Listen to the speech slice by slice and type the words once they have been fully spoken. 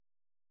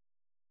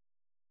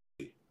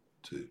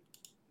2,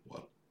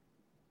 1.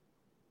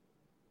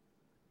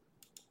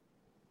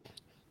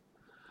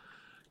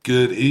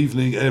 Good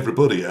evening,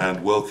 everybody,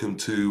 and welcome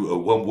to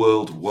One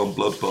World, One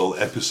Blood Bowl,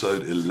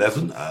 episode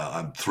 11.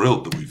 I'm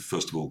thrilled that we've,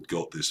 first of all,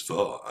 got this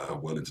far,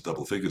 well into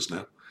double figures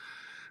now.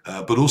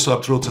 But also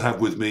I'm thrilled to have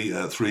with me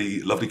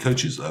three lovely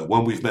coaches.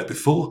 One we've met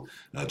before,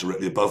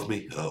 directly above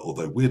me,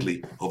 although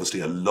weirdly, obviously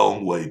a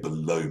long way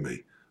below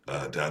me,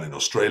 down in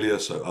Australia,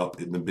 so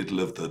up in the middle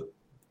of the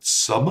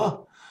summer.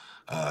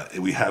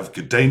 We have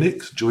Good Day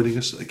Nick joining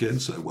us again,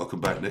 so welcome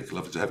back, Nick.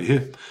 Lovely to have you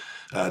here.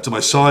 To my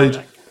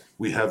side,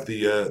 we have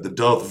the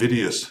Darth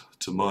Vidius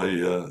to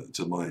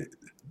my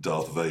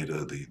Darth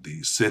Vader,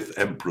 the Sith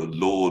Emperor,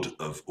 Lord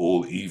of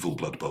all evil,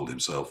 Blood Bowl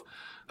himself,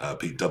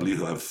 Pete W,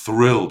 who I'm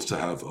thrilled to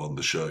have on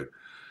the show.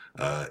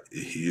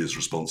 He is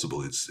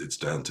responsible. It's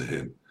down to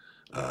him.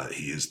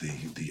 He is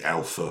the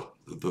alpha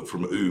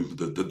from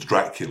the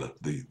Dracula,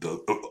 the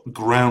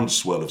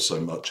groundswell of so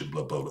much in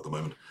Blood Bowl at the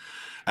moment.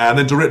 And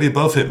then directly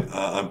above him,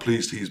 I'm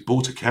pleased he's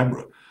bought a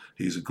camera.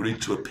 He's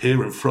agreed to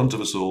appear in front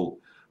of us all.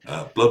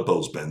 Blood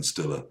Bowl's Ben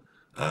Stiller.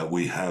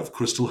 We have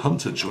Crystal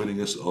Hunter joining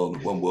us on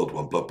One World,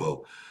 One Blood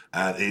Bowl.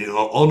 And in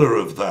honour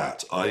of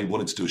that, I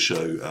wanted to do a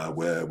show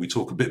where we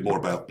talk a bit more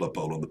about Blood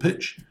Bowl on the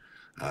pitch,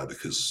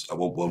 because I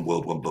want One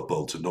World, One Blood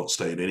Bowl to not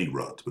stay in any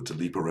rut, but to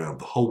leap around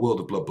the whole world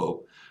of Blood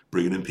Bowl,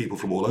 bringing in people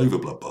from all over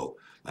Blood Bowl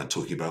and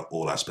talking about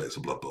all aspects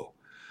of Blood Bowl.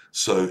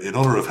 So in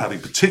honour of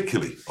having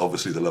particularly,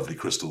 obviously, the lovely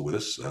Crystal with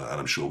us, and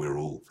I'm sure we're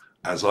all,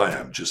 as I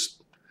am,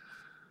 just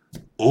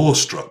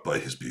awestruck by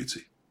his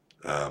beauty.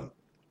 Then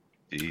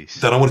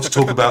I wanted to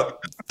talk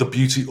about the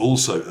beauty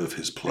also of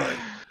his play.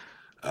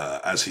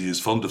 As he is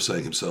fond of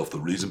saying himself, the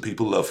reason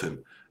people love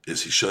him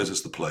is he shows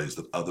us the plays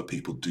that other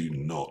people do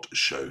not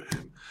show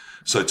him.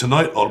 So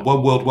tonight on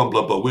One World, One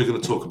Blood Bowl, we're going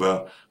to talk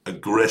about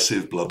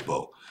aggressive Blood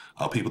Bowl.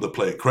 Are people that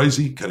play it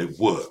crazy? Can it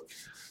work?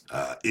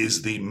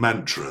 Is the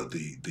mantra,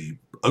 the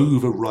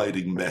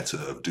overriding meta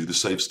of do the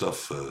safe stuff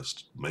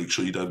first, make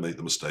sure you don't make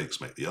the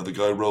mistakes, make the other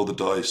guy roll the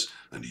dice,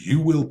 and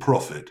you will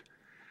profit.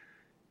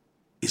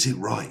 Is it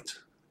right?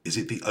 Is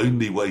it the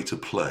only way to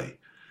play?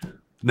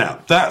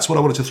 Now, that's what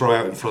I wanted to throw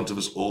out in front of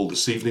us all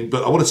this evening,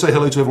 but I want to say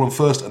hello to everyone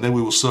first, and then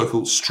we will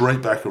circle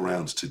straight back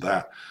around to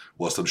that,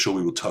 whilst I'm sure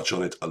we will touch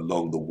on it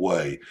along the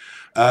way.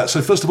 So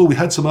first of all, we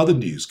had some other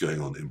news going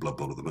on in Blood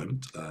Bowl at the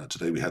moment.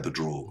 Today we had the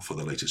draw for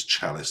the latest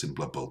Chalice in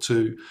Blood Bowl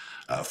 2.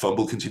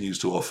 Fumble continues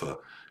to offer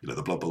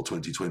the Blood Bowl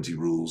 2020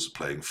 rules,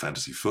 playing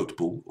fantasy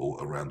football all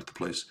around the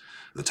place.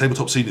 The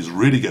tabletop scene is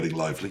really getting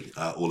lively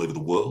all over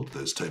the world.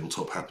 There's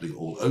tabletop happening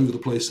all over the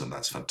place, and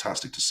that's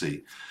fantastic to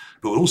see.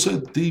 But also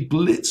the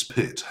Blitz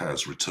Pit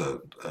has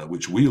returned,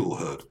 which we all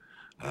heard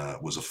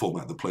was a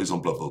format that plays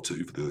on Blood Bowl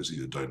 2, for those of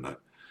you that don't know.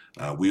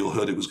 We all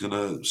heard it was going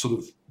to sort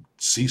of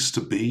cease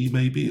to be,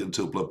 maybe,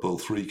 until Blood Bowl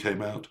 3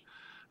 came out.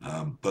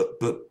 But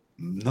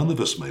none of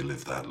us may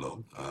live that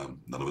long.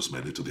 None of us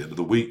may live to the end of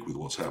the week with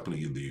what's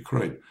happening in the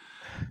Ukraine.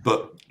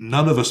 But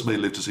none of us may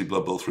live to see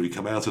Blood Bowl 3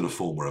 come out in a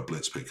form where a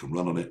Blitz Pit can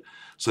run on it.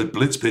 So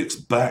Blitz Pit's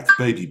back,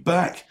 baby,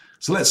 back.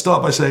 So let's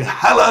start by saying,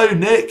 hello,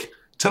 Nick.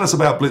 Tell us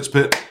about Blitz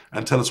Pit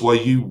and tell us why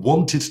you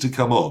wanted to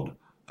come on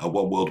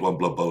One World, One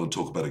Blood Bowl and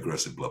talk about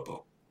aggressive Blood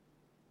Bowl.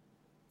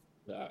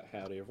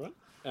 Howdy, everyone.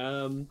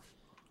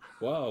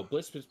 Wow,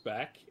 Blitz Pit's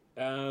back.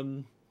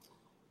 It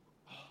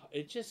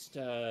just,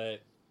 Blood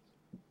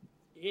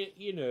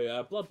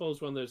Bowl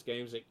is one of those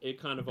games that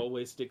it kind of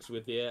always sticks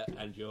with you,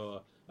 and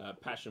your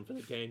passion for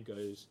the game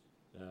goes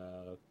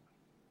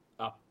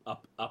up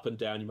and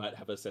down. You might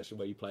have a session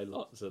where you play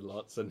lots and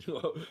lots, and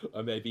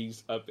or maybe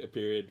a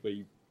period where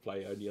you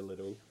play only a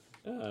little.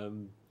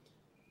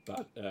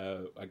 But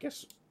I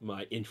guess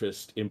my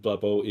interest in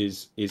Blood Bowl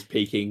is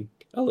peaking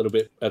a little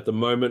bit at the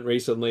moment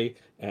recently,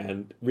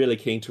 and really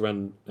keen to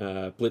run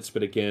Blitz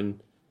Pit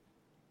again,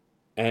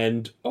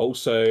 and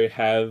also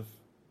have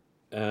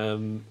it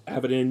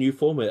in a new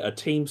format, a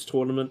teams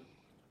tournament,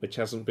 which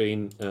hasn't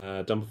been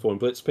done before in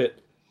Blitz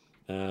Pit,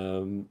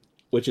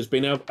 which has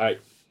been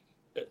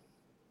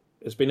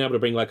it's been able to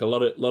bring like a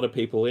lot of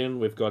people in.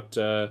 We've got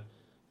a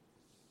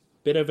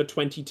bit over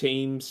 20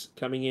 teams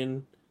coming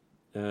in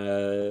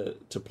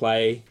to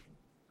play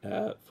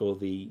for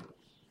the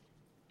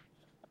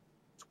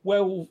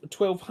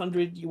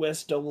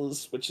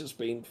 $1,200 which has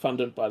been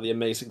funded by the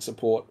amazing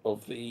support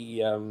of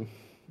the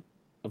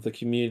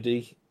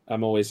community.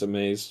 I'm always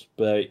amazed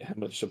by how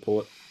much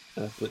support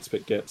Blitz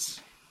Pit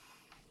gets.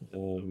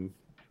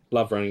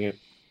 Love running it,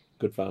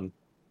 good fun.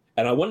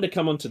 And I wanted to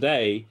come on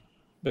today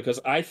because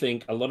I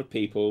think a lot of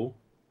people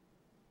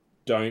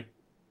don't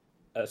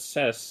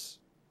assess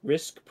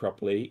risk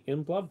properly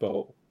in Blood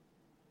Bowl.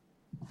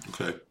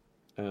 Okay.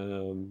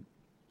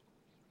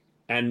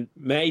 And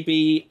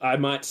maybe I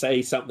might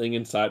say something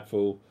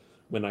insightful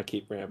when I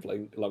keep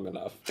rambling long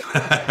enough.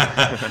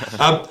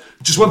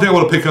 Just one thing I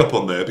want to pick up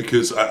on there,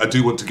 because I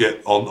do want to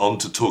get on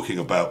to talking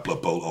about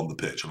Blood Bowl on the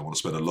pitch, and I want to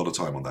spend a lot of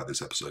time on that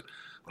this episode.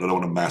 But I don't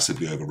want to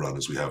massively overrun,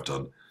 as we have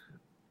done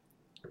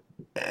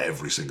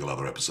every single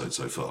other episode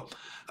so far.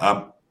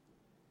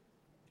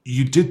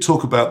 You did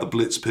talk about the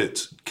Blitz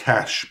Pit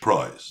cash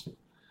prize.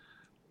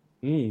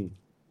 Mm.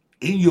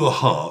 In your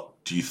heart,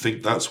 do you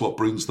think that's what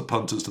brings the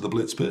punters to the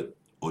Blitz pit,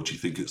 or do you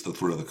think it's the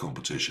thrill of the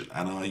competition?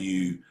 And are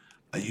you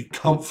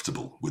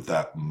comfortable with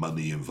that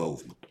money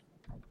involvement?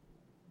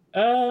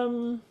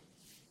 Um,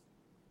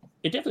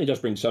 it definitely does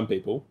bring some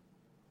people.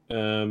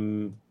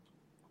 Um,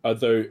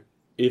 although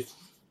if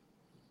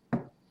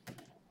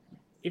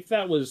if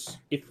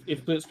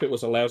Blitzpit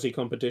was a lousy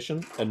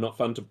competition and not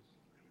fun to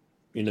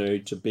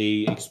to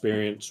be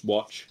experience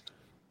watch,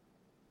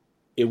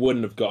 it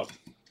wouldn't have got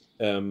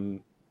um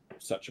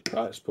such a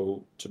prize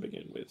pool to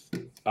begin with.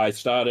 I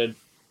started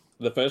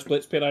the first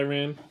Blitz pit I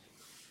ran.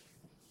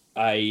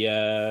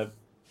 I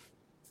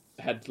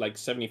had like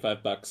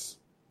 $75,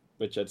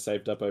 which I'd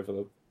saved up over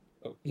the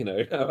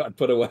I'd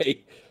put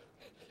away,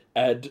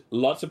 and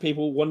lots of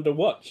people wanted to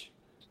watch.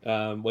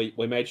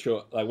 We made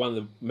sure, like, one of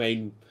the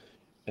main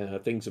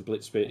things of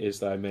Blitzpit is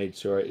that I made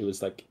sure it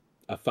was like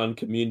a fun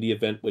community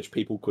event which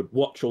people could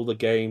watch all the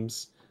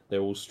games.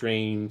 They're all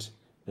streamed,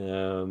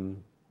 um,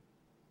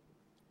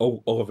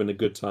 all having a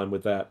good time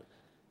with that.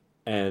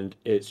 And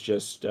it's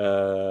just,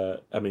 I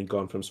mean,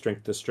 gone from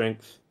strength to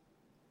strength.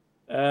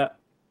 Uh,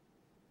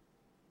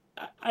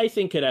 I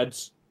think it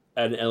adds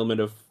an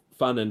element of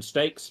fun and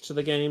stakes to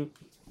the game.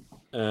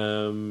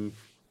 Um,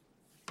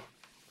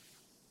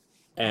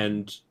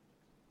 and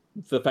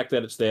the fact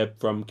that it's there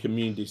from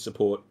community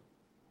support,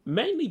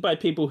 mainly by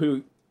people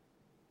who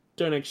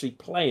don't actually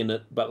play in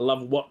it but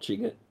love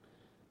watching it.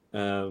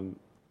 Um,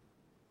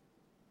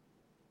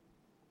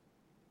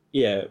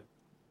 yeah,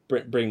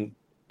 bring.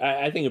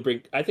 I think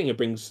it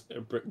brings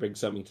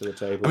something to the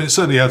I mean, table. it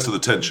certainly adds to the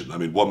tension. I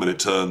mean, 1 minute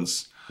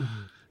turns,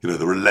 Mhm.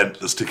 the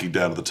relentless ticking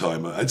down of the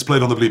timer. It's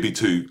played on the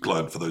BB2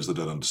 client for those that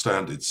don't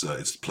understand.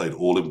 It's played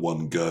all in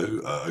one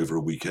go over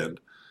a weekend.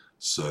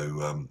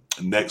 So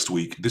next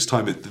week, this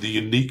time, the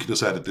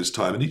uniqueness added this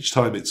time, and each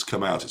time it's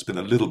come out, it's been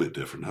a little bit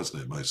different,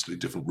 hasn't it? Mostly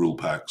different rule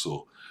packs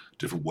or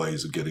different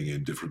ways of getting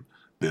in, different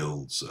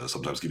builds,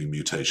 sometimes giving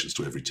mutations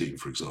to every team,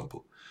 for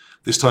example.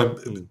 This time,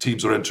 Mm.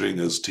 teams are entering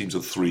as teams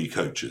of 3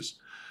 coaches.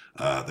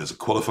 There's a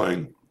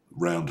qualifying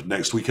round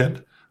next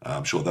weekend.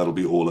 I'm sure that'll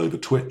be all over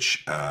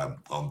Twitch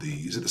on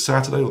is it the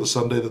Saturday or the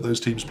Sunday that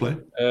those teams play?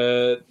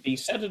 The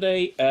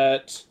Saturday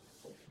at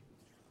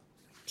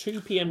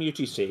 2 p.m.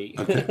 UTC,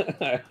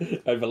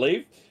 Okay. I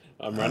believe.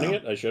 I'm running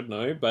it. I should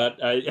know, but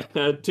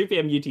 2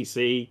 p.m.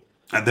 UTC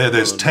And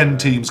there's on 10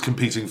 teams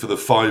competing for the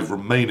 5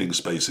 remaining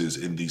spaces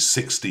in the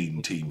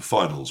 16 team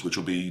finals, which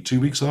will be 2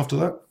 weeks after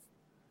that.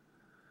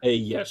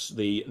 yes,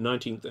 the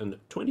 19th and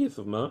 20th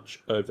of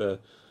March over.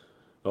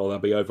 Well, they'll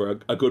be over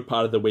a good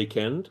part of the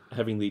weekend,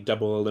 having the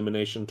double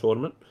elimination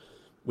tournament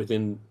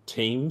within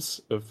teams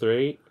of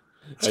 3.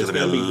 It's going It's to be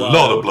going a to be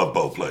lot of wild, Blood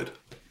Bowl played.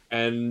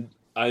 and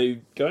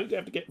I'm going to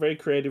have to get very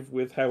creative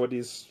with how it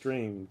is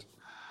streamed.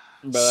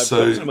 But I've got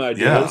So, some yeah,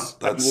 ideas,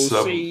 and that's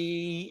we'll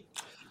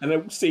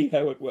see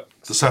how it the works.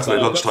 But Saturday I've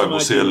got lunchtime. some We'll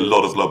see a lot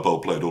of ideas. Blood Bowl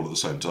played all at the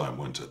same time,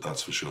 won't it?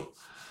 That's for sure.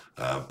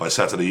 By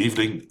Saturday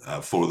evening,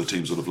 4 of the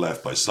teams will have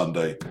left. By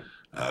Sunday,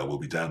 we'll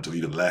be down to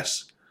even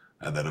less.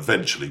 And then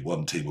eventually,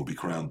 one team will be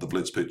crowned the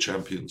Blitzpit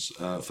champions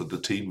for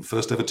the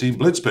first ever team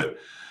Blitzpit.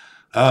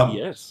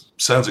 Yes.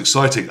 Sounds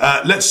exciting.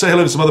 Let's say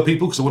hello to some other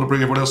people because I want to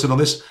bring everyone else in on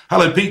this.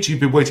 Hello, Pete. You've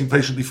been waiting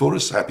patiently for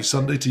us. Happy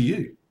Sunday to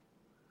you.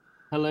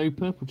 Hello,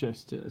 Purple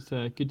Chest. It's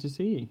good to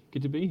see you.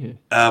 Good to be here.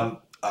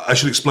 I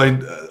should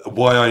explain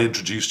why I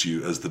introduced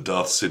you as the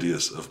Darth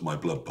Sidious of my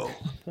Blood Bowl.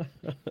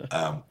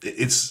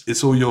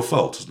 It's all your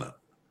fault, isn't it?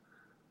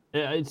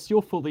 It's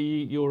your fault that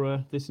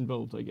you're this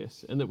involved, I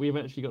guess, and that we've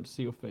actually got to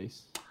see your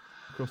face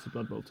across the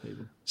Blood Bowl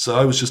table. So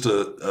I was just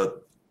a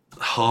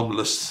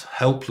harmless,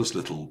 helpless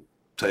little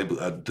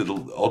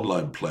little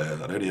online player.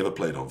 I'd only ever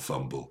played on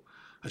Fumble.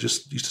 I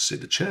just used to sit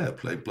in a chair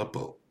playing Blood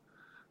Bowl,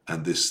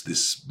 and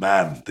this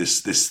man,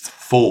 this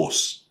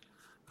force,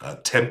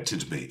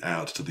 tempted me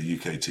out to the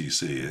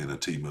UKTC in a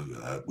team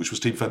which was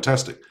Team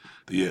Fantastic,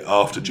 the year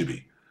after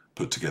Jimmy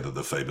put together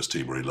the famous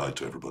team where he lied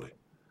to everybody.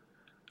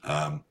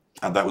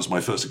 And that was my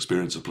first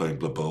experience of playing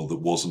Blood Bowl that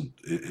wasn't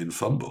in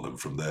Fumble. And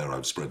from there,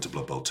 I've spread to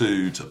Blood Bowl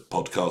 2, to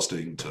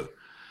podcasting,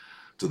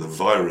 to the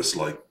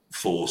virus-like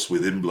force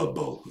within Blood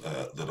Bowl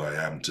that I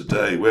am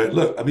today. Where,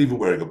 look, I'm even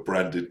wearing a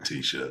branded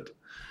T-shirt.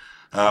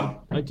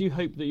 I do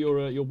hope that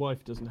your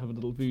wife doesn't have a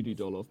little voodoo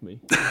doll of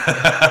me.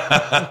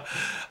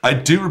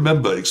 I do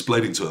remember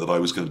explaining to her that I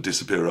was going to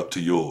disappear up to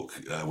York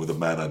with a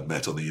man I'd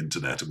met on the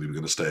internet, and we were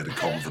going to stay at a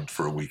convent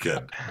for a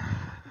weekend.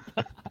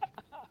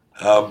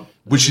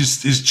 Which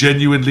is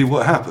genuinely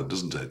what happened,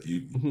 isn't it?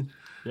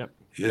 Yep.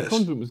 Yes. The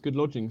convent was good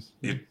lodgings.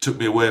 You took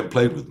me away and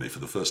played with me for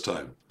the first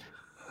time.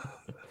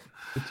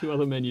 With 2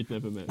 other men you'd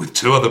never met. With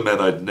 2 other men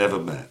I'd never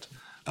met.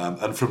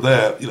 And from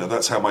there,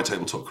 that's how my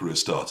tabletop career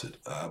started.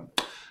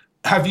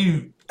 Have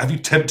you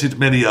tempted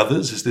many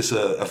others? Is this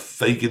a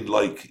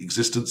Fagin-like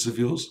existence of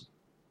yours?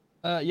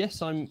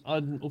 Yes, I'm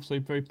also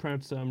very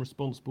proud to say I'm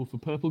responsible for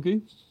Purple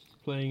Goo,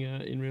 playing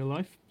in real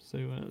life. So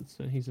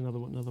he's another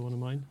one of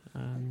mine.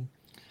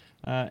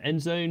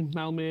 Endzone,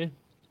 Malmir,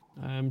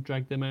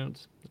 dragged them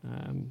out.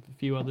 A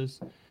few others.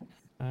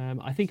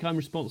 I think I'm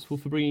responsible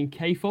for bringing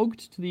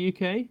K-Fogged to the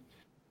UK.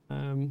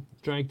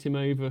 dragged him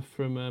over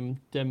from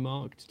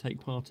Denmark to take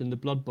part in the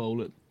Blood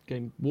Bowl at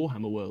game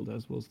Warhammer World,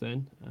 as was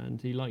then,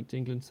 and he liked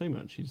England so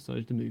much he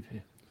decided to move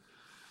here.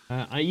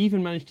 I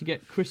even managed to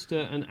get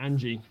Krista and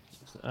Angie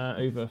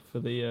over for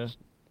the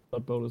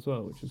Blood Bowl as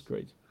well, which was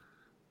great.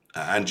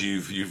 And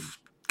you've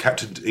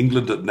captained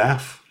England at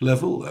NAF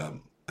level.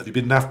 Have you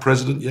been NAF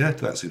president yet?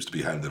 That seems to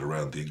be handed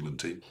around the England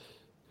team.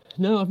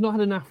 No, I've not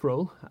had a NAF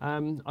role.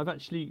 I've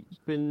actually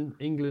been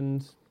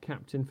England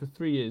captain for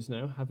 3 years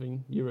now,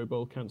 having Euro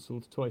Bowl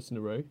cancelled twice in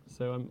a row.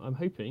 So I'm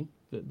hoping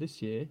that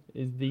this year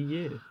is the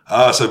year.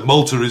 So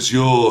Malta is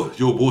your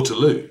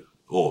Waterloo,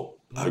 or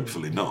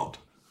hopefully not.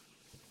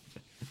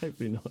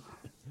 Hopefully not.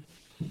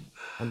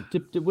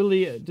 Will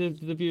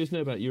the viewers know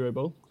about Euro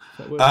Bowl?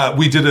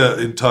 We did an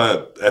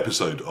entire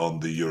episode on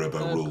the Euro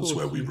Bowl rules course,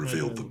 where we you've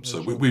revealed had them. them,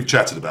 So sure. we've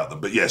chatted about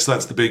them. But yes,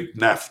 that's the big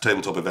NAF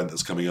tabletop event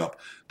that's coming up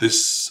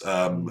this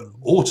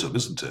autumn,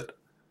 isn't it?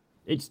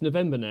 It's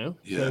November now,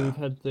 Yeah. so we've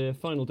had the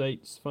final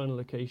dates, final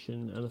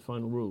location, and the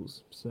final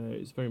rules. So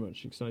it's very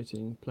much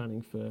exciting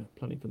planning for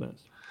that.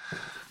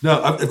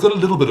 Now, I've got a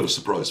little bit of a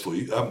surprise for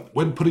you.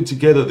 When putting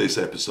together this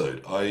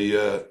episode,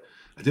 I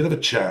did have a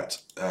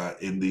chat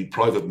in the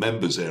private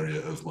members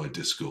area of my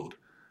Discord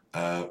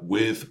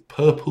with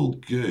Purple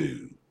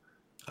Goo,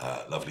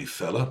 lovely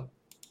fella.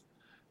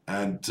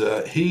 And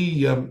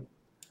he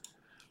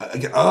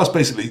I asked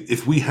basically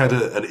if we had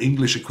an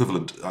English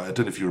equivalent. I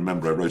don't know if you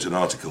remember, I wrote an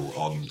article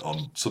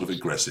on sort of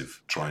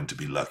aggressive, trying to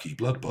be lucky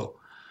Blood Bowl.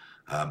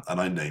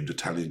 And I named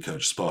Italian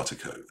coach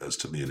Spartaco as,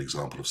 to me, an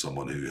example of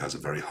someone who has a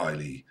very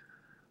highly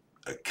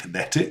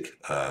kinetic,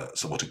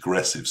 somewhat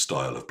aggressive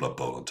style of Blood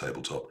Bowl on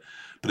tabletop,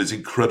 but is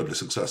incredibly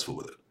successful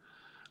with it.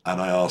 And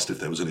I asked if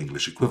there was an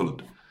English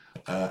equivalent.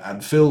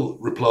 And Phil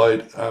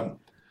replied,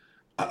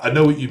 I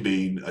know what you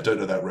mean. I don't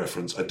know that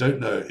reference. I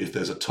don't know if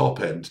there's a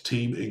top-end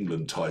Team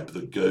England type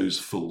that goes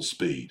full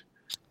speed.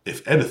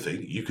 If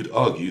anything, you could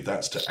argue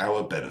that's to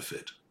our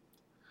benefit.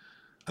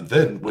 And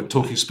then, when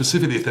talking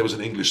specifically if there was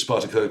an English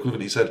Spartaco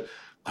equivalent, he said,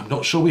 I'm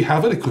not sure we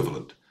have an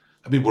equivalent.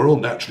 I mean, we're all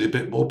naturally a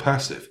bit more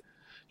passive.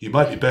 You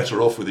might be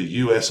better off with a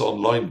US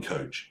online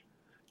coach.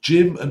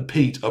 Jim and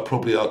Pete are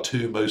probably our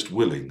two most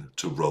willing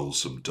to roll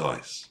some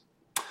dice.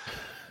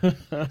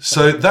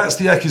 So that's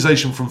the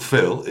accusation from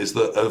Phil, is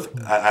that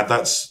and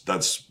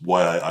that's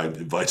why I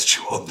invited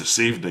you on this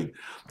evening,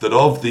 that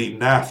of the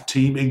NAF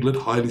Team England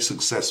highly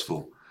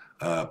successful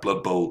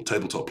Blood Bowl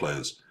tabletop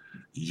players,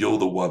 you're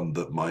the one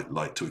that might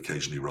like to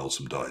occasionally roll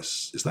some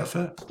dice. Is that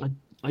fair?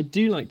 I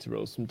do like to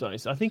roll some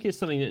dice. I think it's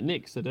something that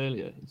Nick said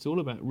earlier. It's all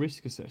about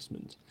risk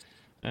assessment.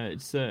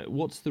 It's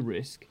what's the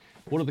risk?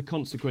 What are the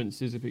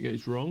consequences if it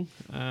goes wrong?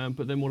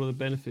 But then what are the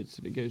benefits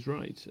if it goes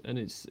right? And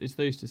it's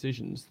those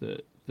decisions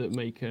that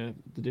make the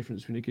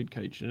difference between a good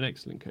coach and an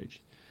excellent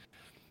coach.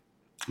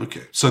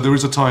 Okay, so there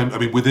is a time. I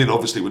mean, within,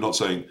 obviously, we're not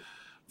saying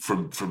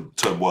from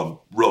turn one,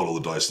 roll all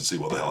the dice and see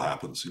what the hell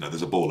happens. You know,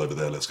 there's a ball over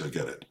there. Let's go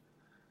get it.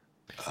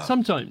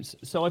 Sometimes.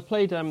 So I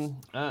played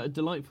a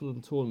delightful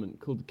little tournament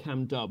called the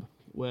Cam Dub,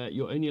 where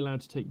you're only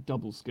allowed to take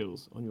double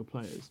skills on your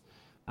players.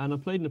 And I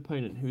played an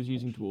opponent who was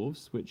using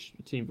dwarves, which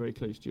a team very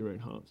close to your own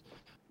heart.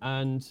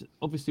 And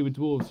obviously with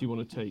dwarves, you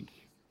want to take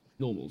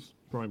normals,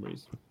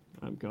 primaries,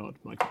 guard,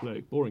 Michael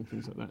Blow, boring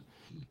things like that.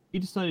 He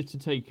decided to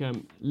take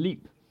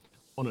leap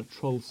on a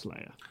troll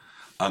slayer.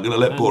 I'm going to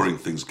let boring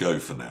things go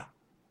for now.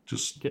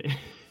 Just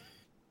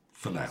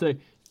for now. So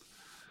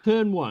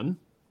turn one,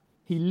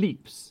 he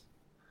leaps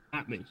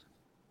at me.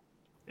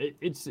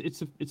 It's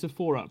a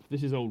 4-up.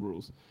 This is old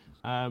rules.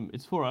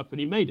 It's 4-up, and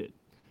he made it.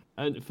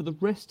 And for the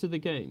rest of the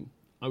game,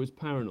 I was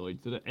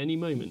paranoid that at any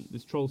moment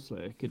this troll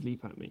slayer could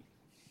leap at me.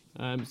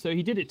 So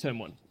he did it turn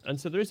one. And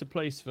so there is a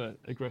place for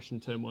aggression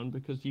turn one,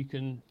 because you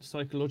can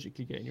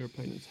psychologically get in your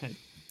opponent's head.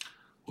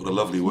 What a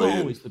lovely It's way not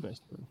in. always the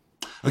best one.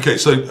 Okay,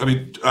 so, I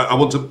mean, I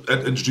want to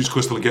introduce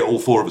Crystal and get all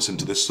four of us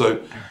into this.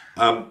 So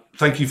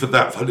thank you for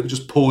that. Let me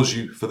just pause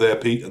you for there,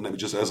 Pete, and let me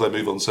just, as I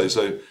move on, say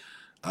so.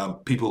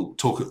 People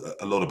talk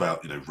a lot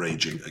about,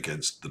 raging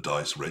against the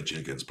dice, raging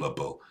against Blood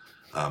Bowl.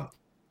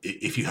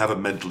 If you have a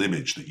mental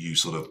image that you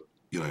sort of,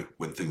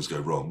 when things go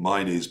wrong,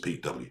 mine is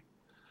Pete W.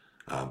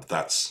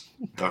 That's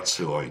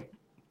who I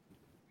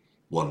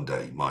one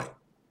day might.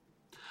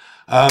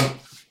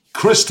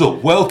 Crystal,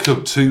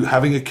 welcome to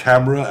having a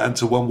camera and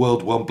to One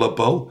World, One Blood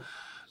Bowl.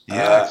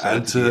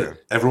 And to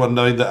everyone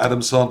knowing that Adam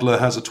Sandler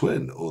has a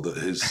twin, or that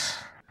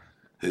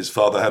his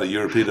father had a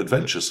European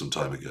adventure some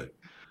time ago.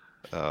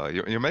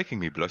 You're making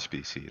me blush,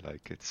 BC.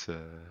 Like it's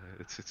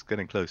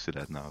getting close to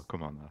that now.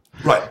 Come on now.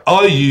 Right.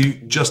 Are you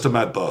just a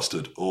mad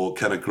bastard, or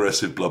can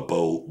aggressive Blood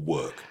Bowl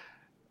work?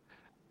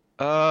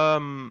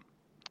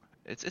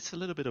 It's a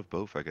little bit of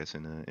both, I guess,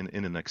 in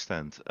an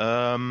extent.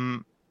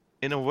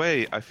 In a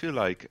way, I feel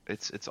like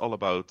it's all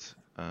about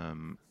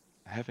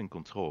having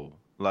control.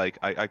 Like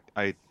I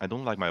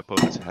don't like my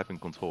opponents having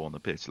control on the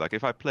pitch. Like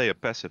if I play a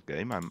passive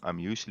game, I'm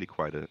usually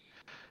quite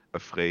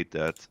afraid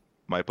that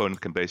my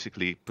opponent can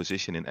basically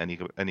position in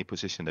any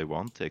position they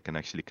want. They can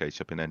actually cage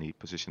up in any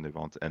position they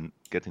want and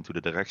get into the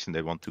direction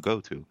they want to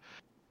go to.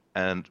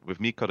 And with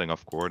me cutting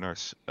off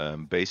corners,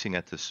 basing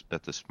at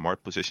the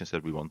smart positions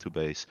that we want to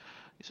base,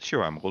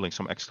 sure, I'm rolling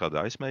some extra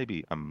dice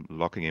maybe. I'm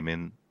locking him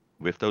in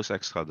with those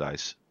extra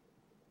dice.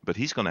 But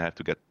he's going to have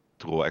to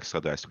roll extra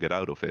dice to get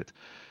out of it.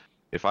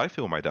 If I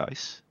fill my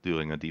dice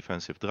during a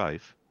defensive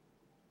drive,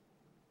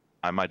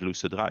 I might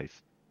lose the drive.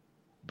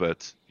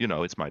 But,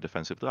 it's my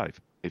defensive drive.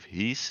 If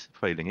he's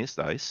failing his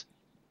dice,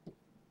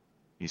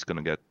 he's going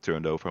to get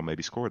turned over and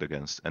maybe scored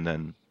against. And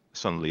then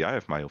suddenly I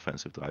have my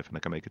offensive drive and I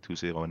can make it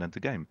 2-0 and end the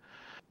game.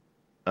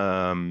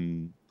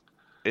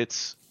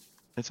 It's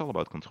all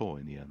about control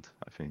in the end,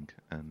 I think.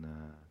 And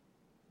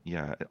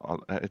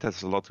it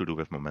has a lot to do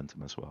with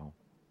momentum as well.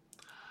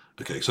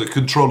 Okay, so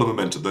control and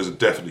momentum, those are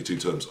definitely two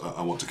terms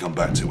I want to come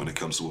back to when it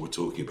comes to what we're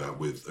talking about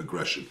with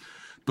aggression.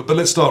 But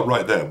let's start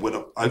right there.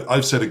 When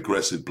I've said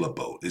aggressive Blood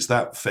Bowl, is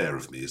that fair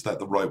of me? Is that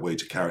the right way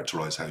to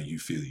characterize how you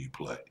feel you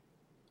play?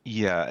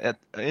 Yeah,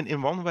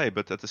 in one way,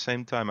 but at the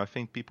same time, I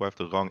think people have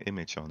the wrong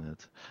image on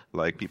it.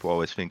 Like people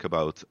always think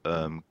about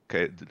when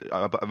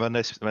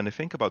they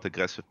think about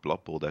aggressive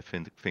Blood Bowl, they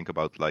think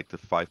about like the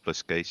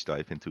 5+ cage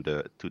dive into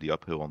the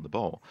uphill on the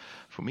ball.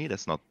 For me,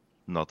 that's not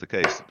the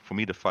case. For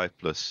me, the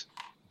 5+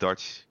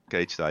 dodge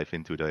cage dive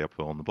into the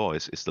uphill on the ball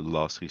is the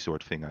last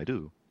resort thing I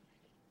do,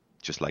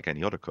 just like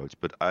any other coach.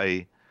 But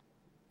I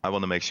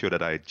want to make sure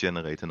that I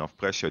generate enough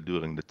pressure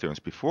during the turns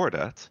before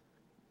that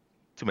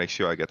to make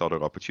sure I get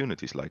other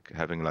opportunities, like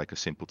having like a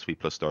simple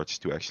 3+ dodge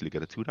to actually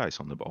get a 2 dice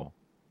on the ball,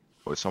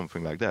 or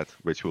something like that,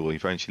 which will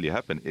eventually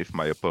happen if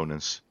my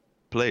opponent's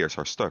players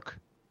are stuck.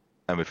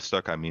 And with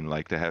stuck, I mean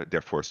like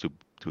they're forced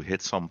to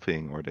hit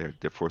something, or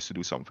they're forced to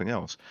do something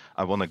else.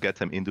 I want to get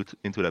them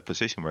into that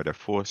position where they're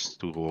forced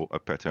to roll a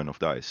pattern of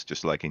dice,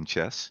 just like in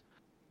chess.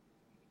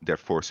 They're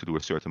forced to do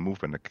a certain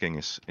move when the king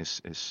is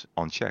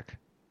on check,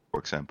 for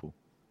example.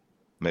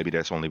 Maybe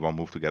there's only one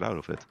move to get out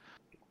of it.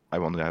 I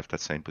want to have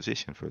that same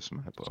position versus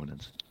my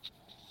opponent.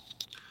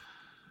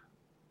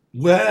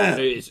 Where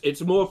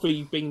it's more for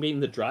you being in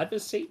the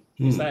driver's seat.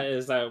 Is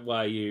that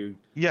why you?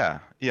 Yeah.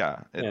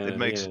 It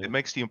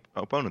makes the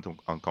opponent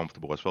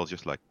uncomfortable as well,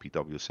 just like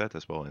PW said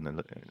as well.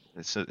 And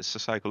it's a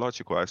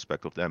psychological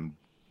aspect of them,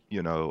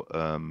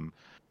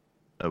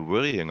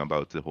 worrying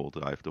about the whole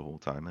drive the whole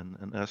time.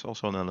 And there's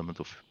also an element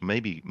of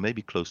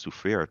maybe close to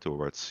fear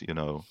towards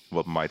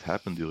what might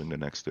happen during the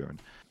next turn.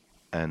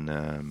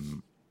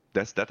 And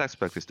that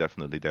aspect is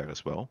definitely there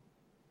as well.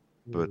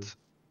 But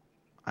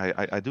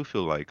I do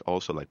feel like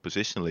also like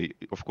positionally,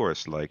 of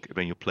course, like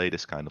when you play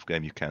this kind of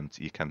game, you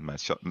can't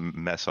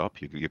mess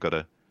up. You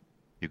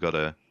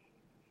gotta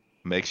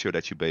make sure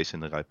that you base in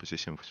the right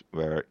position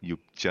where you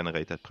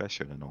generate that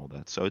pressure and all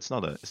that. So it's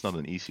not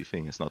an easy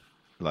thing. It's not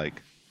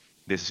like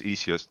this is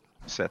easier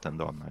said than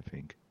done. I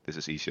think this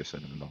is easier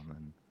said than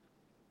done.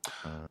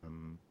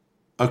 And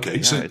okay,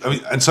 yeah, so I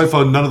mean, and so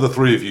far none of the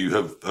three of you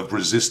have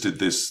resisted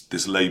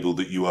this label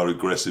that you are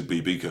aggressive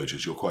BB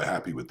coaches. You're quite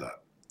happy with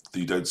that.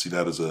 You don't see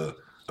that as a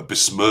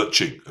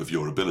besmirching of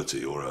your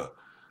ability, or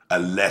a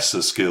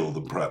lesser skill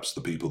than perhaps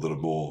the people that are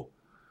more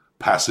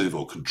passive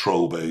or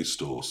control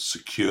based or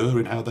secure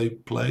in how they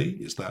play.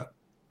 Is that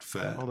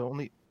fair? well,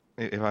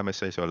 if I may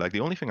say so, like the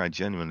only thing I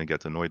genuinely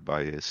get annoyed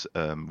by is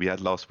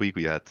last week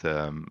we had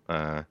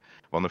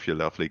one of your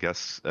lovely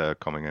guests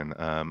coming in.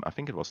 I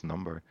think it was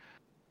Number,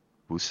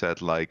 who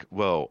said like,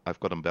 well, I've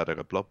gotten better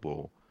at Blood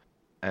Bowl,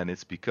 and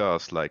it's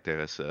because like there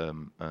is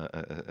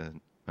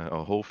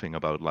a whole thing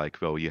about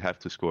like, well, you have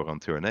to score on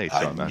turn 8.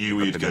 I knew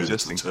we'd go to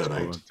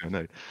turn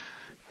 8.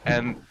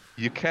 And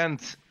you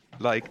can't,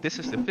 like, this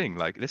is the thing,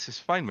 like, this is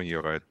fine when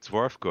you're a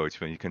dwarf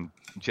coach, when you can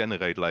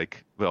generate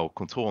like, well,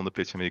 control on the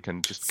pitch, and you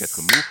can just get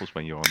removals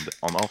when you're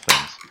on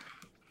offense.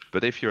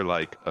 But if you're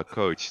like a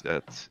coach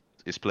that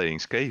is playing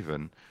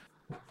Skaven,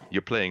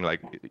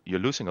 you're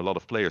losing a lot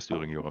of players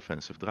during your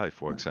offensive drive,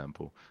 for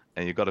example,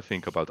 and you got to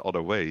think about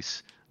other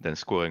ways than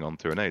scoring on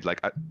turn 8.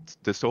 Like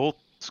this whole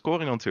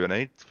scoring on turn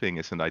 8 thing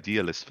is an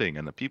idealist thing,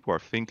 and the people are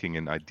thinking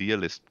in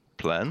idealist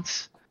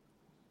plans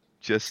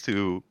just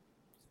to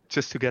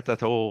get that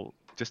whole,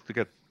 just to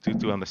get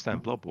to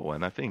understand Blood Bowl.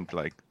 And I think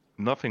like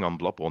nothing on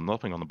Blood Bowl,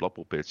 nothing on the Blood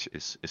Bowl pitch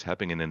is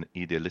happening in an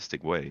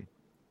idealistic way.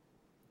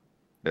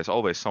 There's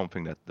always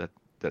something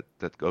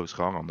that goes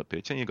wrong on the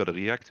pitch, and you got to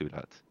react to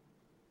that.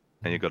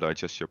 And you got to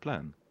adjust your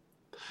plan.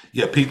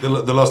 Yeah, Pete, the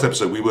last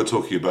episode we were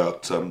talking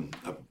about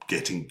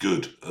getting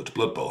good at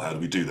Blood Bowl. How do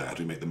we do that? How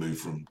do we make the move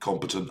from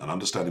competent and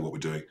understanding what we're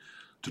doing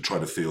to try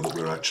to feel that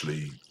we're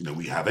actually,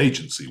 we have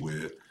agency.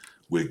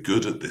 We're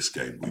good at this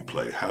game we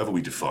play. However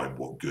we define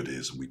what good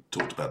is, and we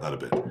talked about that a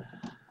bit.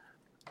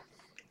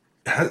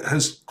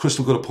 Has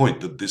Crystal got a point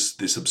that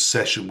this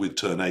obsession with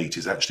turn 8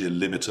 is actually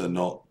a limiter,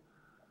 not...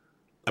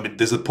 I mean,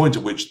 there's a point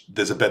at which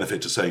there's a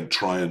benefit to saying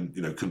try and,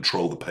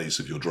 control the pace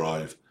of your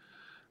drive,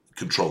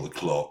 control the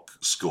clock,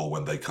 score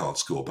when they can't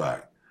score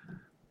back.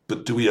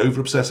 But do we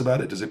over-obsess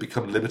about it? Does it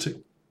become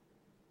limiting?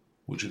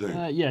 What do you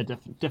think? Yeah,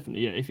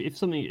 definitely. Yeah, if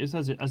something is,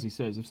 as he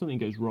says, if something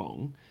goes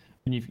wrong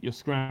and you're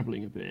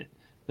scrabbling a bit,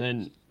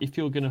 then if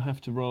you're going to have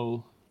to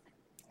roll,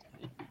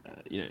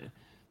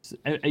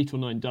 8 or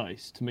 9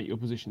 dice to make your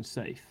position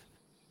safe,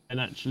 and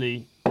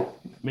actually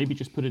maybe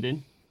just put it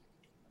in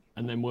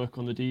and then work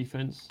on the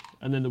defense.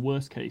 And then the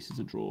worst case is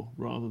a draw,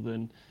 rather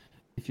than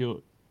if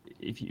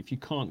you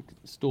can't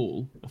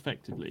stall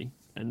effectively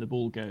and the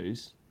ball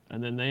goes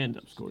and then they end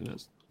up scoring,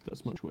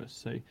 that's much worse.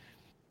 So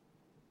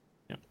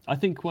yeah, I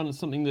think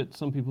something that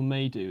some people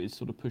may do is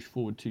sort of push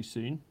forward too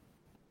soon,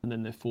 and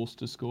then they're forced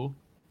to score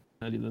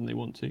earlier than they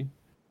want to,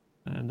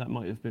 and that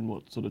might have been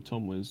what sort of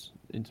Tom was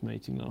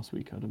intimating last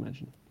week, I'd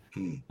imagine.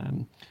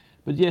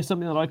 But yeah,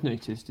 something that I've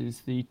noticed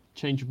is the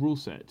change of rule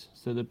set.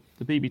 So the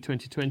BB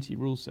 2020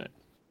 rule set.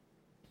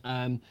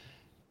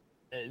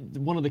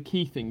 One of the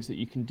key things that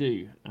you can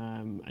do,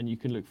 and you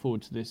can look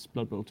forward to this,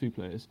 Blood Bowl 2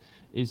 players,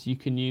 is you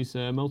can use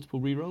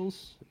multiple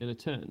rerolls in a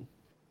turn.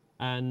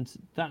 And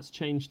that's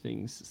changed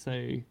things.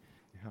 So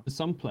for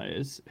some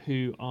players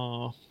who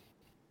are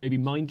maybe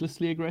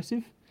mindlessly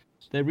aggressive,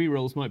 their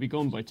rerolls might be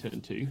gone by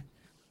turn 2.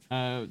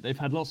 They've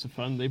had lots of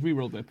fun. They've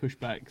rerolled their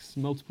pushbacks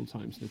multiple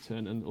times in a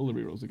turn, and all the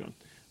rerolls are gone.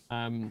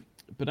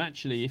 But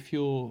actually, if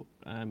you're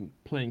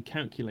playing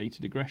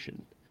calculated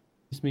aggression,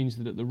 this means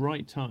that at the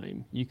right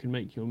time, you can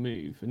make your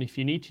move. And if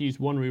you need to use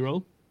one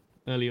reroll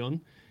early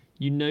on,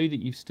 you know that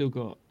you've still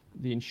got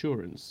the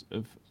insurance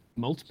of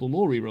multiple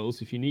more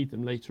rerolls if you need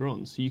them later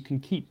on. So you can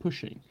keep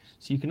pushing.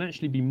 So you can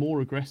actually be more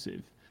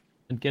aggressive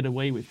and get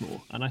away with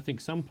more. And I think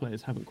some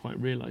players haven't quite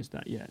realised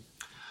that yet.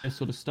 They're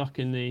sort of stuck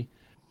in the,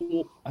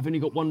 I've only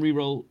got one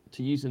reroll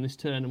to use in this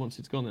turn, and once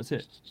it's gone, that's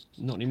it.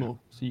 Not anymore.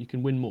 So you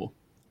can win more.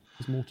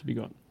 There's more to be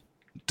got.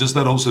 Does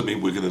that also mean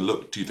we're going to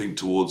look, do you think,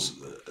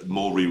 towards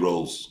more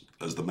rerolls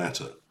as the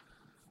meta?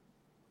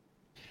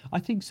 I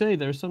think so.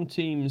 There are some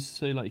teams,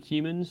 say like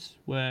Humans,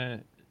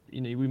 where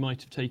we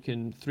might have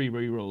taken 3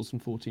 rerolls from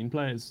 14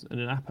 players and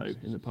an Apo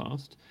in the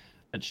past.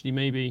 Actually,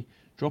 maybe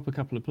drop a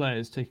couple of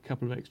players, take a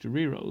couple of extra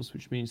rerolls,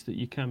 which means that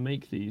you can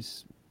make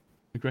these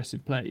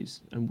aggressive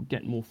plays and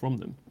get more from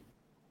them.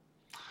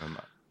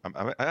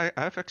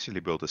 I've actually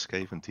built a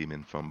Skaven team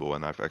in Fumble,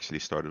 and I've actually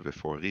started with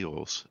 4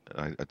 rerolls.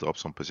 I dropped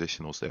some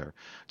positionals there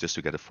just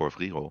to get a 4th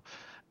reroll.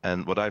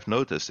 And what I've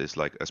noticed is,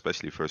 like,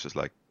 especially versus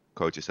like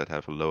coaches that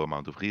have a low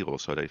amount of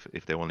rerolls, so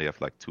if they only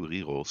have like 2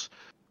 rerolls,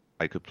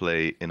 I could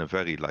play in a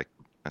very, like,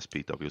 as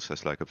PW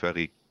says, like a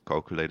very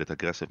calculated,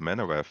 aggressive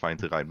manner where I find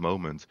the right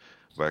moment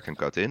where I can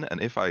cut in.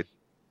 And if I,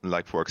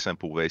 like, for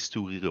example, waste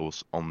 2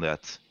 rerolls on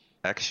that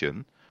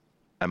action,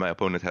 and my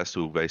opponent has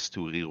to waste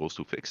 2 rerolls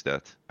to fix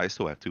that, I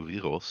still have 2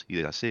 rerolls.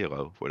 He has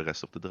 0 for the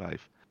rest of the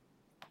drive.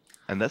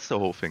 And that's the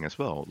whole thing as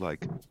well.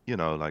 Like,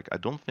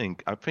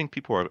 I think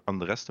people are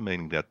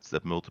underestimating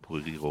that multiple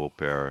reroll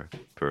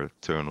per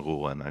turn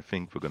rule, and I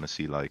think we're gonna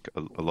see like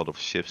a lot of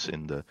shifts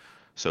in the,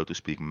 so to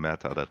speak,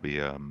 meta that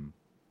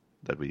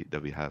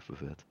we have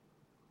with it.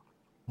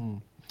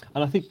 And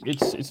I think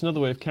it's another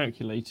way of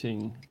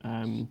calculating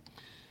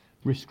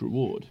risk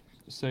reward.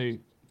 So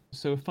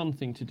a fun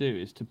thing to do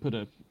is to put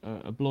a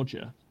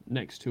blodger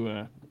next to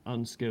a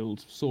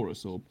unskilled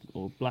Saurus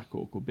or Black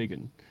Orc or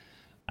Biggin,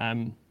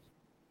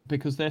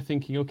 because they're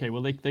thinking, okay,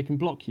 well they can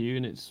block you,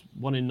 and it's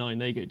 1 in 9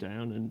 they go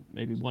down, and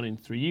maybe 1 in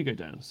 3 you go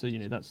down. So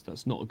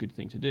that's not a good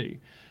thing to do.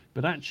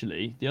 But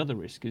actually, the other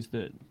risk is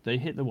that they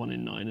hit the 1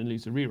 in 9 and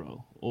lose a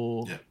reroll,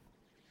 or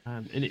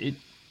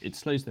it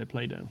slows their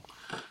play down.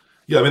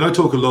 Yeah, I mean, I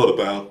talk a lot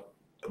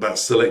about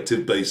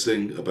selective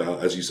basing,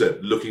 about, as you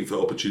said, looking for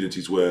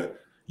opportunities where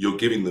you're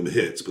giving them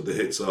hits, but the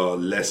hits are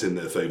less in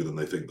their favour than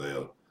they think they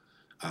are.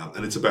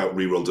 And it's about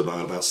reroll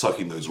denial, about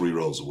sucking those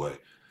rerolls away.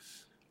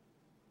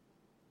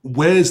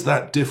 Where's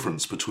that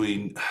difference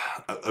between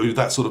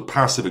that sort of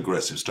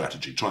passive-aggressive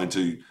strategy, trying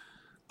to...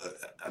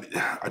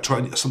 I try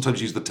and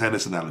sometimes use the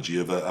tennis analogy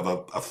of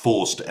a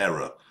forced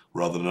error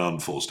rather than an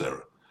unforced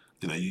error.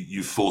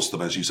 You force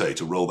them, as you say,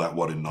 to roll that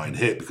 1 in 9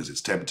 hit because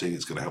it's tempting,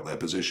 it's going to help their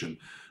position,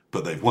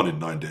 but they've 1 in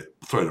 9'd it,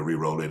 thrown a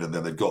reroll in, and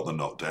then they've got the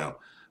knockdown.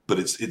 But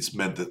it's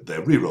meant that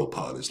their reroll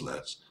pile is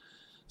less.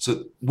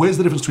 So where's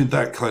the difference between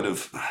that kind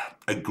of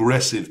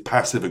aggressive,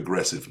 passive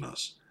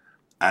aggressiveness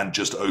and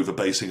just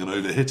overbasing and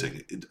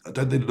overhitting?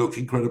 Don't they look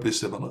incredibly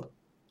similar?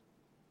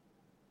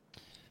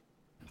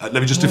 Let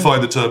me just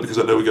define the term, because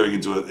I know we're going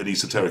into an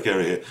esoteric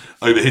area here.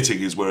 Overhitting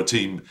is where a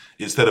team,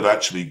 instead of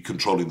actually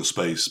controlling the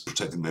space,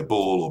 protecting their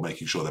ball or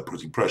making sure they're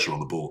putting pressure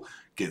on the ball,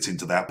 gets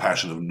into that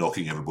passion of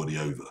knocking everybody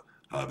over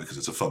because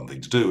it's a fun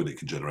thing to do and it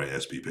can generate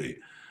SPP.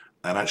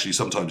 And actually,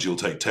 sometimes you'll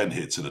take 10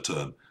 hits in a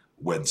turn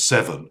when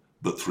 7,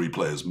 but 3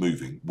 players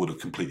moving, would have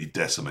completely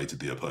decimated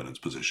the opponent's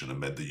position and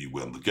meant that you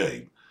won the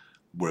game.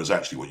 Whereas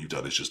actually what you've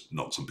done is just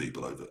knock some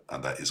people over,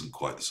 and that isn't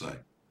quite the same.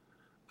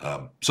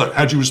 So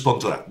how do you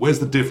respond to that? Where's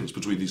the difference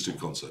between these two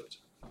concepts?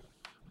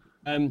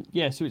 So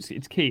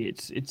it's key.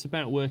 It's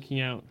about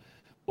working out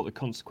what the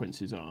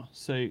consequences are.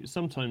 So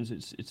sometimes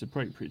it's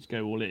appropriate to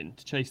go all in,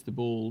 to chase the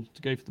ball,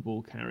 to go for the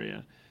ball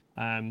carrier.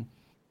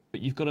 But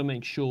you've got to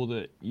make sure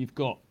that you've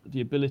got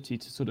the ability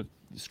to sort of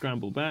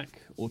scramble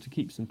back or to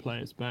keep some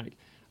players back.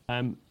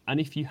 And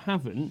if you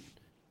haven't,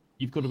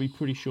 you've got to be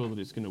pretty sure that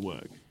it's going to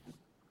work.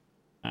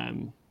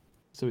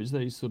 So it's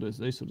those sort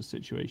of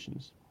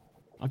situations.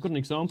 I've got an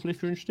example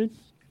if you're interested.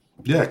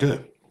 Yeah,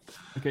 go.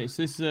 Okay,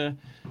 so this is a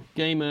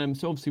game,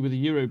 so obviously with the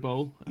Euro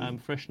Bowl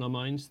fresh in our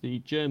minds, the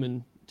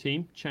German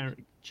team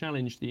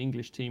challenged the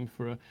English team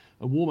for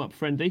a warm-up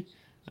friendly.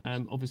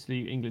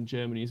 Obviously,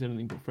 England-Germany is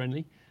anything but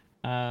friendly.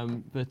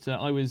 But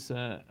I was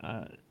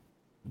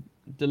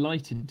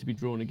delighted to be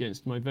drawn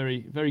against my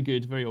very, very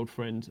good, very old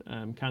friend,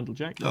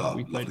 Candlejack.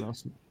 We played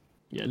last night.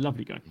 Yeah,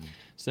 lovely guy.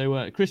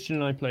 So Christian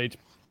and I played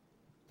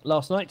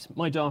last night,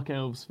 my Dark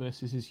Elves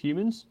versus his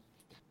humans.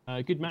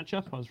 Good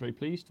matchup. I was very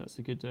pleased. That's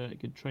a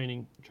good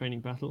training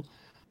battle.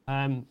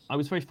 I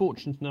was very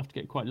fortunate enough to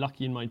get quite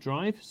lucky in my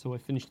drive, so I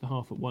finished the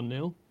half at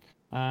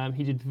 1-0.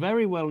 He did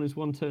very well on his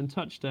one-turn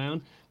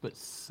touchdown, but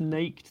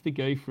snaked the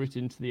go for it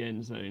into the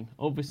end zone.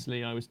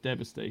 Obviously, I was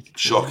devastated.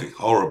 Shocking,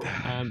 horrible.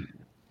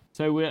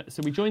 So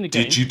we joined the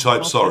game. Did you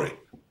type sorry?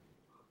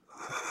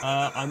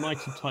 I might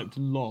have typed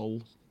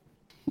lol.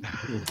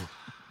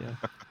 Yeah.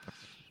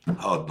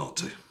 Hard not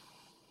to.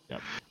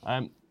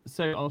 Yeah.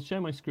 So I'll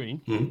share my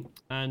screen,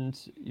 and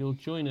you'll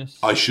join us.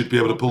 I should be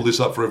able to pull this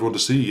up for everyone to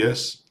see.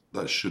 Yes,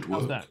 that should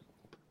work. How's that?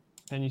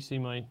 Can you see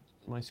my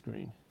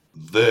screen?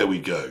 There we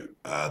go.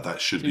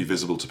 That should be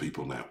visible to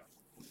people now.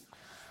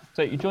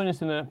 So you join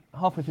us in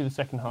halfway through the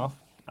second half.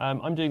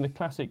 I'm doing the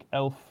classic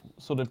elf,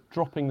 sort of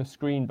dropping the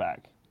screen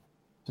back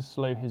to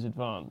slow his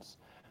advance.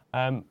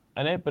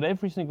 But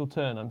every single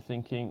turn, I'm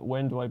thinking,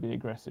 when do I be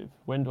aggressive?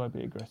 When do I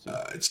be aggressive?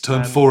 It's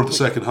turn 4 of the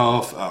second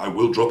half. I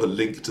will drop a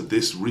link to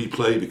this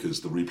replay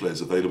because the replay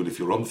is available if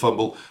you're on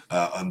Fumble,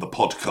 and the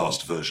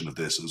podcast version of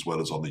this, as well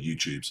as on the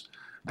YouTubes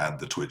and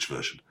the Twitch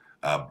version.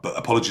 But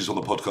apologies on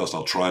the podcast,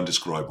 I'll try and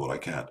describe what I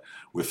can.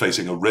 We're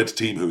facing a red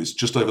team who is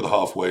just over the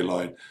halfway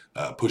line,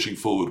 pushing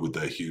forward with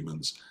their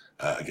humans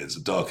against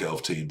a Dark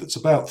Elf team that's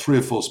about 3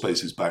 or 4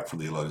 spaces back from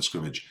the line of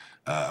scrimmage,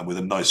 and with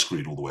a nice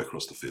screen all the way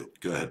across the field.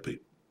 Go ahead,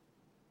 Pete.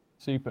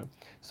 Super.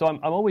 So I'm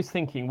always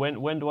thinking,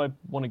 when do I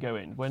want to go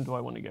in? When do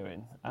I want to go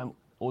in?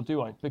 Or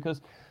do I?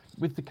 Because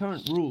with the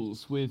current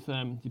rules, with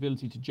the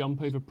ability to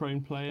jump over prone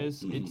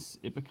players,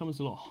 it becomes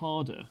a lot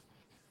harder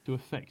to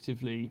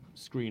effectively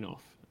screen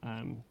off.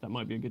 That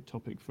might be a good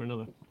topic for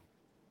another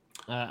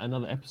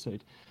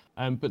episode.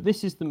 But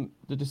this is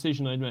the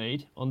decision I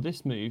made on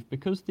this move,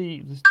 because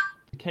the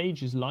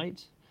cage is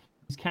light.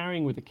 He's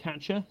carrying with a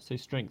catcher, so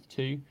strength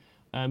 2.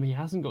 He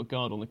hasn't got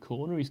guard on the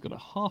corner. He's got a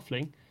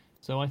halfling.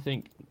 So I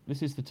think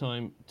this is the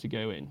time to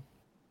go in.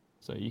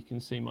 So you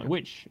can see my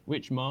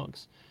witch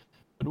marks.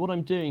 But what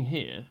I'm doing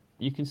here,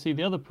 you can see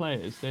the other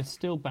players, they're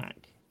still back.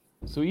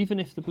 So even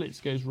if the blitz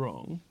goes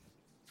wrong,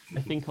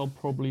 I think I'll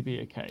probably be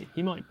okay.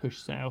 He might push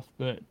south,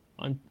 but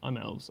I'm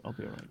elves. I'll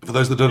be all right. For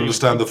those that don't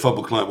understand the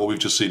Fumble client, what we've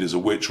just seen is a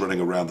witch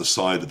running around the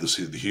side of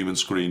the human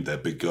screen, their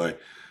big guy,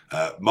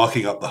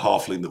 marking up the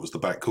halfling that was the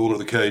back corner of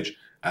the cage,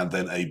 and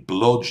then a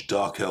Blodge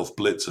Dark Elf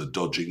Blitzer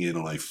dodging in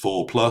on a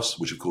 4+,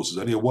 which of course is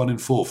only a 1 in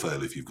 4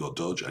 fail if you've got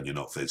dodge and you're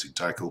not facing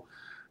tackle,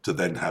 to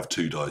then have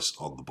 2 dice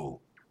on the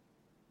ball.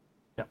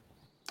 Yeah.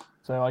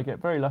 So I get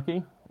very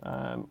lucky.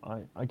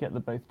 I get the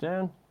both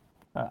down.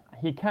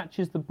 He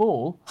catches the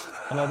ball,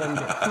 and I then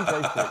get 2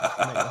 go for it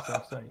to make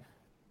myself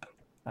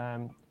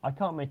safe. I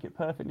can't make it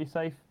perfectly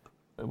safe,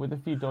 but with a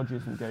few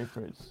dodges and go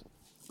for it,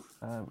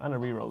 and a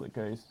reroll that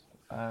goes,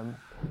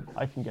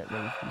 I can get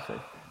relatively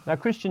safe. Now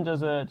Christian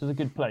does a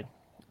good play.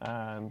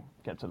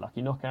 Gets a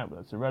lucky knockout, but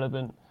that's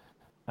irrelevant.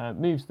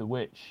 Moves the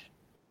witch,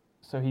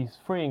 so he's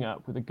freeing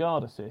up with a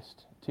guard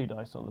assist, 2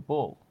 dice on the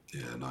ball.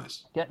 Yeah,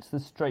 nice. Gets the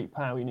straight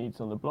power he needs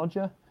on the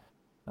blodger.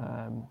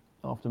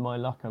 After my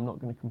luck, I'm not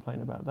going to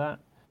complain about that.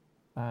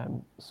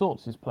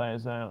 Sorts his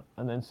players out,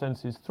 and then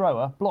sends his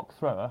block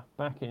thrower,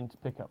 back in to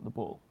pick up the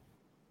ball.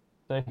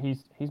 So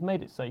he's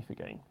made it safe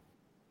again.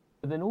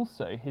 But then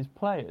also his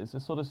players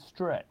are sort of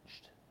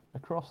stretched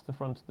across the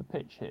front of the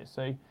pitch here.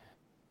 So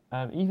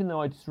even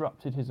though I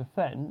disrupted his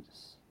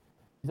offence,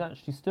 he's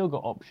actually still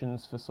got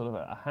options for sort of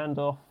a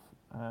handoff,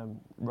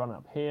 run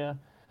up here.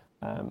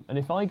 And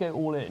if I go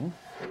all in,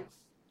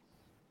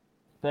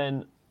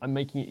 then I'm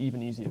making it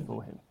even easier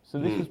for him. So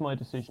this was my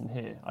decision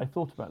here. I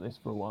thought about this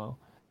for a while.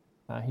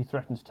 He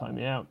threatened to time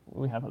me out.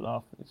 We have a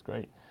laugh. It's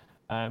great.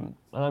 And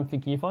I'm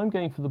thinking, if I'm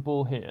going for the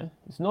ball here,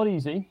 it's not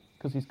easy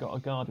because he's got a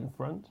guard in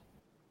front.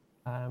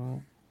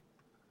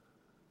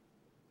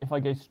 If I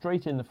go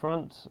straight in the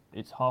front,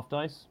 it's half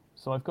dice.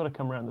 So I've got to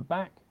come around the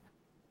back.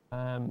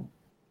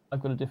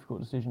 I've got a difficult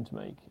decision to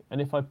make.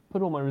 And if I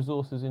put all my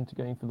resources into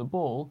going for the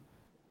ball,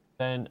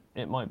 then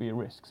it might be a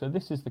risk. So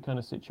this is the kind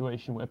of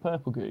situation where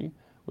Purple Goo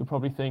would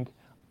probably think,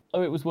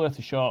 oh, it was worth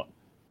a shot,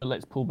 but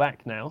let's pull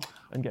back now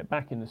and get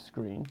back in the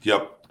screen.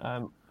 Yep.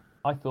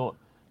 I thought,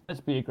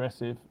 let's be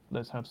aggressive,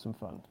 let's have some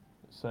fun.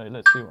 So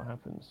let's see what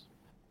happens.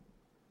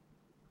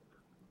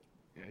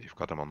 Yeah, you've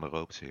got him on the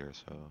ropes here,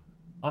 so...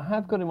 I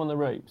have got him on the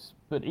ropes,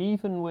 but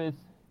even with...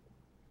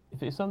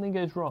 If something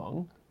goes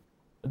wrong,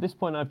 at this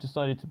point I've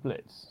decided to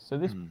blitz. So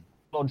this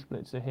Blodge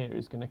Blitzer here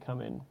is going to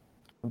come in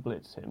and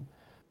blitz him.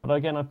 But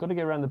again, I've got to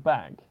go around the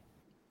back to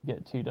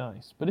get 2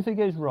 dice. But if it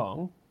goes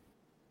wrong,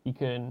 he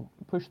can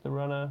push the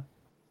runner,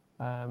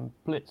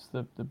 blitz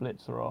the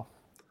blitzer off,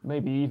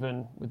 maybe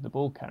even with the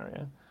ball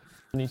carrier,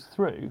 and he's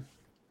through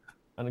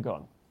and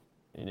gone.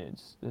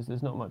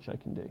 there's not much I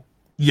can do.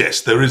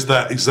 Yes, there is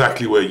that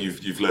exactly where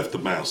you've left the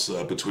mouse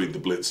between the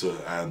Blitzer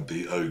and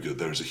the Ogre.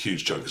 There is a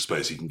huge chunk of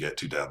space you can get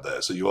to down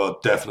there. So you are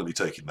definitely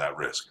taking that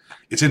risk.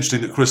 It's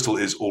interesting that Crystal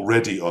is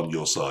already on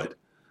your side,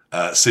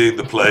 seeing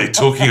the play,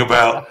 talking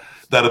about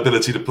that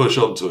ability to push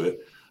onto it.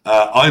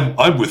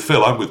 I'm with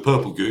Phil. I'm with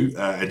Purple Goo,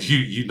 and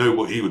you know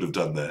what he would have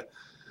done there.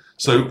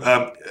 So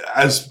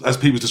as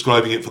Pete was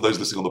describing it, for those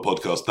listening on the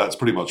podcast, that's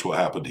pretty much what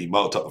happened. He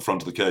marked up the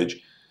front of the cage.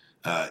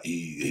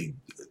 He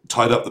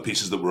tied up the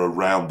pieces that were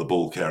around the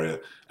ball carrier,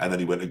 and then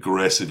he went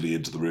aggressively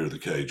into the rear of the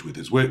cage with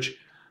his witch,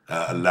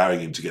 allowing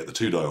him to get the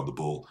 2-die on the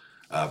ball.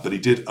 But he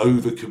did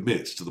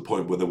overcommit to the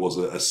point where there was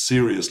a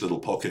serious little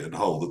pocket and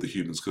hole that the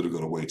humans could have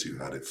got away to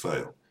had it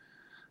failed.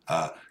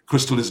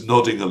 Crystal is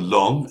nodding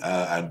along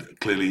and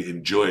clearly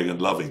enjoying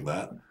and loving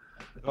that.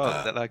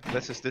 Well,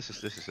 this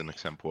is an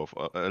example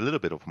of a little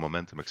bit of a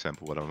momentum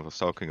example. What I was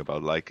talking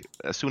about, like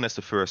as soon as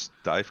the first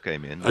dive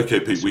came in. Okay,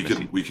 Pete, we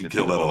can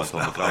kill that off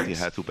now. Ground, he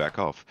had to back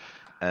off,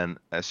 and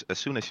as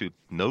soon as you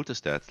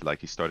notice that,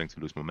 like he's starting to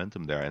lose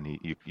momentum there, and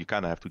you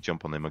kind of have to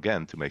jump on him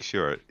again to make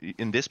sure.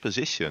 In this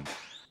position,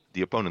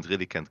 the opponent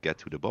really can't get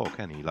to the ball,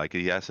 can he? Like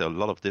he has a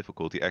lot of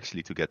difficulty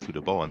actually to get to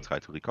the ball and try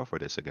to recover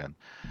this again.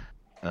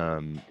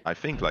 I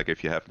think like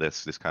if you have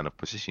this kind of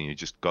position, you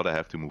just gotta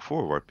have to move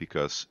forward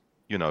because.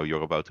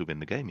 You're about to win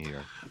the game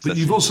here. But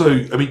you've also,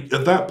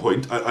 at that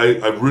point,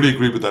 I really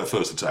agree with that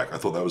first attack. I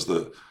thought that was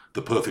the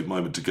perfect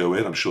moment to go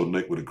in. I'm sure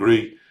Nick would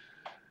agree.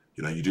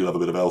 You do have a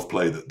bit of elf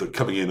play that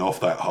coming in off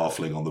that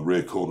halfling on the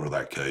rear corner of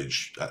that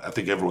cage. I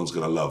think everyone's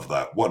going to love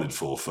that. 1 in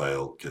 4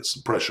 fail, get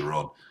some pressure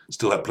on.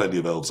 Still have plenty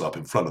of elves up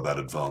in front of that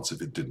advance if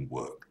it didn't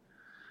work.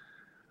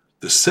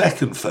 The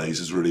second phase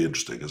is really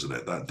interesting, isn't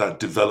it? That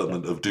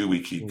development of do we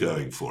keep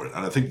going for it?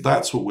 And I think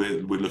that's what we're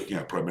looking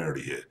at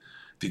primarily here.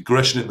 The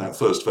aggression in that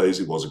first phase,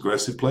 it was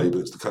aggressive play, but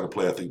it's the kind of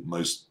play I think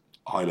most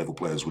high-level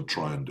players would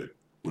try and do,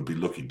 would be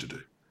looking to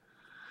do.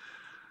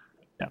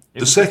 Yeah,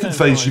 the second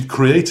phase, you've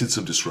created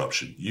some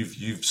disruption.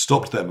 You've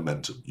stopped their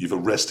momentum. You've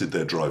arrested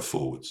their drive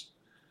forwards.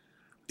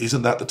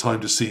 Isn't that the time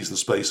to seize the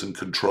space and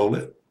control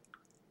it?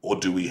 Or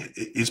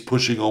is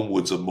pushing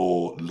onwards a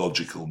more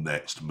logical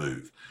next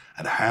move?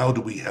 And how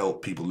do we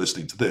help people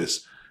listening to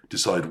this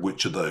decide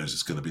which of those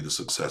is going to be the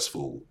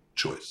successful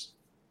choice?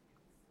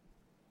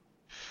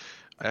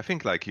 I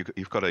think like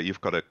you've got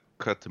to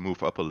cut the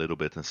move up a little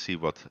bit and see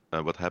what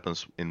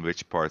happens in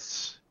which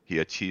parts he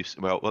achieves.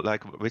 Well,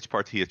 like which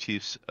part he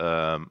achieves,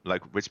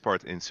 like which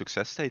part in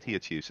success state he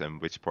achieves,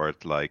 and which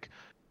part like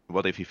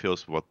what if he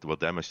feels what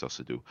damage does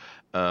it do?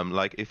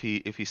 Like if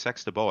he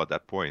sacks the ball at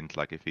that point,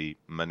 like if he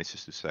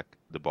manages to sack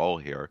the ball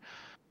here,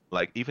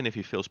 like even if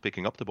he feels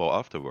picking up the ball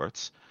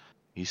afterwards,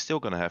 he's still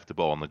gonna have the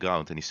ball on the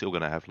ground and he's still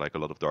gonna have like a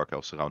lot of dark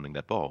elves surrounding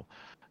that ball.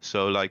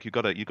 So like you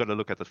gotta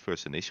look at that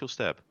first initial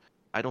step.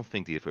 I don't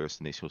think the first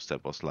initial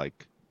step was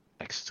like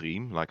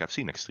extreme. Like I've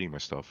seen extremer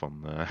stuff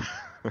on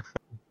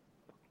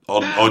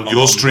on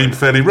your stream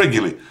fairly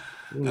regularly.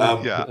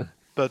 Yeah,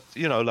 but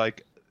you gotta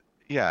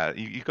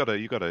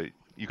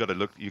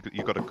look.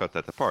 You gotta cut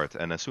that apart.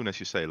 And as soon as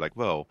you say like,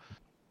 well,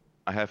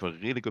 I have a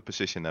really good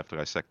position after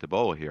I sack the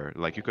ball here.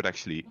 Like you could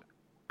actually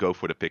go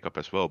for the pickup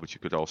as well, but you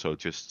could also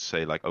just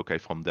say like, okay,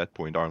 from that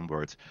point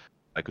onwards,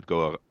 I could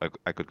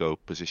go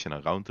position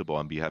around the ball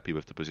and be happy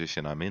with the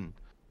position I'm in.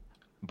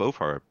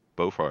 Both are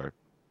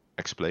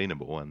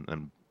explainable,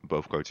 and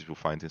both coaches will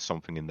find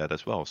something in that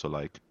as well. So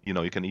like, you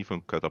can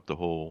even cut up the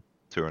whole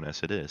turn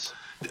as it is.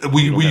 Were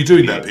you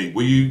doing that,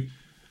 Pete?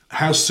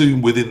 How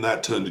soon within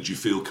that turn did you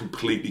feel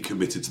completely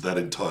committed to that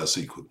entire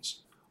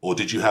sequence? Or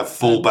did you have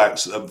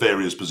fallbacks at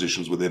various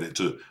positions within it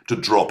to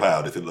drop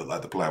out if it looked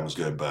like the plan was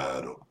going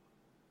bad? Or...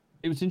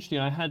 It was interesting.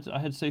 I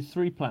had say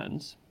 3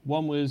 plans.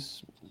 One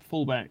was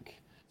fallback,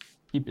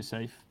 keep it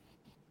safe.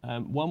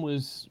 One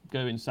was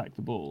go and sack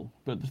the ball,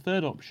 but the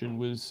third option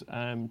was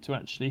to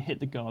actually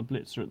hit the guard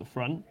blitzer at the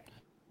front,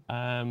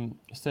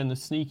 send the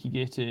sneaky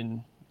git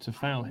in to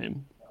foul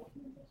him,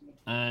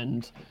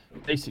 and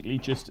basically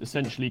just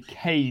essentially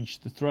cage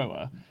the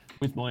thrower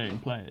with my own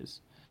players,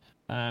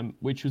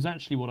 which was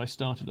actually what I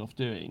started off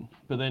doing.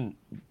 But then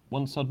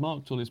once I'd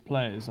marked all his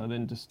players, I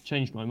then just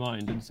changed my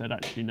mind and said,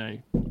 actually, no,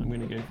 I'm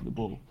going to go for the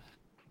ball.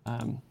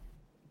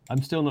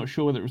 I'm still not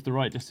sure whether it was the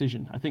right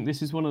decision. I think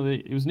this is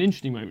it was an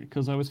interesting moment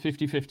because I was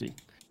 50-50,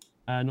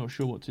 not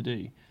sure what to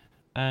do.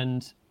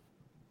 And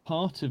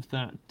part of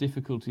that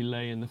difficulty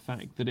lay in the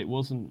fact that it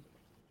wasn't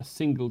a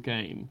single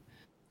game.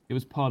 It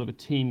was part of a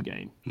team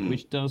game,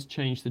 which does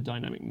change the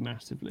dynamic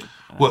massively.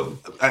 Well,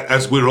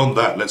 as we're on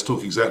that, let's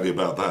talk exactly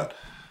about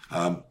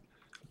that.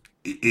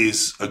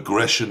 Is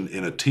aggression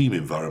in a team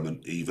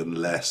environment even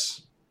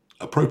less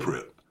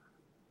appropriate?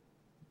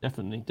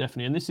 Definitely.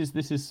 And this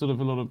is sort of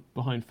a lot of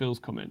behind Phil's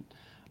comment.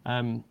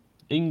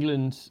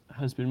 England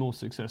has been more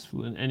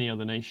successful than any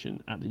other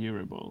nation at the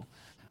Euro Bowl,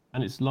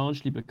 and it's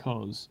largely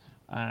because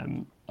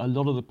a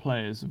lot of the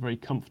players are very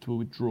comfortable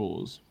with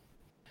draws.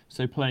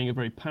 So playing a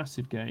very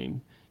passive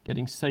game,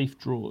 getting safe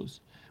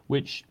draws,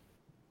 which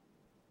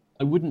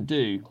I wouldn't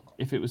do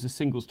if it was a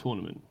singles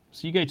tournament.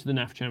 So you go to the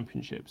NAF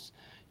Championships,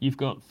 you've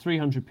got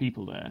 300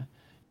 people there.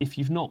 If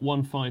you've not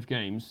won 5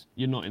 games,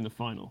 you're not in the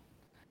final.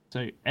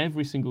 So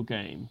every single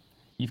game,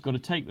 you've got to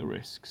take the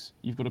risks.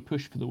 You've got to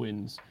push for the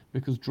wins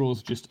because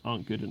draws just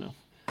aren't good enough.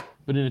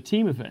 But in a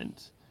team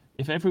event,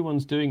 if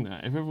everyone's doing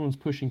that, if everyone's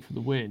pushing for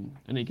the win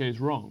and it goes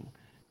wrong,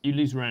 you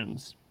lose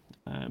rounds.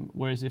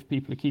 Whereas if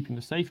people are keeping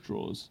the safe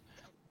draws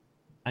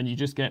and you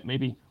just get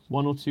maybe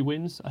 1 or 2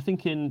 wins. I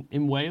think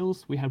in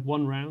Wales, we had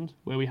 1 round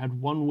where we had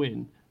 1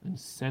 win and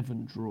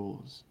 7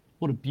 draws.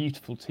 What a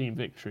beautiful team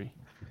victory.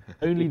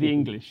 Only the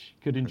English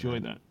could enjoy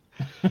that.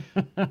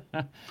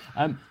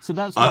 So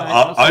that's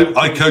why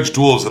I coach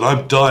dwarves and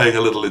I'm dying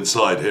a little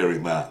inside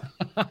hearing that.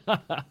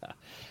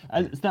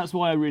 And that's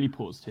why I really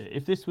paused here.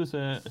 If this was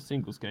a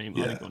singles game,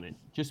 I'd have gone in.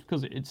 Just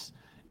because it's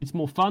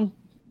more fun,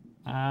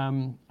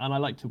 and I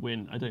like to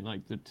win. I don't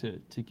like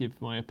to give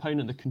my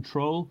opponent the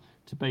control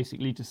to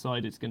basically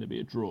decide it's going to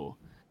be a draw.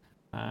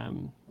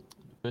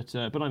 But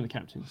I'm the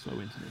captain, so I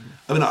win today.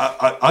 I mean,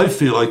 I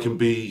feel I can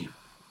be...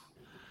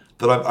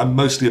 that I'm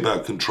mostly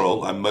about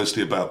control. I'm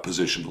mostly about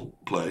positional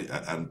play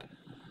and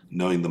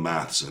knowing the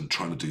maths and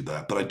trying to do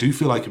that. But I do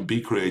feel I can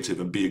be creative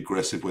and be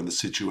aggressive when the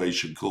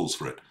situation calls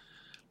for it.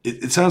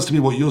 It sounds to me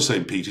what you're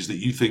saying, Pete, is that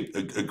you think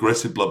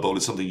aggressive Blood Bowl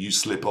is something you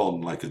slip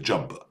on like a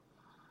jumper.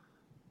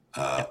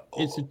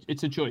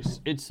 It's a choice.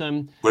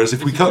 Whereas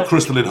if we cut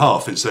Crystal in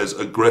half, it says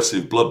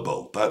aggressive Blood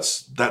Bowl.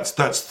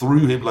 That's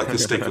through him like a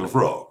stick of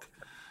rock.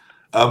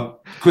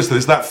 Crystal,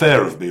 is that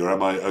fair of me, or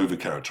am I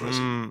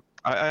over-characterizing?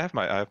 I have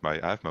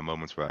my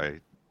moments where I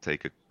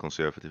take a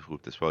conservative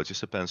route as well. It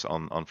just depends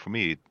on for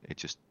me. It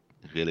just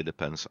really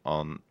depends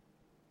on.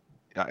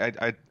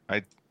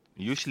 I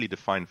usually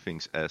define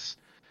things as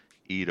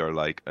either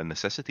like a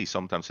necessity.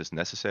 Sometimes it's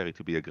necessary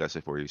to be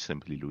aggressive, or you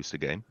simply lose the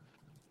game.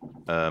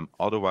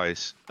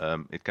 Otherwise,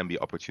 it can be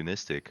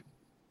opportunistic,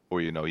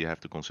 or you have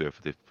the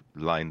conservative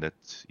line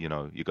that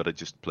you got to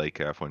just play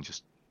careful and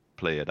just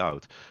play it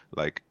out.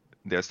 Like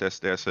there's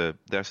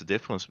a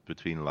difference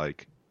between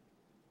like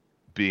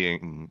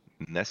being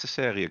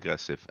necessary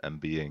aggressive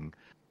and being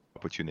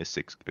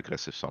opportunistic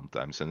aggressive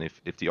sometimes. And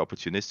if the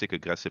opportunistic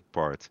aggressive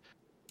part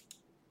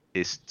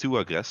is too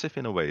aggressive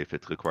in a way, if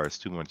it requires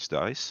too much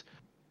dice,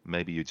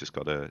 maybe you just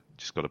gotta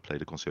play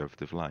the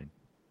conservative line.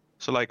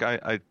 So like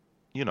I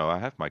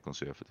have my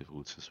conservative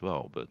roots as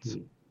well, but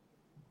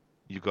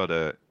you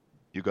gotta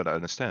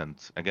understand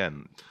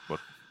again what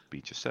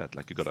Pete just said.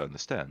 Like you gotta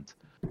understand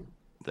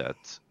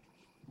that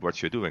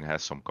what you're doing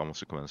has some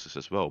consequences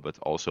as well, but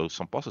also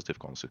some positive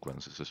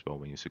consequences as well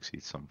when you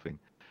succeed something.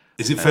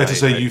 Is it fair to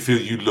say you feel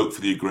you look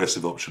for the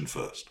aggressive option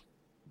first?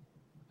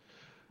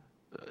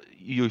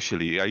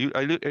 Usually, I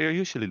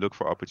usually look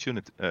for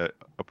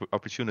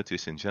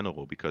opportunities in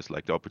general, because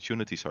like the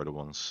opportunities are the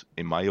ones,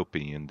 in my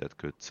opinion, that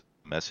could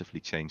massively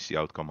change the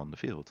outcome on the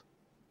field.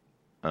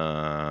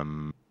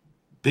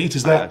 Pete,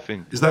 is that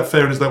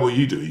fair, and is that what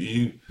you do?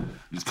 You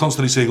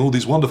constantly seeing all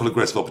these wonderful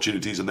aggressive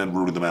opportunities and then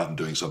ruling them out and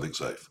doing something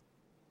safe?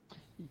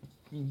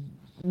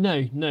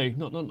 No,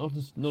 not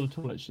at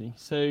all actually.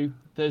 So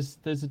there's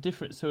a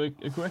difference. So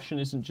aggression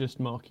isn't just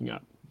marking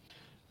up.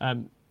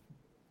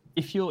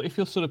 If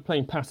you're sort of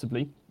playing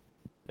passively,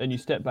 and you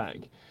step back,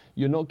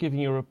 you're not giving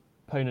your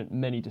opponent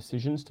many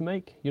decisions to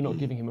make. You're not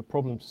giving him a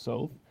problem to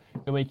solve.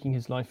 You're making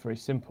his life very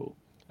simple.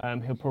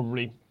 He'll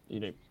probably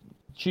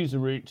choose a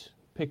route,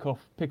 pick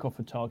off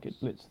a target,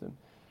 blitz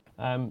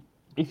them.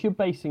 If you're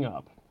basing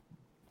up,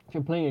 if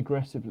you're playing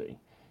aggressively,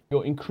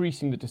 you're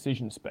increasing the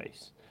decision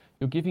space.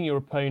 You're giving your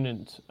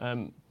opponent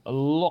a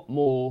lot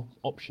more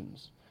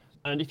options.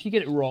 And if you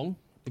get it wrong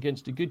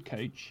against a good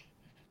coach,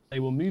 they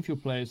will move your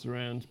players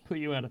around, put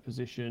you out of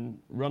position,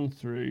 run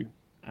through,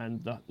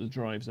 and the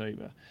drive's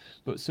over.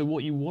 But so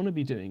what you want to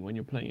be doing when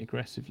you're playing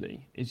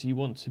aggressively is you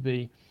want to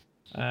be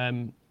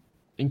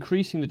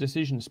increasing the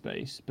decision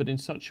space, but in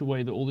such a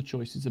way that all the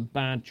choices are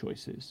bad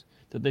choices,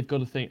 that they've got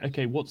to think,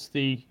 okay, what's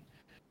the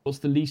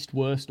least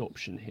worst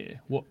option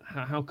here?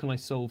 How can I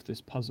solve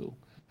this puzzle?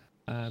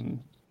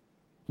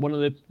 One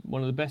of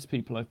the best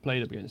people I've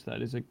played up against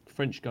that is a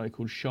French guy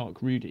called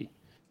Shark Rudy.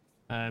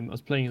 I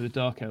was playing in the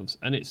Dark Elves,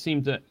 and it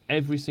seemed that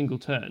every single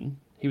turn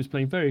he was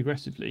playing very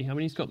aggressively. I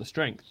mean, he's got the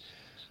strength.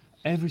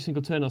 Every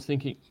single turn I was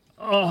thinking,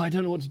 oh, I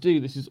don't know what to do.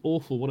 This is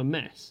awful. What a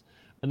mess.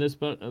 And there's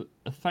about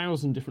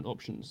 1,000 different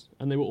options,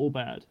 and they were all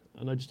bad.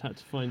 And I just had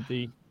to find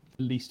the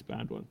least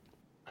bad one.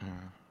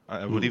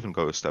 I would even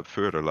go a step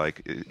further.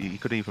 Like, he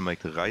could even make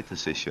the right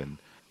decision.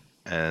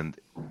 And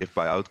if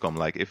by outcome,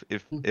 like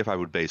if I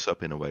would base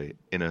up in a way,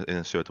 in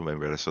a certain way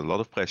where there's a lot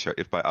of pressure,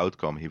 if by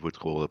outcome he would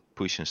roll a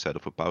push instead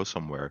of a pow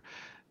somewhere,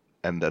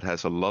 and that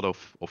has a lot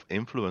of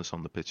influence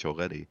on the pitch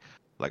already,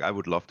 like I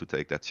would love to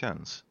take that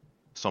chance.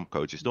 Some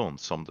coaches don't.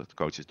 Some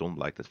coaches don't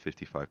like that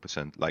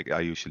 55%. Like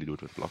I usually do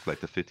it with Bluff, like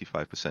the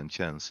 55%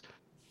 chance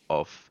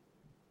of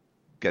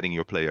getting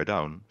your player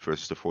down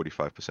versus the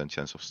 45%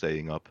 chance of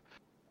staying up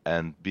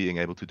and being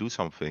able to do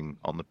something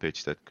on the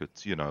pitch that could,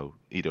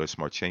 either a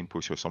smart chain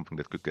push or something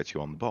that could get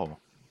you on the ball.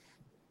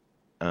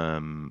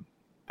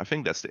 I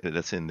think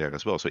that's in there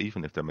as well. So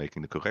even if they're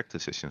making the correct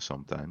decision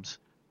sometimes,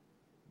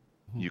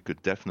 you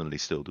could definitely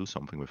still do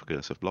something with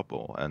aggressive Blood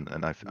Bowl, and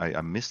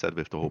I miss that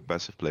with the whole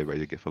passive play where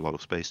you give a lot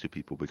of space to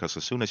people, because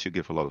as soon as you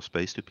give a lot of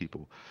space to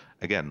people,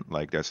 again,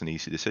 like there's an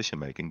easy decision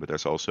making, but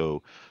there's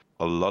also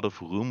a lot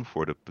of room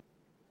for the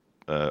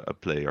a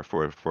player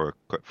for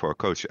a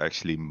coach to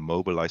actually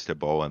mobilize their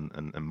ball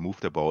and move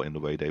their ball in the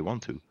way they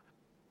want to.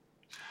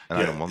 And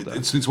I don't want that.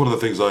 It's one of the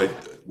things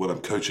when I'm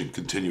coaching,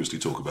 continuously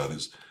talk about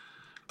is,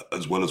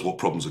 as well as what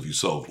problems have you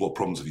solved, what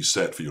problems have you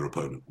set for your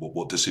opponent?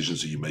 What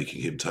decisions are you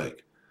making him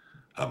take?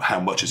 How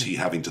much is he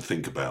having to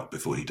think about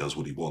before he does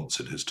what he wants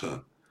in his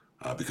turn?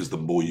 Because the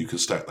more you can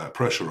stack that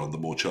pressure on, the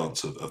more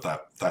chance of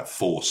that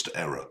forced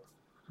error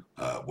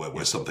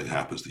where something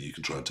happens that you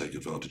can try and take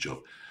advantage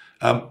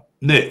of.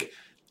 Nick,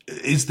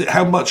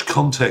 how much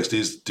context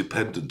is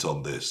dependent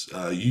on this?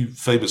 You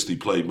famously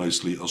play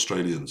mostly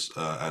Australians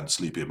and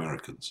sleepy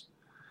Americans.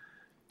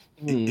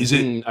 Is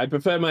it? I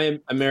prefer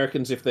my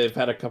Americans if they've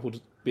had a couple of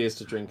beers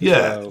to drink.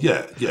 Yeah.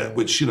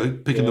 Which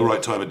picking the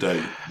right time of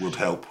day would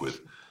help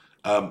with.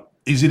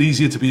 Is it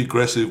easier to be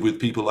aggressive with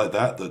people like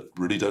that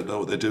really don't know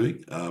what they're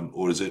doing,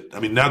 or is it? I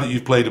mean, now that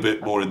you've played a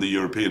bit more in the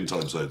European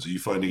time zones, are you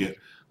finding it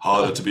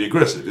harder to be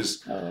aggressive?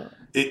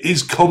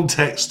 Is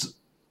context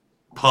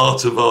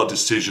part of our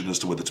decision as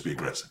to whether to be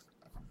aggressive?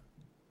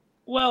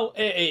 Well,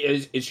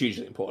 it's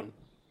hugely important,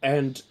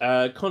 and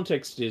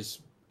context is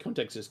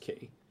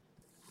key.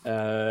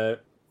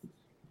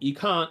 You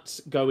can't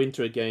go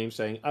into a game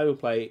saying I will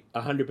play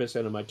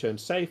 100% of my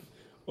turns safe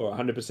or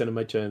 100% of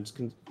my turns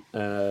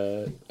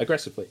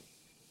aggressively.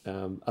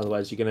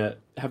 Otherwise, you're going to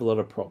have a lot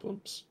of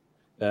problems.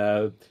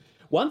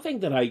 One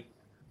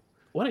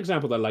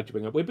example that I'd like to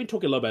bring up, we've been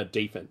talking a lot about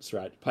defense,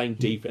 right? Playing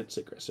defense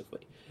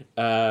aggressively.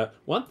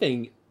 One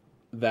thing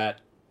that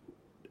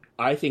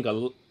I think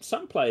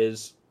some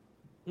players,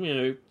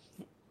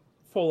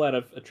 fall out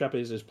of a trap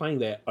is playing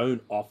their own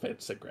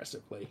offense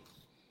aggressively.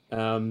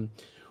 One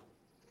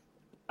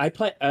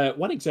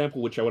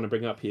example which I want to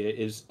bring up here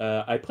is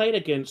I played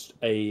against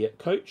a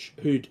coach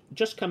who'd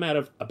just come out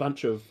of a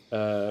bunch of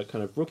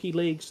kind of rookie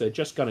leagues. They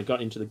just kind of got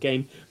into the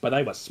game, but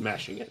they were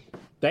smashing it.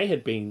 They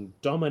had been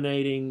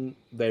dominating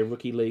their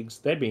rookie leagues.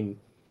 They'd been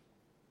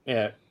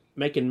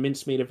making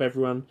mincemeat of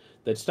everyone.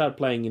 They'd started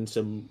playing in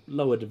some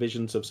lower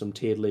divisions of some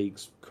tiered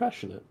leagues,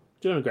 crushing it,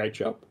 doing a great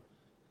job.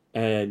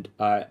 And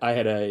I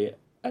had a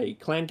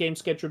clan game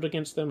scheduled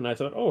against them, and I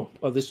thought,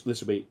 this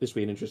will be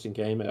an interesting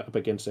game up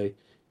against a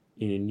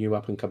new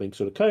up and coming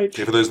sort of coach.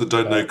 Okay, for those that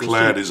don't know,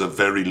 Clan is a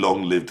very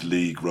long-lived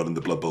league running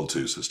the Blood Bowl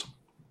 2 system.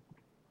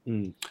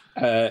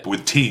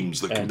 With teams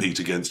that compete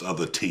against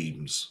other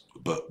teams,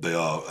 but they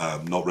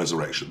are not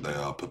Resurrection, they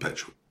are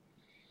Perpetual.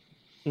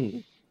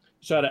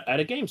 So I had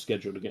a game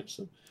scheduled against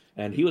them,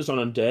 and he was on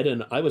Undead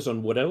and I was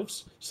on Wood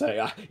Elves,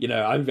 so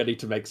I'm ready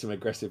to make some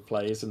aggressive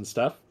plays and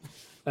stuff.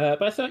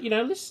 But I thought,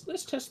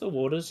 let's test the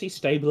waters. He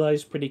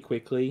stabilized pretty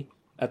quickly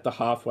at the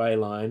halfway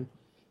line,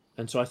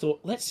 and so I thought,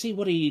 let's see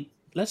what he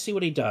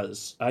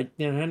does. I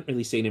hadn't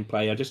really seen him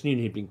play. I just knew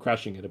he'd been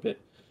crushing it a bit,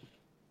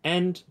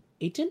 and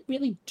he didn't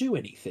really do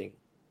anything.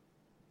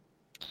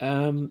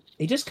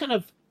 He just kind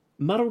of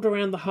muddled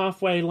around the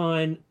halfway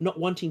line, not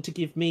wanting to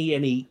give me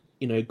any,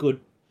 good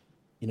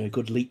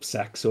leap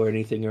sacks or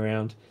anything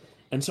around.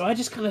 And so I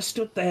just kind of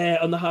stood there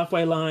on the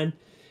halfway line,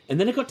 and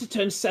then I got to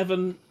turn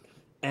 7.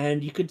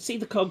 And you could see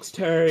the cogs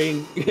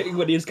turning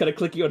when he was kind of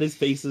clicking on his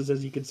pieces,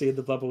 as you can see in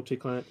the Blood Bowl 2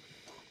 client.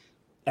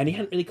 And he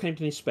hadn't really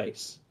claimed any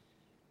space.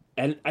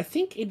 And I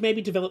think he'd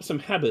maybe developed some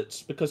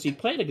habits because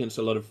he'd been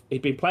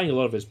playing a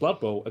lot of his Blood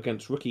Bowl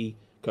against rookie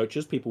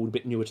coaches, people a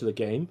bit newer to the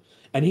game.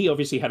 And he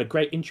obviously had a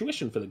great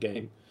intuition for the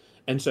game.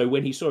 And so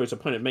when he saw his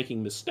opponent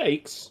making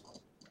mistakes,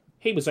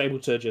 he was able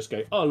to just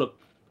go, oh,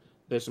 look,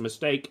 there's a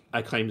mistake.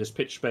 I claim this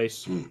pitch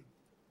space.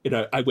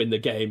 I win the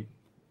game.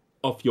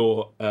 Off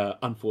your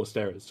unforced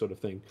errors sort of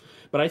thing.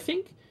 But I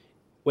think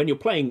when you're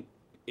playing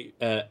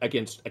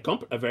against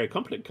a very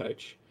competent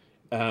coach,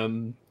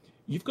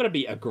 you've got to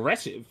be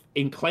aggressive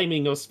in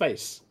claiming your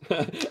space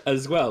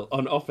as well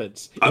on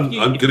offense. I'm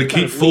going to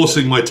keep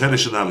forcing my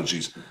tennis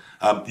analogies.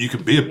 You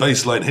can be a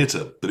baseline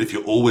hitter, but if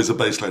you're always a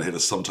baseline hitter,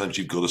 sometimes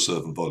you've got to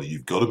serve and volley.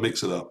 You've got to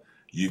mix it up.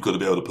 You've got to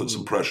be able to put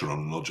some pressure on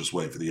and not just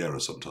wait for the error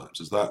sometimes.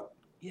 Is that...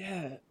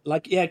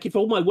 if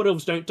all my Wood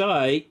Elves don't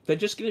die, they're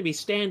just going to be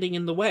standing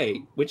in the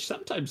way, which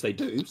sometimes they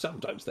do,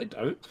 sometimes they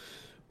don't.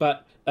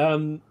 But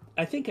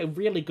I think a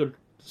really good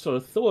sort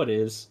of thought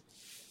is,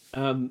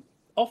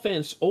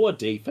 offense or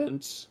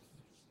defense,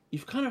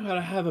 you've kind of got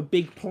to have a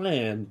big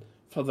plan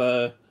for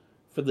the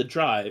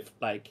drive.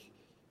 Like,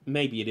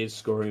 maybe it is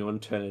scoring on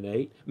turn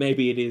 8,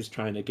 maybe it is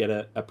trying to get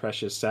a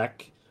precious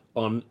sack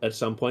on at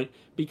some point.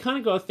 But you kind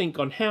of got to think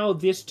on how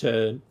this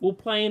turn will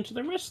play into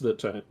the rest of the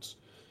turns.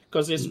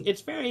 Because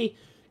it's very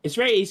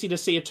easy to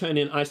see a turn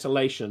in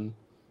isolation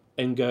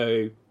and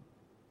go,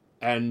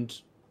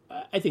 and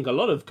I think a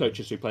lot of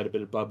coaches who played a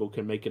bit of Blood Bowl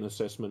can make an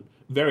assessment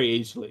very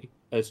easily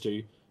as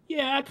to,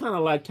 I kind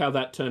of liked how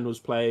that turn was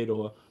played,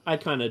 or I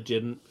kind of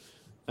didn't.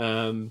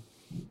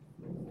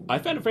 I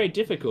found it very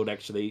difficult,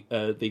 actually,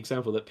 the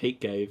example that Pete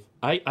gave.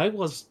 I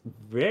was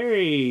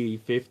very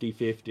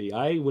 50-50.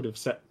 I would have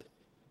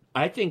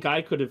I think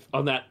I could have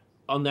on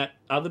that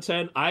other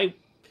turn.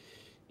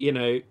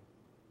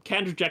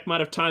 Candor Jack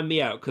might have timed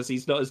me out because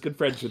he's not as good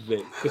friends with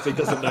me because he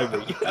doesn't know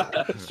me.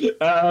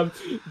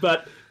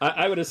 But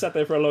I would have sat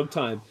there for a long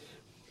time.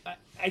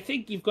 I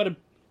think you've got to,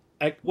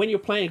 when you're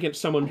playing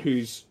against someone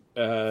who's,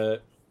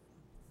 around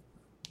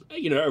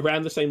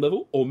the same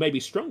level or maybe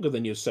stronger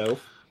than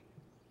yourself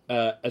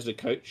as a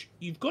coach,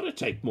 you've got to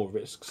take more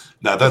risks.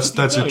 Now, that's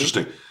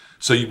interesting.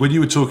 So when you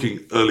were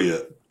talking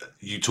earlier,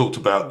 you talked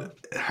about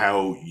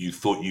how you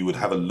thought you would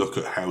have a look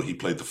at how he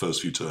played the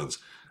first few turns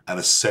and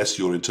assess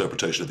your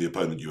interpretation of the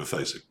opponent you were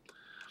facing.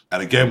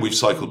 And again, we've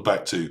cycled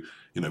back to,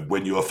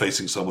 when you are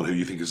facing someone who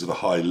you think is at a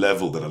high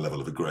level, then a level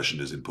of aggression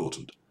is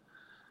important.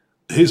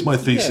 Here's my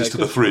thesis to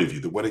the three of you,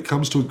 that when it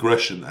comes to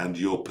aggression and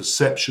your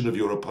perception of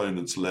your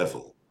opponent's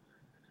level,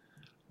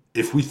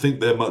 if we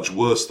think they're much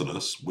worse than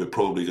us, we're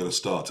probably going to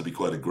start to be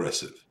quite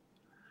aggressive.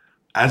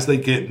 As they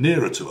get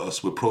nearer to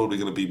us, we're probably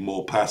going to be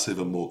more passive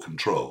and more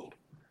controlled.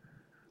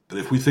 But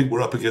if we think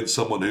we're up against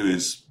someone who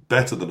is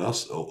better than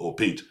us, or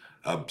Pete,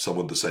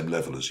 someone the same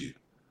level as you,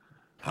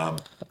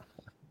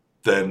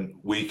 then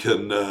we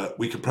can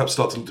perhaps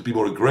start to be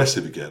more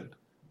aggressive again,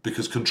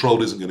 because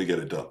control isn't going to get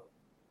it done.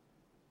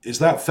 Is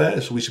that fair?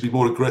 So we should be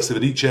more aggressive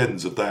at each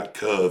ends of that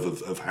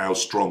curve of how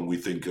strong we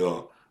think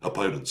our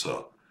opponents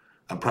are,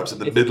 and perhaps in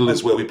the middle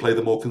is where we play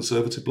the more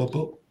conservative Blood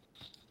Bowl.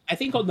 I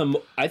think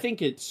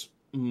it's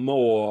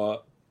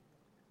more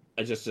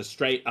just a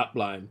straight up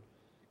line,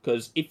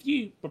 because if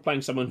you were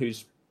playing someone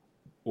who's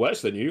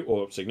worse than you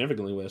or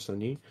significantly worse than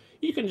you,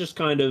 you can just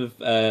kind of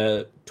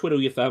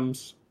twiddle your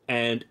thumbs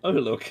and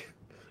look,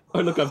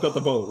 I've got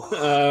the ball.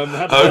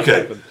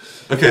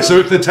 Okay. So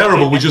if they're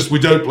terrible, we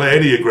don't play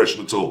any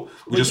aggression at all.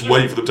 We just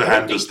wait for them to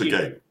hand us the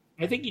game.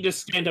 I think you just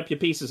stand up your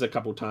pieces a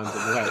couple times in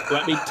the way.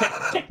 Well,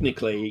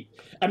 technically,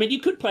 you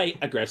could play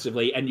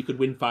aggressively and you could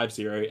win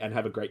 5-0 and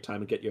have a great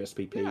time and get your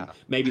SPP. Yeah.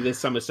 Maybe there's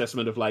some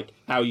assessment of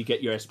how you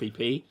get your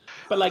SPP.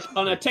 But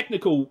on a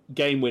technical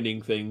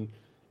game-winning thing,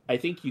 I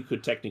think you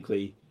could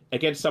technically,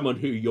 against someone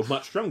who you're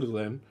much stronger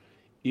than,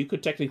 you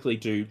could technically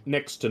do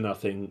next to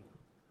nothing.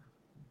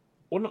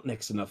 Well, not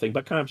next to nothing,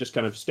 but kind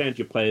of stand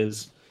your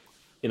players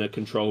in a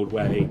controlled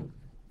way,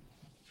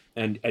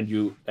 and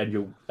you'll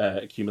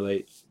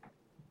accumulate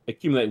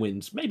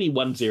wins. Maybe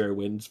 1-0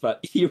 wins,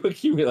 but you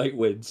accumulate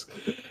wins.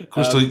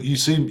 Crystal, you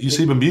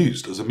seem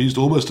amused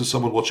almost as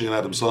someone watching an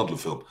Adam Sandler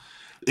film.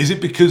 Is it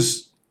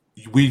because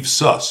we've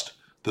sussed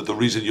that the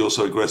reason you're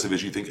so aggressive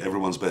is you think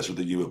everyone's better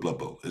than you at Blood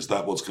Bowl? Is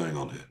that what's going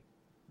on here?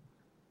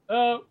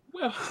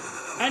 Well,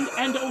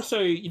 and also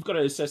you've got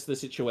to assess the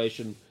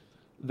situation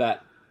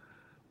that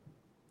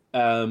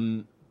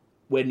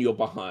when you're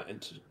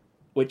behind,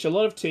 which a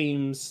lot of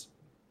teams,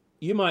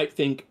 you might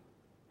think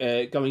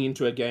going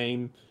into a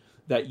game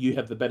that you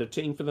have the better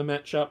team for the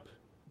matchup,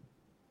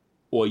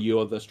 or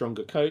you're the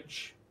stronger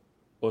coach,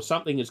 or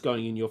something is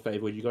going in your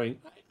favor. You're going,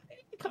 I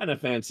kind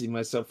of fancy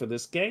myself for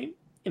this game.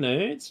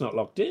 It's not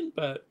locked in,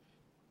 but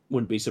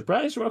wouldn't be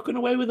surprised rocking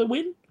away with a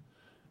win.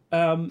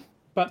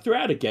 But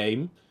throughout a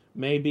game,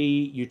 maybe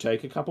you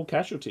take a couple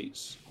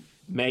casualties.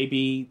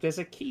 Maybe there's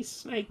a key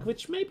snake,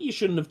 which maybe you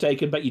shouldn't have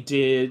taken, but you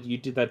did. You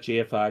did that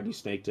GFR and you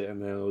snaked it, and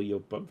now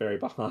you're very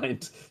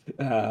behind.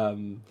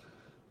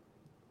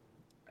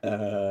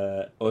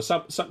 Or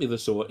something of the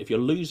sort. If you're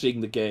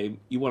losing the game,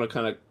 you want to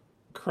kind of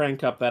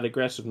crank up that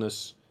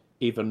aggressiveness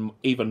even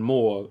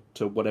more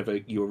to whatever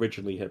you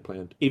originally had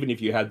planned. Even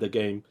if you had the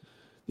game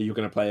that you're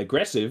going to play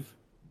aggressive,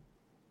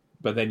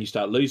 but then you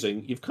start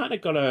losing, you've kind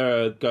of got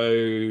to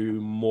go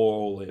more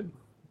all in.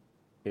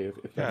 If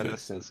that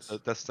makes sense.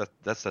 That's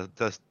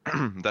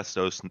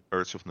those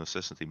urge of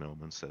necessity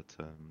moments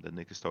that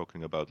Nick is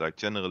talking about. Like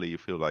generally, you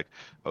feel like,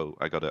 oh,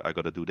 I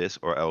gotta do this,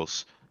 or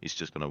else he's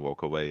just gonna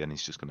walk away and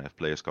he's just gonna have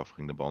players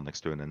covering the ball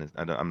next turn, and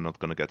I'm not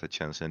gonna get a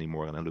chance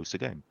anymore, and I lose the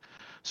game.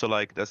 So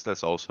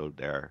that's also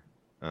there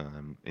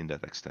in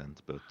that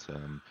extent. But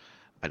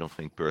I don't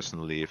think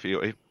personally, if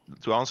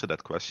to answer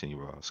that question you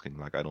were asking,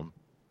 I don't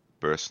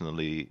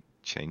personally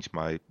change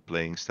my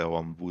playing style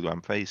on who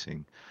I'm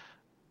facing.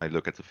 I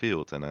look at the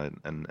field and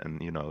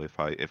if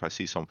I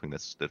see something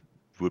that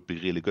would be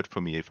really good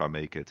for me if I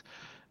make it,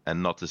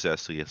 and not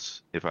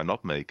disastrous if I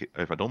don't make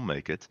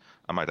it,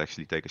 I might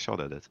actually take a shot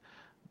at it.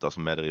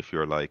 Doesn't matter if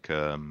you're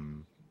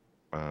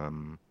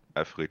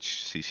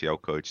average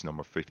CCL coach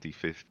number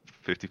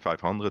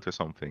 5500 or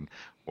something,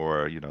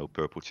 or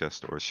purple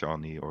chest or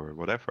shiny or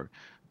whatever.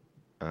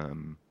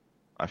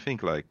 I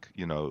think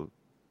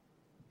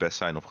best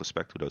sign of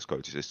respect to those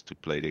coaches is to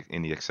play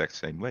in the exact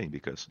same way,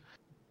 because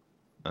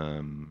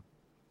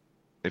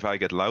if I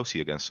get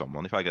lousy against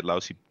someone,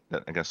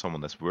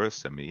 that's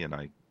worse than me,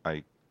 and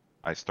I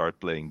start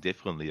playing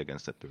differently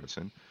against that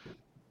person,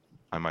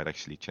 I might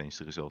actually change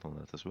the result on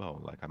that as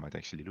well. I might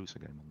actually lose a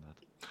game on that.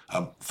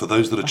 For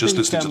those that are just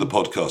listening to the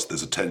podcast,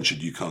 there's a tension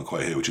you can't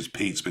quite hear, which is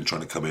Pete's been trying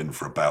to come in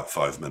for about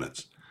 5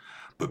 minutes.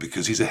 But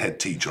because he's a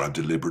head teacher, I'm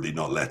deliberately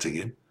not letting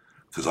him,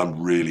 because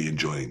I'm really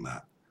enjoying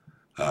that.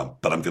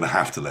 But I'm going to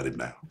have to let him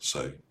now.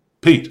 So,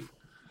 Pete,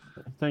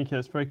 Thank you.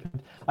 That's very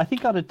good. I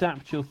think I'd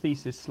adapt your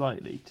thesis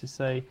slightly to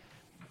say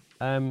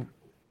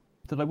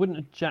that I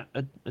wouldn't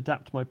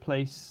adapt my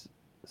place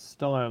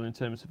style in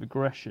terms of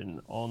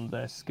aggression on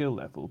their skill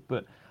level,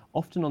 but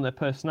often on their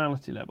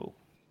personality level.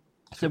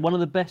 So one of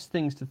the best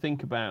things to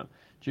think about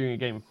during a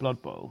game of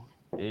Blood Bowl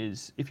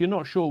is if you're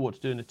not sure what to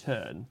do in a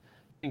turn,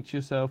 think to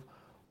yourself,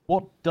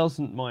 what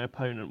doesn't my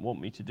opponent want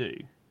me to do?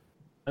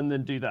 And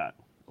then do that,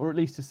 or at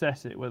least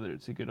assess it whether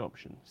it's a good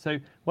option. So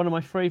one of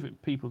my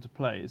favourite people to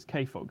play is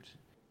K-Fogged.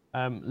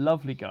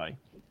 Lovely guy,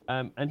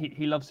 and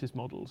he loves his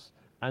models,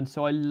 and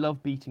so I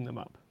love beating them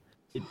up.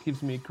 It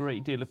gives me a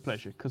great deal of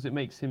pleasure because it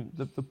makes him,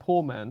 the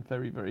poor man,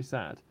 very, very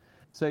sad.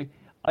 So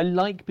I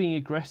like being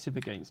aggressive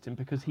against him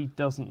because he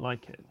doesn't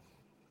like it.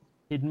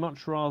 He'd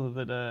much rather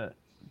that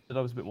I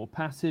was a bit more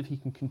passive. He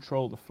can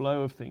control the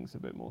flow of things a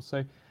bit more.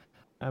 So,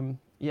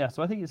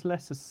 so I think it's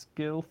less a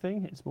skill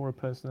thing. It's more a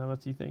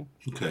personality thing.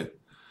 Okay.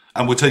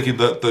 And we're taking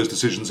those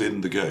decisions in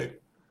the game.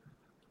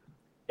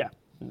 Yeah,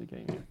 in the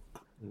game, yeah.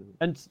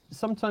 And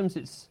sometimes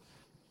it's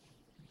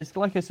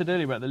like I said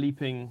earlier about the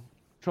leaping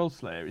Troll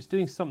Slayer. It's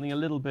doing something a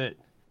little bit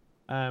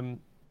not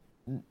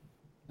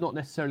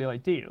necessarily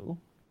ideal,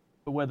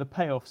 but where the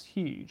payoff's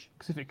huge.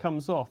 Because if it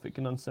comes off, it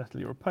can unsettle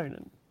your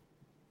opponent.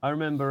 I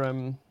remember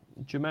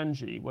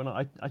Jumanji, when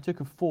I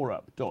took a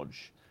 4-up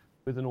dodge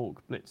with an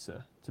Orc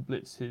Blitzer to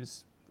blitz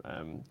his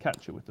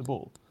catcher with the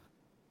ball.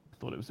 I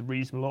thought it was a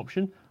reasonable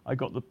option. I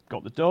got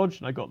the dodge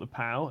and I got the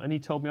POW, and he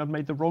told me I'd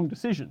made the wrong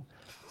decision.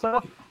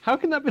 So how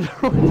can that be the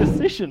wrong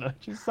decision? I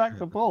just sacked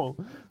the ball.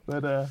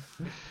 But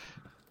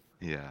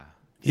yeah.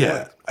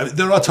 Yeah, I mean,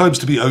 there are times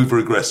to be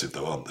over-aggressive,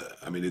 though, aren't there?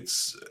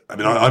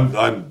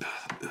 I'm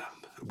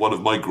one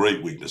of my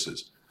great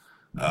weaknesses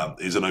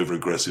is an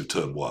over-aggressive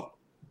turn one.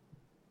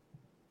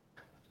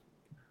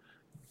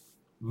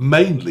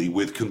 Mainly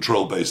with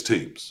control-based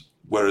teams,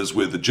 whereas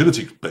with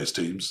agility-based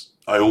teams,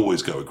 I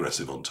always go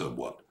aggressive on turn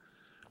one.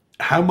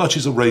 How much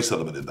is a race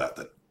element in that,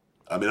 then?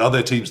 I mean, are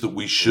there teams that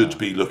we should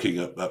be looking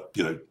at,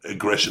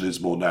 aggression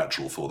is more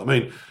natural for them? I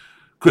mean,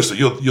 Krista,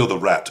 you're the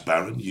rat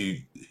baron.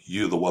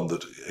 You're the one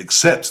that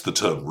accepts the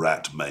term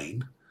rat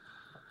main.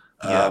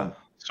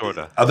 Sort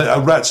of.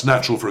 Are rats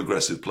natural for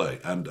aggressive play,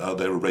 and are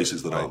there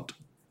races that aren't?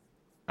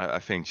 I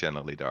think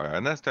generally there are,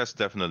 and there's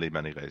definitely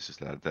many races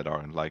that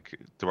aren't. Like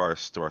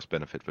Dwarves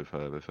benefit with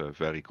a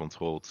very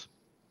controlled,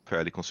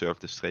 fairly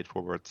conservative,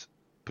 straightforward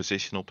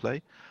positional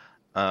play.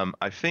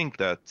 I think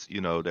that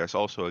there's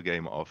also a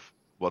game of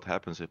what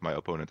happens if my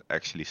opponent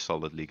actually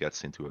solidly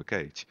gets into a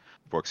cage.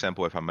 For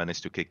example, if I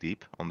manage to kick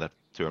deep on that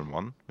turn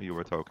one you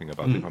were talking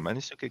about, if I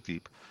manage to kick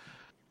deep,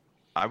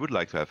 I would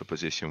like to have a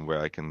position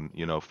where I can,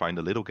 find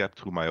a little gap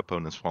through my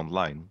opponent's front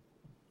line,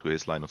 to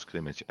his line of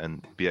scrimmage,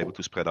 and be able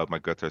to spread out my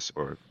gutters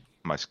or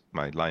my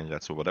line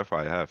rats or whatever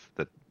I have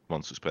that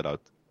wants to spread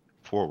out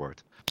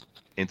forward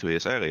into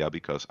his area,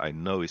 because I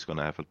know he's going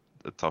to have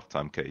a tough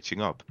time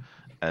caging up.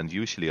 And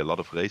usually a lot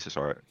of races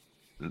from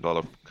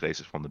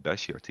the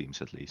Bashir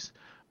teams at least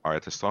are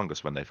at the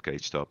strongest when they've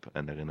caged up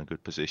and they're in a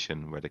good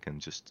position where they can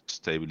just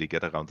stably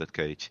get around that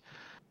cage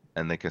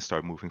and they can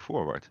start moving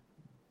forward.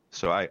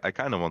 So I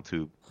kind of want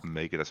to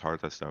make it as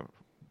hard for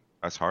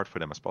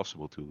them as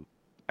possible to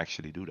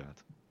actually do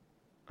that.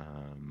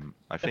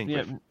 I think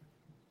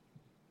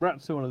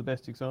rats are one of the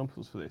best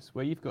examples for this,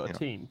 where you've got a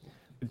team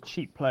with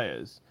cheap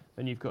players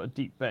and you've got a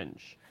deep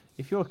bench.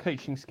 If you're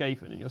coaching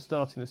Skaven and you're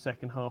starting the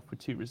second half with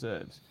 2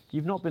 reserves,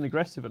 you've not been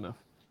aggressive enough.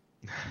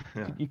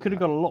 You could have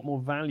got a lot more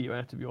value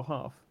out of your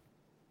half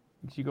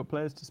because you've got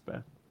players to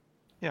spare.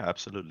 Yeah,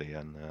 absolutely,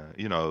 and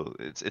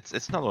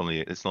it's not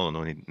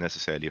only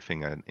necessarily a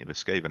thing with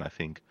Skaven. I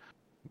think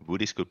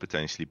Woodies could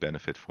potentially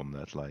benefit from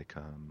that. Like,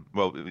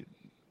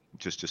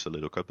 just a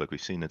little cut, like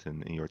we've seen it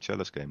in your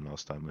Chalice game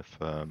last time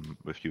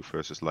with you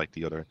versus like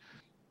the other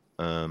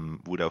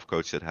Wood Elf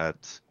coach that had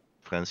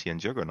Frenzy and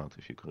Juggernaut,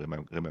 if you could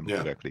remember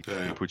correctly.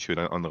 Yeah. He put you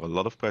under a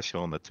lot of pressure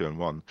on the turn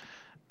one,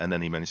 and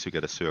then he managed to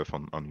get a serve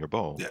on your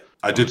ball. Yeah,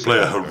 I did play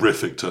a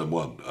horrific turn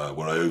one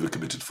where I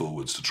overcommitted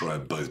forwards to try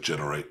and both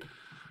generate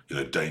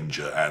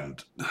danger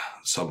and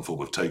some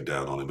form of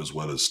takedown on him as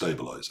well as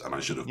stabilise. And I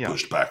should have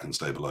pushed back and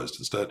stabilised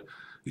instead.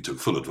 He took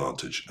full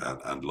advantage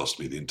and lost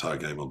me the entire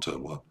game on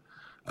turn one,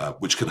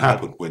 which can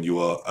happen when you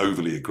are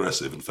overly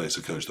aggressive and face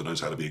a coach that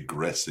knows how to be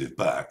aggressive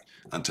back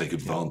and take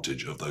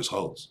advantage of those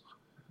holes.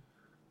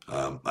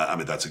 I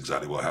mean, that's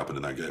exactly what happened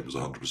in that game. It was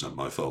 100%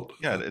 my fault.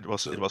 Yeah, it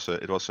was.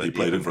 You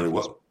played it very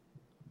well.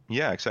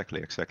 Yeah,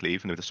 exactly.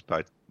 Even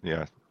despite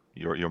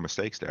your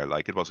mistakes there,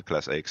 like it was a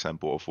class A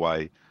example of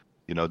why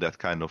that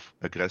kind of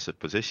aggressive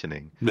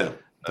positioning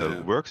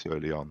works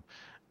early on,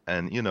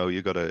 and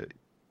you gotta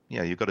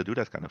do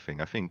that kind of thing.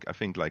 I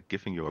think like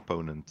giving your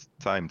opponent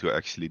time to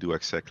actually do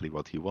exactly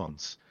what he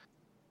wants.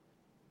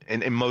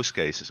 In most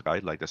cases,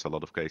 right? Like there's a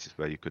lot of cases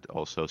where you could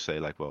also say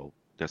like, well,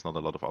 there's not a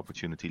lot of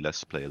opportunity.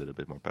 Let's play a little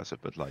bit more passive.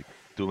 But like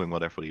doing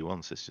whatever he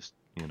wants is just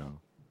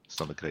it's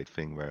not a great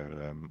thing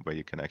where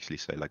you can actually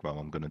say like, well,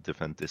 I'm going to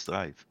defend this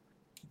drive.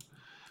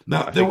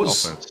 Now, there was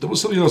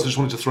something else I just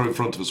wanted to throw in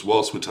front of us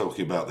whilst we're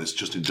talking about this,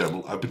 just in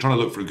general. I've been trying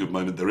to look for a good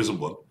moment. There isn't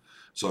one.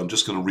 so I'm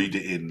just going to read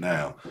it in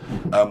now.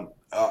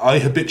 I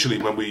habitually,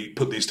 when we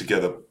put these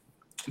together,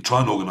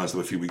 try and organise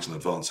them a few weeks in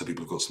advance so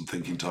people have got some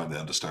thinking time. They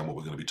understand what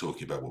we're going to be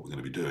talking about, what we're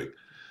going to be doing.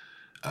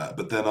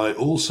 But then I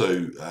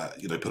also,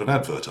 put an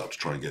advert up to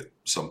try and get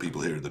some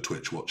people here in the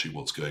Twitch watching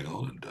what's going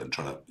on and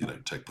trying to,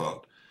 take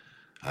part.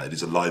 It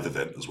is a live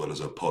event as well as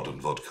a pod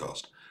and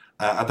vodcast.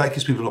 And that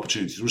gives people an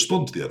opportunity to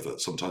respond to the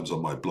advert. Sometimes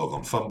on my blog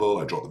on Fumble,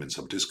 I drop them in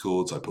some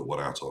Discords. I put one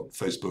out on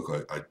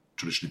Facebook. I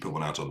traditionally put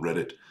one out on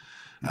Reddit.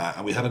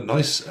 And we had a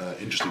nice,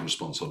 interesting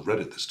response on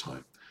Reddit this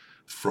time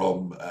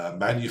from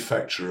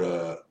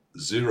manufacturer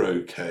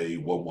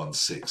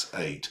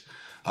 0K1168.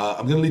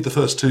 I'm going to leave the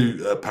first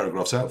two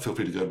paragraphs out. Feel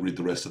free to go and read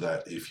the rest of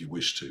that if you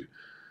wish to.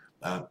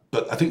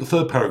 But I think the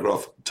third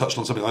paragraph touched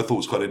on something I thought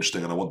was quite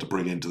interesting and I want to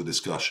bring into the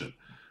discussion.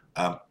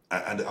 And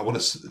I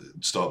want to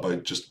start by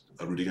just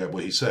reading out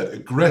what he said.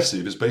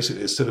 Aggressive is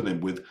basically a synonym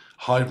with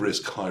high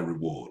risk, high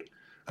reward.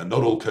 And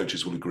not all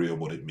coaches will agree on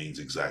what it means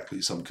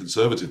exactly. Some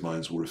conservative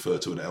minds will refer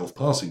to an elf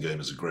passing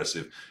game as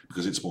aggressive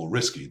because it's more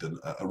risky than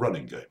a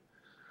running game.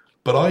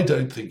 But I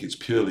don't think it's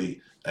purely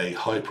a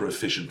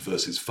hyper-efficient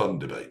versus fun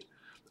debate.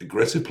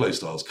 Aggressive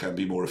playstyles can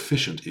be more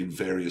efficient in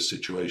various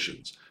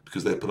situations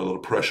because they put a lot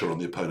of pressure on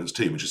the opponent's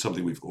team, which is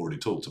something we've already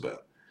talked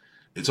about.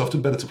 It's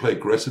often better to play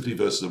aggressively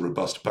versus a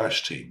robust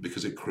bash team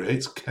because it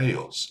creates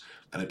chaos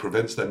and it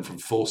prevents them from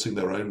forcing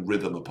their own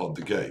rhythm upon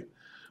the game.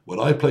 When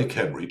I play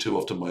Khemri, too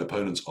often my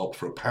opponents opt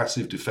for a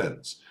passive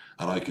defense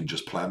and I can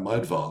just plan my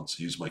advance,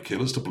 use my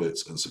killers to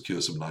blitz and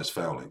secure some nice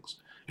foulings.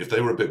 If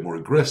they were a bit more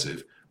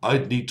aggressive,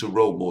 I'd need to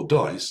roll more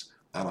dice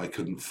and I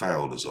couldn't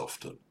foul as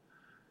often.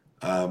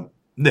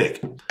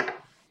 Nick,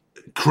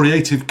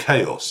 creative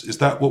chaos, is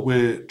that what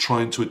we're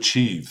trying to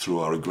achieve through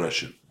our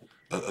aggression,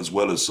 as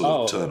well as sort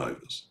of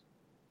turnovers?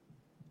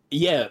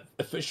 Yeah,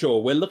 for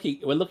sure. We're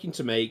looking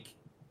to make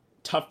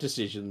tough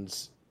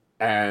decisions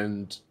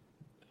and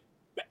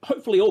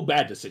hopefully all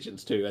bad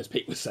decisions too, as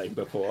Pete was saying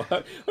before.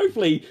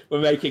 Hopefully we're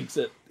making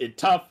it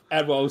tough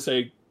and we're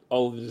also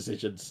all the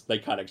decisions they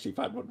can't actually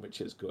find one, which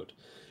is good.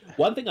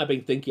 One thing I've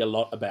been thinking a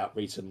lot about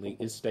recently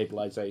is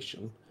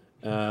stabilization.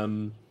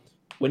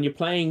 When you're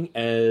playing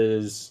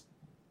as,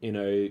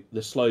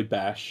 the slow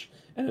bash,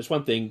 and it's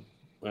one thing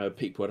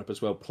Pete brought up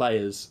as well,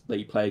 players that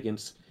you play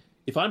against.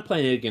 If I'm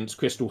playing against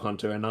Crystal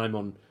Hunter and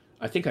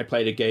I think I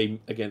played a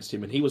game against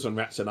him and he was on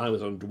rats and I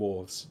was on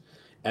dwarves.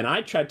 And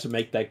I tried to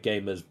make that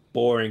game as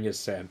boring as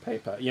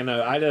sandpaper.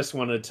 I just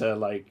wanted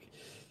to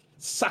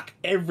suck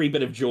every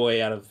bit of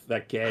joy out of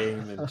that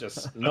game and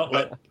just not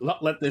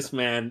let this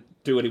man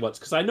do what he wants.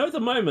 Because I know the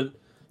moment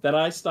that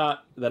I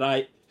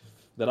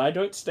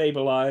don't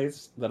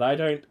stabilize, that I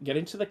don't get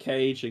into the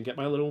cage and get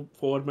my little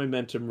forward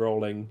momentum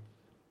rolling,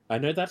 I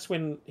know that's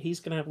when he's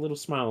going to have a little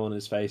smile on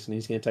his face and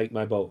he's going to take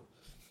my ball.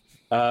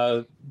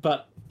 So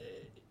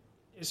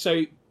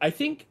I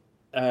think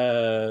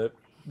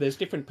there's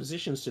different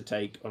positions to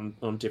take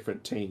on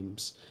different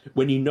teams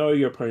when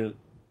your opponent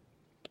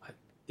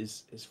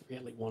is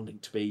really wanting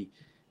to be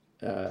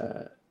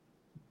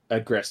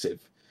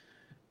aggressive.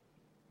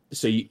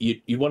 So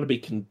you want to be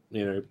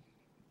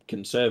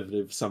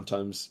conservative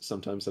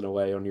sometimes in a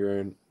way on your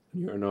own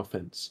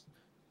offense.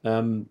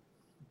 But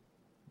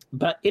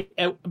back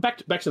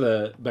to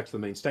the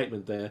main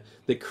statement there.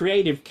 The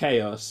creative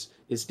chaos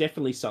is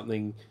definitely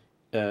something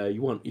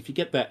you want. If you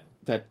get that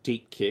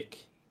deep kick,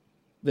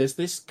 there's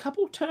this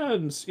couple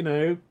turns,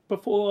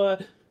 before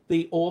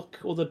the orc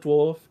or the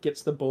dwarf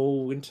gets the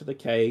ball into the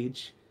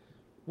cage,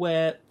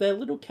 where their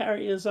little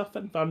carrier's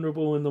often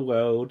vulnerable in the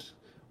world,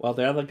 while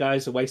the other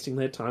guys are wasting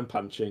their time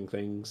punching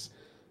things,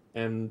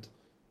 and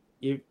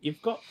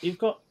you've got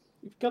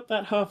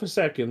that half a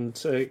second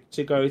to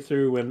go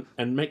through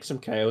and make some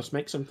chaos,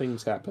 make some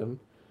things happen.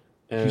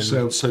 You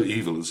sound so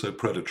evil and so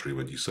predatory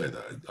when you say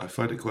that. I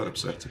find it quite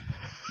upsetting.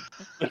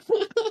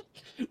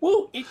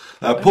 Well,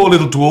 poor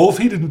little dwarf,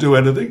 he didn't do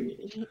anything.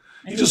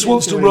 He just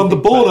wants to run the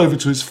ball over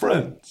to his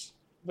friends.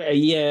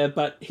 Yeah,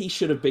 but he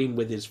should have been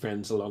with his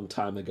friends a long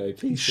time ago.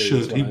 He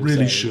should. He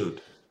really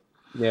should.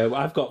 Yeah,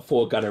 I've got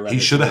 4 gutter runners. He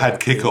should have had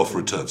kick-off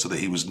return so that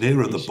he was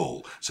nearer the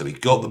ball, so he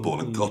got the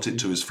ball and got it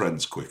to his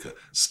friends quicker.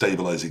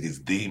 Stabilising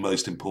is the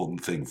most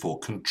important thing for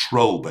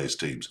control-based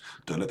teams.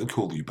 Don't let them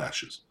call you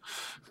bashers.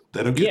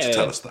 They don't get to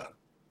tell us that.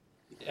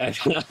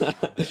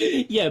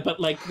 Yeah, but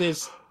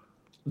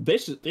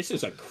this is this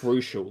is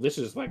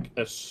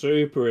a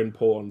super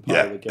important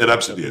part of the game. It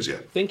absolutely is. Yeah,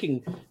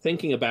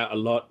 thinking about a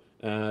lot.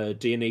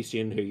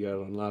 Dionysian, who you had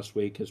on last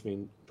week, has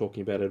been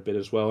talking about it a bit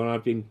as well, and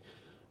I've been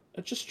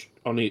just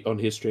on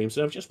his streams,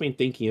 and I've just been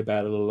thinking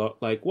about it a lot.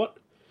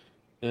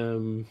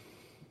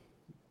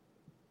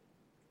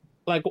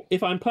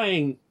 If I'm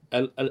playing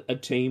a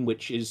team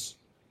which is,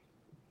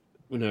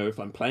 if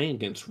I'm playing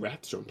against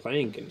rats or I'm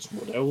playing against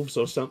wood elves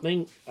or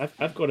something,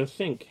 I've got to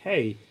think,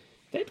 hey,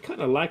 they'd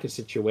kind of like a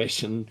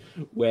situation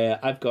where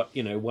I've got,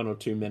 1 or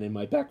 2 men in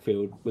my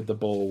backfield with the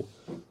ball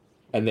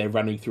and they're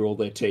running through all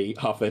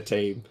half their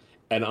team,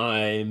 and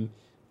I've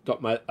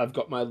got my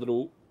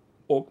little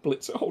orc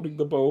blitzer holding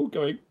the ball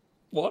going,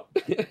 what?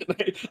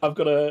 I've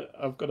got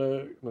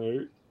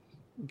to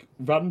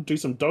do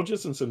some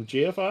dodges and some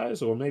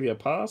GFIs, or maybe a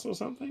pass or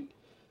something.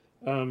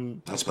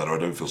 That's better. I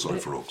don't feel sorry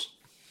for orcs.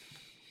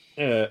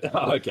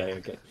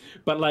 Okay.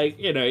 But like,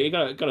 you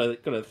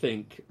gotta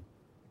think.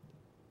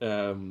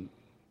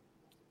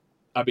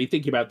 I've been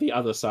thinking about the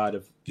other side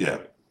of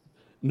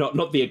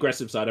not the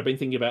aggressive side. I've been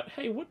thinking about,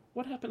 hey,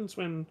 what happens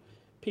when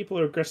people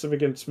are aggressive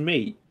against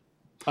me?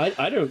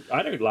 I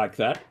don't like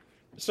that.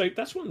 So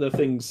that's one of the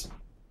things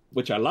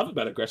which I love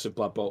about aggressive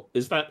Blood Bowl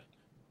is that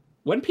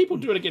when people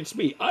do it against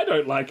me, I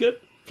don't like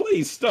it.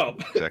 Please stop.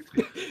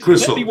 Exactly.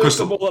 Crystal, Let me walk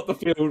the ball up the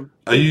field.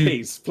 Are you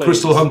please?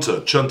 Crystal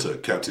Hunter, Chunter,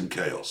 Captain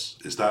Chaos?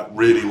 Is that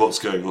really what's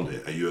going on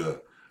here? Are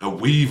you a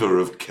weaver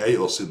of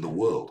chaos in the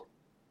world?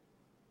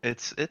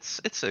 It's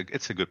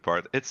a good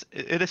part. It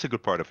is a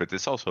good part of it.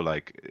 It's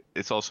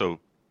also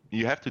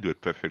you have to do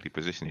it perfectly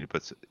positionally,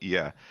 but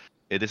yeah,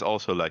 it is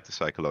also like the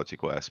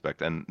psychological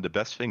aspect. And the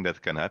best thing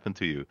that can happen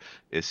to you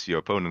is your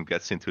opponent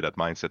gets into that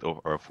mindset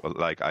of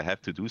like, I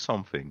have to do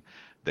something.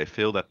 They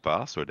fail that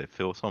pass or they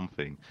fail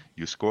something.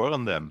 You score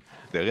on them.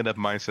 They're in that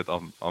mindset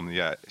on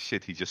yeah,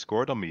 shit, he just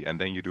scored on me, and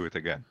then you do it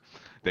again.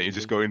 Then you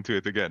just go into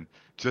it again,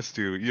 just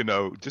to,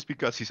 just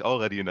because he's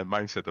already in that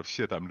mindset of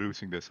shit, I'm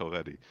losing this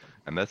already.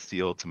 And that's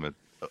the ultimate,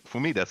 for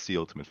me, that's the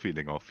ultimate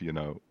feeling of,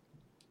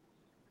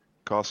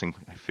 causing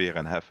fear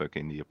and havoc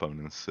in the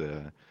opponent's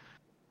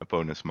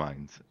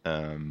mind.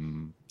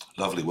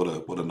 Lovely,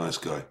 what a nice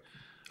guy.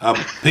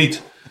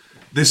 Pete,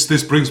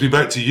 this brings me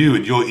back to you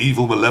and your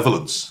evil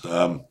malevolence.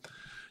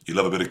 You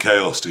love a bit of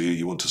chaos, do you?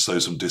 You want to sow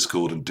some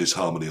discord and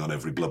disharmony on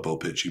every Blood Bowl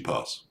pitch you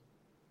pass.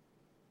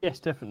 Yes,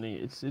 definitely.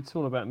 It's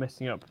all about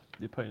messing up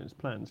the opponent's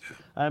plans.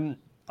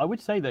 I would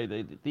say though,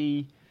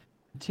 the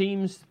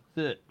teams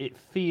that it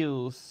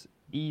feels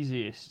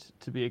easiest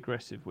to be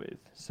aggressive with,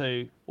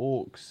 so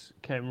Orcs,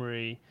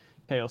 Khemri,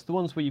 Chaos, the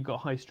ones where you've got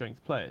high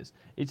strength players,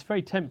 it's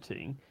very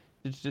tempting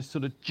to just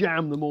sort of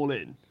jam them all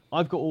in.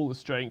 I've got all the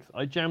strength,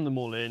 I jam them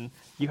all in,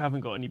 you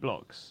haven't got any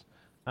blocks.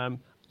 And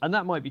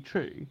that might be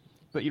true,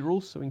 but you're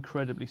also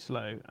incredibly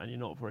slow and you're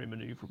not very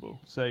maneuverable.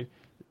 So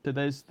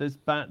there's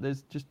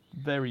just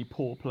very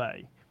poor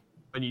play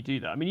when you do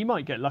that. I mean, you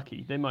might get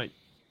lucky. They might,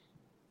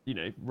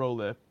 roll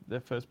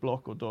their first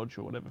block or dodge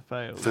or whatever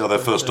fails. Fail their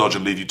first dodge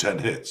and leave you 10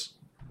 hits.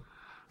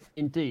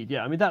 Indeed,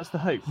 yeah. I mean, that's the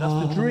hope.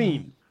 That's the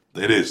dream.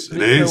 It is.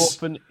 It is. So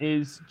often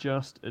is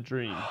just a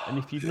dream. And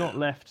if you've not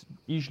left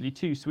usually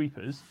 2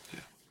 sweepers,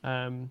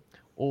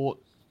 or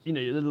a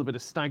little bit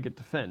of staggered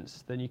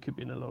defence, then you could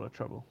be in a lot of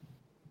trouble.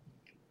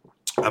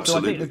 Absolutely. So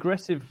I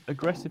think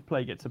aggressive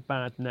play gets a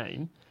bad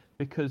name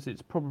because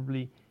it's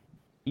probably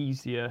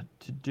easier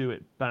to do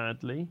it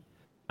badly,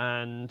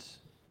 and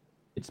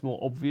it's more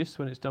obvious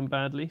when it's done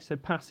badly. So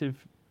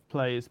passive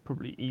play is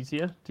probably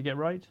easier to get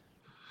right.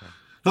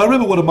 Now, I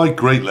remember one of my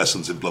great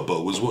lessons in Blood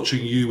Bowl was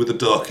watching you with the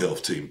Dark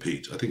Elf team,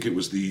 Pete. I think it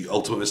was the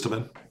Ultimate Mr.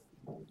 Men.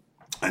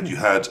 And you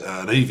had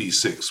an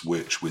AV6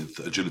 Witch with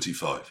Agility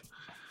 5.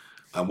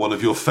 And one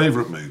of your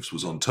favourite moves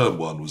was on turn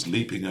 1 was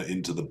leaping her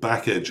into the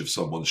back edge of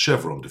someone's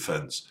Chevron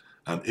defence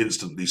and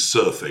instantly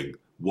surfing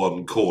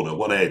one corner,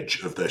 one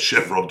edge of their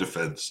Chevron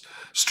defence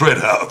straight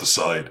out of the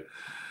side.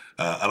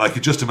 And I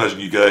could just imagine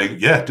you going,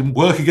 yeah, didn't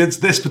work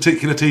against this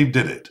particular team,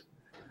 did it?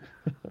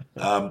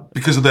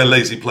 Because of their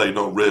lazy play,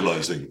 not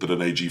realising that an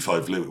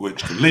AG5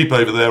 Witch can leap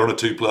over there on a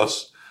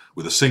 2+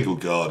 with a single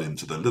guard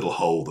into the little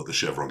hole that the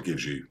Chevron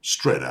gives you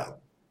straight out,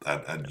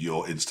 and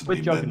you're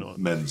instantly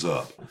men's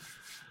up.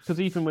 Because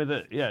even with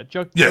it,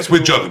 yes,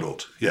 with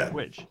Juggernaut,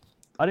 Witch,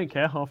 I don't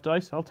care, half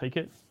dice, I'll take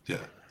it. Yeah.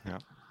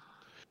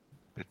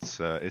 It's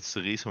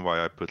the reason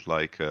why I put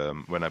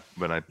when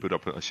I put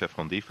up a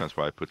Chevron defense,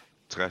 where I put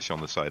trash on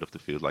the side of the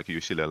field, like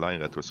usually a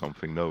line rat or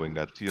something, knowing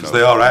that because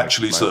they are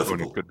actually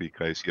surfable. Could be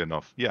crazy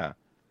enough,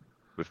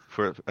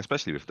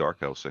 especially with Dark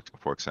Elves,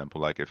 for example.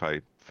 Like if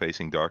I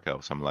facing Dark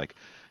Elves, I'm like,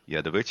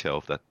 the Witch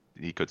Elf that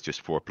he could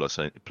just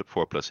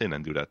 4+ in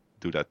and do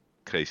that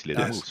crazy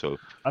little move. So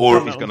or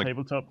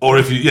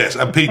if you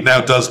and Pete now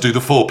does do the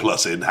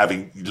 4+ in,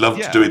 having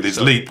loved doing this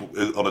leap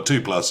on a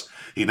 2+.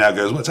 He now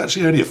goes, well, it's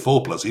actually only a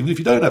 4+. Even if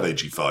you don't have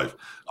AG5,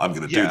 I'm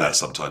going to do that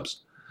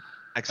sometimes.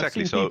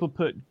 Exactly. I've seen people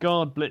put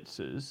guard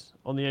blitzers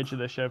on the edge of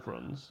their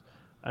chevrons,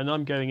 and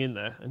I'm going in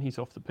there, and he's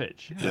off the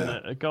pitch.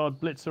 And a guard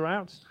blitzer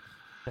out,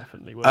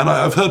 definitely works. And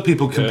I've heard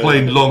people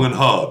complain long and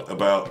hard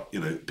about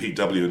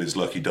PW and his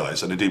lucky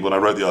dice. And indeed, when I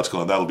wrote the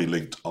article, and that'll be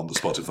linked on the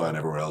Spotify and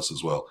everywhere else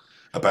as well,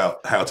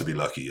 about how to be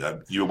lucky.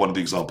 You were one of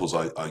the examples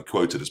I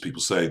quoted as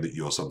people saying that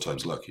you're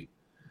sometimes lucky.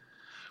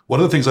 One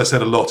of the things I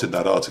said a lot in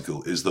that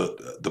article is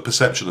that the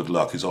perception of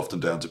luck is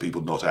often down to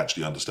people not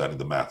actually understanding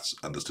the maths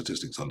and the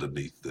statistics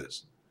underneath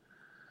this.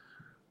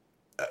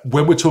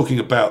 When we're talking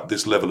about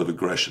this level of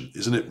aggression,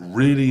 isn't it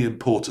really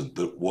important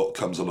that what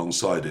comes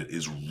alongside it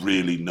is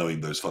really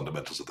knowing those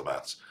fundamentals of the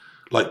maths?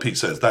 Like Pete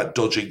says, that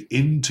dodging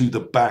into the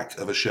back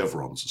of a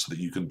chevron so that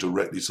you can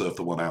directly surf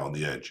the one out on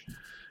the edge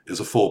is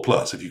a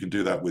 4+. If you can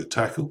do that with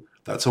tackle,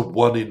 that's a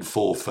 1 in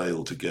 4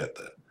 fail to get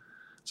there.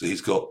 So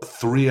he's got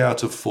 3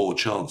 out of 4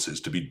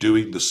 chances to be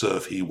doing the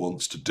surf he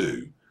wants to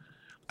do,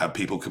 and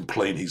people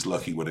complain he's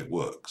lucky when it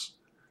works.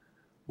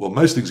 well,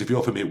 most things, if you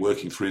offer me it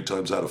working 3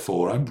 times out of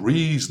 4, I'm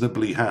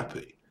reasonably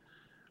happy.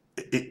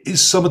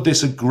 Is some of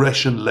this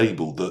aggression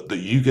label that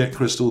you get,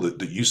 Crystal, that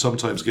you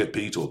sometimes get,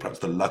 Pete, or perhaps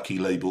the lucky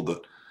label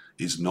that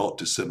is not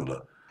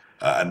dissimilar?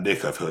 And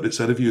Nick, I've heard it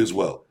said of you as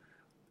well.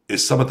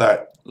 Is some of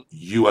that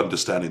you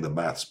understanding the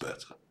maths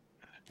better?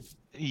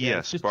 Yeah,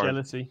 it's just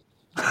jealousy.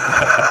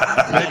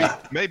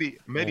 maybe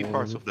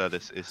parts of that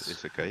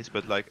is the case,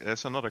 but like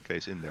there's another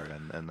case in there,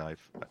 and I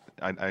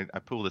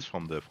pull this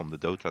from the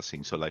Dota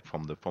scene, so like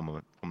from the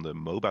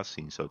MOBA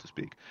scene, so to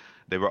speak.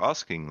 They were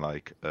asking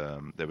like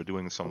they were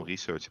doing some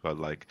research about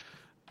like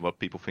what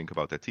people think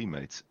about their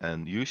teammates,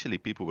 and usually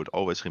people would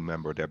always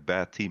remember their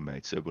bad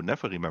teammates. They would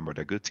never remember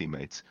their good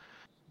teammates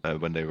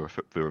when they were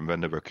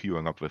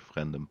queuing up with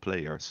random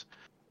players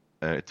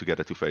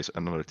together to face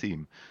another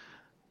team.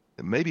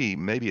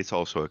 Maybe it's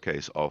also a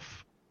case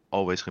of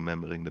always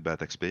remembering the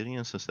bad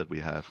experiences that we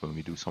have when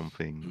we do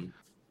something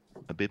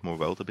a bit more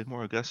wild, a bit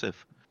more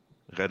aggressive,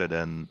 rather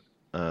than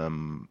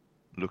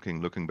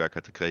looking back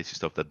at the crazy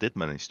stuff that did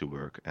manage to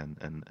work.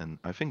 And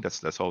I think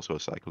that's also a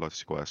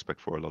psychological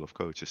aspect for a lot of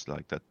coaches,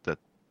 like that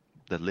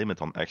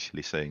limit on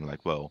actually saying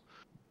like, well,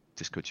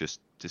 this could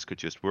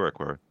just work,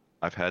 or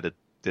I've had it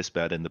this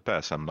bad in the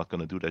past. I'm not going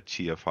to do that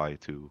GFI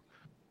to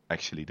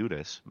actually do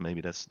this.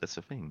 Maybe that's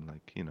a thing,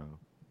 like, you know.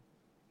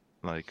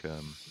 Like,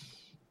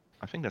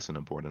 I think that's an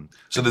important.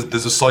 So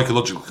there's a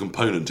psychological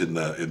component in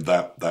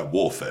that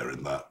warfare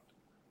in that.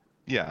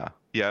 Yeah,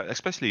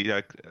 especially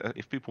like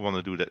if people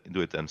want to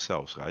do it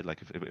themselves, right?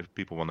 Like if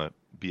people want to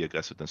be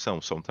aggressive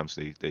themselves, sometimes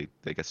they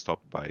get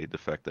stopped by the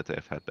fact that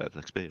they've had bad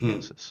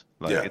experiences.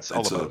 Like it's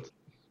all about.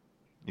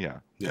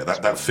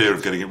 That fear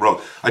of getting it wrong.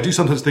 I do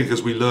sometimes think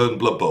as we learn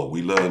Blood Bowl,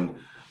 we learn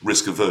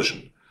risk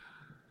aversion.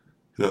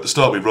 You know, at the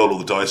start we roll all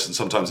the dice, and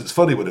sometimes it's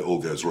funny when it all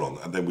goes wrong,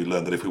 and then we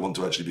learn that if we want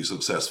to actually be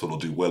successful or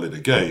do well in a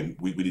game,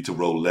 we need to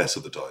roll less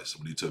of the dice.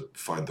 We need to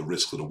find the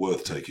risks that are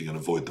worth taking and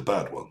avoid the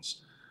bad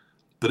ones.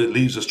 But it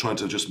leaves us trying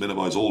to just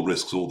minimise all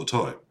risks all the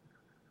time.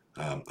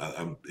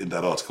 And in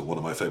that article, one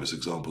of my famous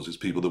examples is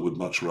people that would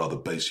much rather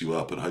base you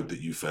up and hope that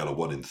you fail a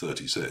 1 in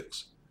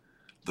 36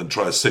 than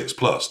try a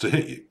 6+ to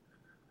hit you,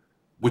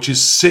 which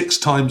is 6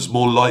 times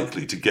more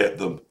likely to get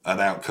them an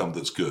outcome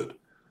that's good.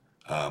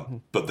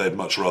 But they'd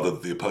much rather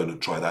that the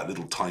opponent try that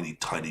little tiny,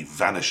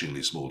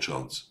 vanishingly small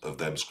chance of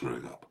them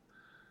screwing up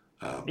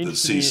than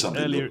see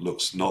something that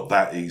looks not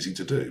that easy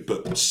to do,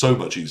 but so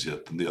much easier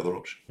than the other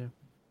option. Yeah.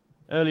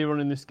 Earlier on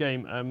in this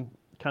game,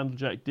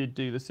 Candlejack did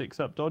do the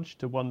 6-up dodge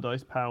to 1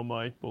 dice power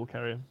my ball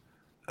carrier.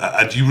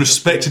 And you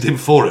respected him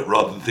for it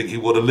rather than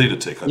thinking, what a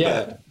lunatic, I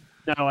bet.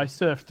 No, I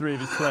surfed 3 of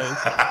his players.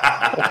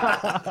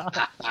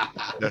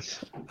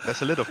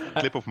 That's a little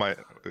clip of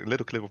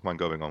mine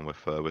going on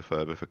with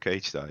a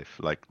cage dive.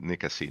 Like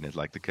Nick has seen it,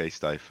 like the cage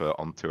dive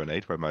on turn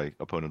 8, where my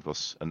opponent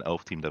was an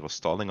elf team that was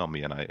stalling on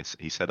me, and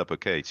he set up a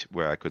cage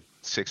where I could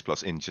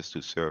 6+ in just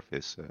to serve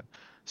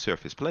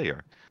his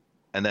player,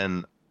 and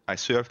then I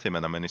served him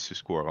and I managed to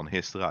score on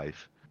his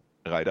drive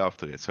right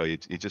after it. So he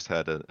just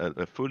had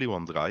a fully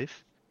won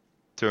drive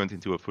turned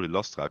into a fully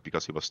lost drive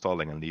because he was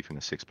stalling and leaving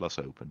a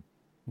 6+ open.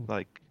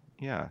 Like,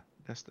 yeah,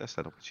 that's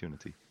that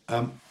opportunity.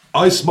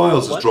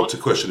 iSmiles has dropped a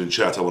question in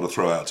chat I want to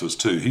throw out to us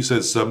too. He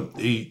says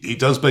he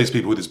does base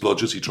people with his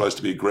blodgers. He tries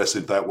to be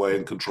aggressive that way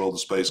and control the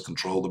space,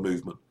 control the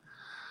movement.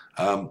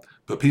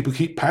 But people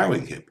keep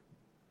powering him.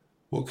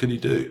 What can he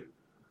do?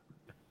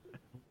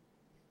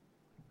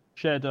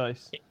 Share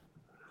dice.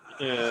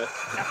 Yeah.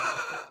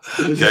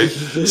 Okay.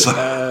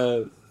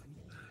 So,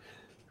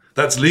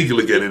 that's legal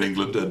again in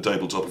England and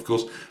tabletop, of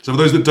course. So for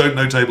those that don't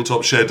know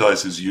tabletop, share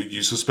dice is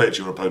you suspect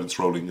your opponent's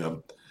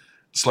rolling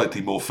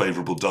slightly more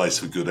favourable dice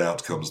for good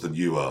outcomes than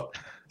you are.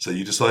 So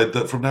you decide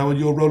that from now on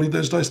you're rolling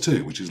those dice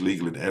too, which is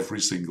legal in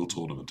every single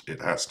tournament. It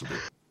has to be.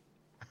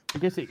 I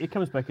guess it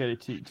comes back to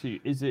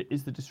is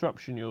the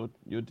disruption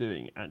you're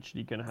doing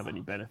actually going to have any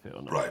benefit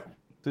or not? Right.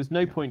 There's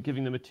no point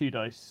giving them a 2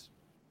 dice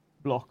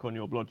block on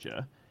your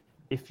blodger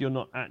if you're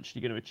not actually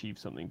going to achieve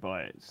something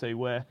by it. So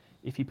where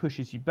if he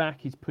pushes you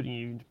back, he's putting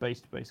you into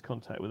base-to-base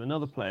contact with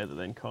another player that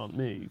then can't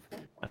move.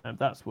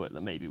 That's work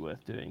that may be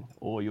worth doing.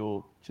 Or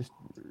you're just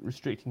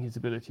restricting his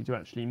ability to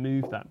actually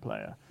move that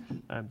player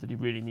that he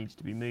really needs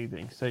to be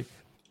moving. So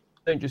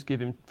don't just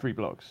give him 3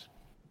 blocks.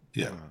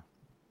 Yeah.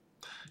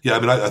 Yeah, I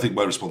mean, I think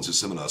my response is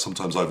similar.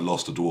 Sometimes I've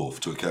lost a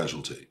dwarf to a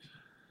casualty.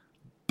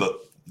 But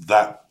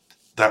that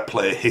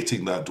player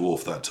hitting that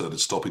dwarf that turn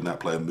is stopping that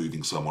player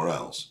moving somewhere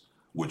else,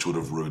 which would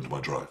have ruined my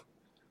drive.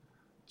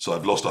 So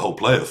I've lost a whole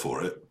player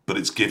for it, but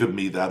it's given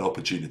me that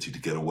opportunity to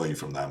get away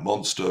from that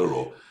monster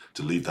or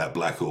to leave that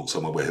Black Orc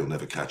somewhere where he'll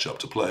never catch up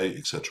to play,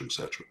 etc.,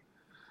 etc.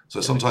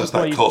 So sometimes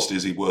that cost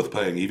is worth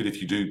paying, even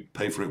if you do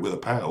pay for it with a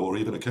POW or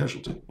even a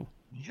casualty.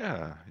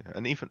 Yeah,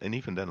 and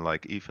even then,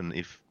 like even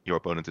if your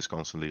opponent is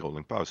constantly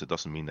rolling POWs, it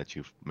doesn't mean that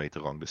you've made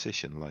the wrong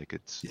decision. Like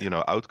it's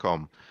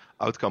outcome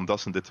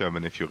doesn't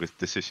determine if your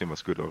decision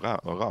was good or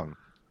wrong.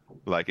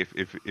 Like if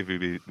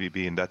we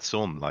be in that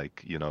zone,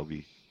 like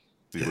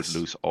we would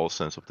lose all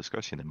sense of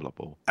discussion in Blood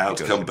Bowl.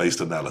 Outcome-based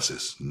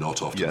analysis,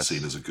 not often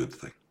seen as a good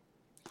thing.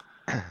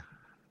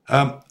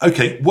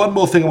 Okay, one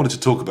more thing I wanted to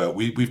talk about.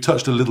 We've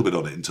touched a little bit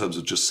on it in terms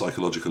of just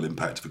psychological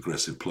impact of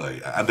aggressive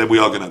play. And then we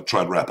are going to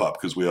try and wrap up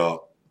because we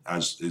are,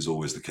 as is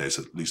always the case,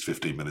 at least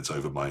 15 minutes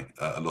over my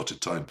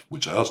allotted time,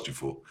 which I asked you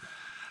for.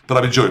 But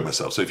I'm enjoying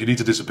myself. So if you need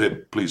to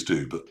disappear, please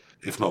do. But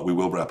if not, we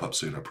will wrap up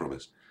soon, I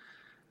promise.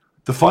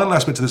 The final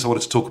aspect of this I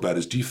wanted to talk about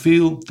is, do you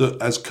feel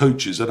that as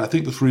coaches, and I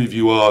think the three of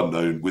you are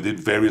known within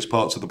various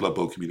parts of the Blood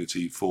Bowl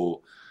community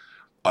for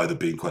either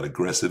being quite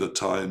aggressive at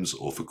times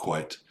or for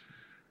quite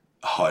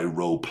high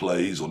role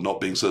plays or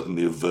not being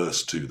certainly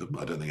averse to them.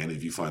 I don't think any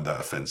of you find that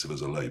offensive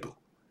as a label.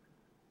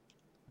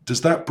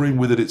 Does that bring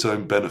with it its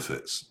own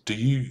benefits? Do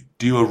you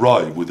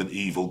arrive with an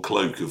evil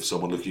cloak of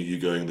someone looking at you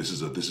going, this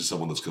is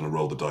someone that's going to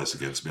roll the dice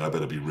against me, I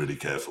better be really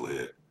careful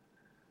here?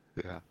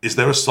 Yeah. Is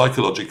there a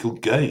psychological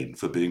gain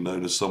for being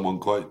known as someone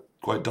quite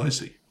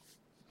dicey?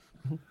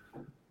 Look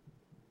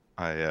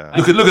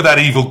at that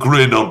evil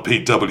grin on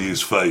Pete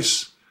W's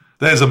face.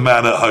 There's a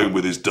man at home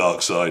with his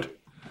dark side.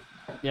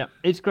 Yeah,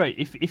 it's great.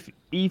 If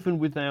even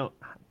without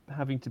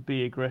having to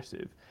be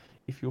aggressive,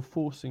 if you're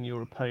forcing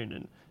your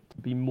opponent to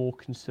be more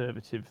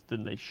conservative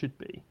than they should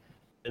be,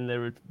 and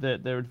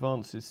their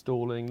advance is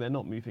stalling, they're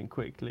not moving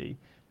quickly,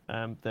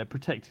 they're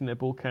protecting their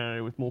ball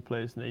carrier with more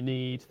players than they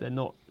need. They're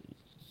not.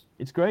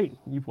 It's great.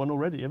 You've won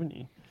already, haven't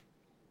you?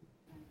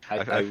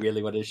 I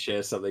really want to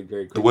share something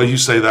very quickly. The way you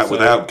say that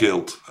without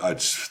guilt,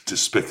 it's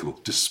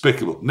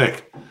despicable.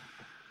 Nick.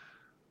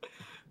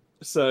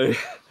 So,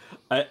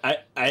 I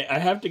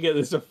have to get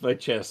this off my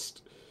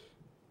chest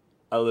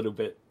a little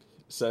bit.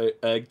 So,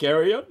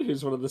 Garyon,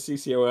 who's one of the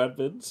CCO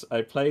admins,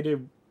 I played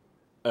him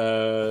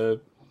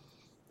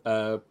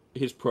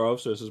his pro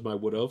elves versus my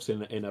wood elves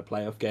in a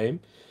playoff game,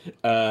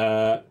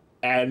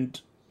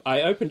 and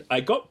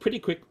I got pretty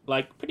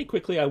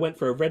quickly. I went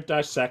for a red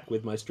dash sack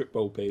with my strip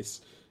bowl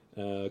piece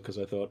because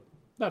I thought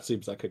that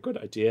seems like a good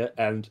idea,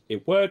 and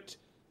it worked.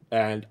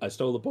 And I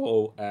stole the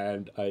ball,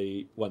 and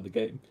I won the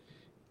game.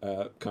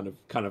 Kind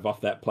of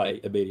off that play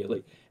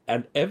immediately.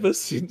 And ever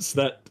since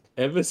that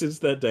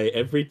day,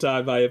 every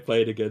time I have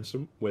played against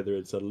him, whether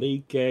it's a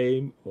league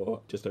game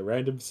or just a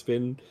random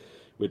spin,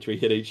 which we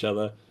hit each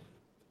other,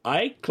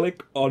 I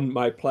click on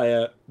my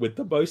player with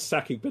the most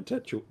sacking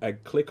potential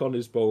and click on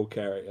his ball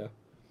carrier.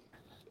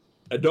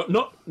 And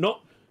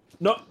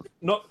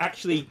not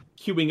actually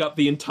queuing up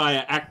the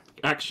entire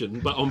action,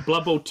 but on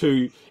Blood Bowl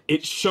 2,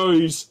 it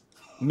shows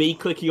me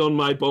clicking on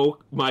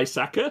my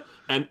sacker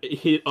and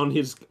hit on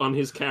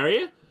his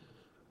carrier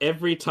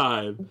every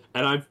time,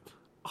 and I'm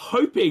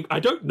hoping, I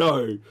don't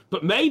know,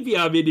 but maybe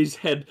I'm in his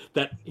head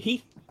that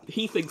he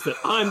thinks that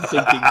I'm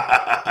thinking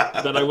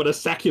that I want to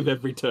sack him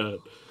every turn.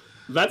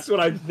 That's what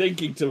I'm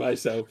thinking to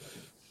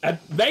myself. And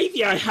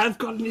maybe I have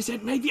got in his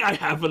head, maybe I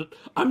haven't.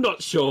 I'm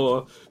not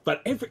sure.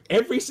 But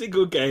every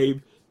single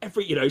game,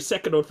 every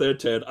second or third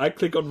turn, I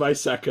click on my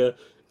sacker,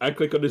 I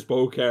click on his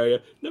ball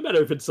carrier, no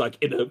matter if it's like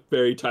in a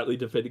very tightly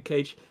defended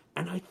cage,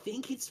 and I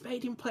think it's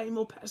made him play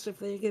more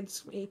passively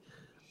against me.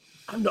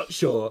 I'm not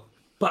sure.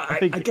 But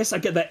I guess I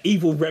get that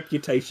evil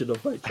reputation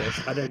of my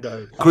chest. I don't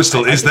know.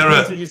 Crystal, is there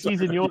a... He's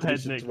in your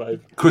head,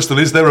 Nick. Crystal,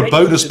 is there a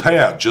bonus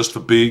payout just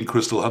for being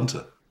Crystal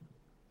Hunter?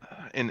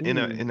 In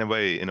a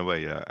way,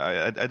 yeah.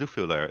 I do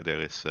feel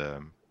there is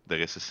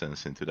a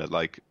sense into that,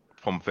 like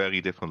from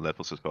very different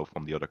levels as well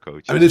from the other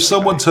coaches. I mean, if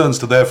someone turns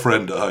to their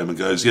friend at home and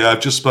goes, "Yeah, I've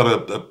just spun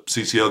a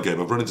CCL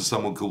game. I've run into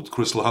someone called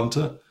Crystal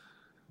Hunter."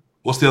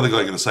 What's the other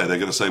guy going to say? They're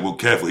going to say, "Well,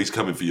 careful, he's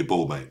coming for your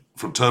ball, mate.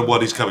 From turn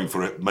one, he's coming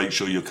for it. Make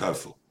sure you're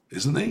careful."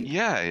 Isn't he?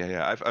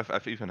 Yeah.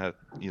 I've even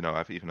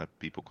had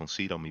people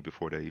concede on me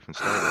before they even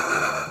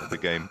started the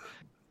game.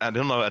 I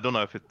don't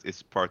know if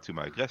it's part to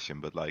my aggression,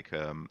 but like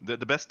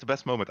the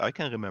best moment I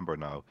can remember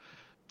now,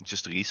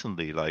 just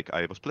recently, like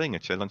I was playing a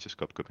Challengers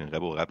Cup in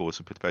Rebel. Rebel is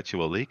a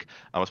perpetual league.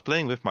 I was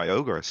playing with my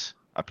ogres.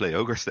 I play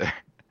ogres there.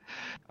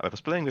 I was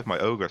playing with my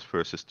ogres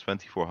versus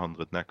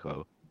 2400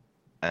 necro,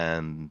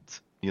 and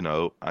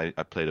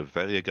I played a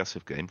very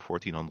aggressive game,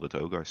 1400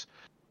 ogres.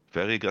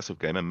 Very aggressive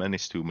game, and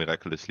managed to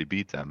miraculously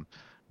beat them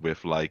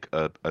with like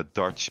a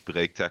Dutch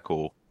break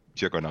tackle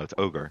Juggernaut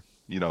ogre.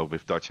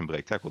 With Dutch and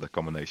break tackle, that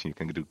combination, you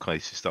can do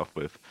crazy stuff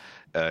with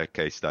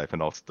cage dive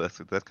and all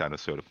that kind of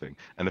sort of thing.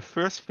 And the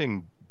first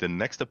thing the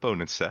next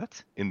opponent said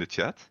in the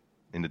chat,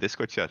 in the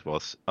Discord chat,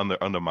 was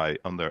under my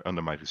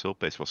result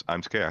page was,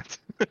 "I'm scared,"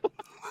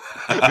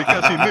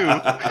 because he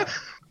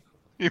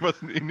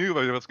knew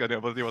what he was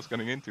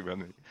getting into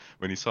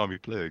when he saw me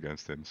play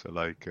against him. So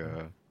like,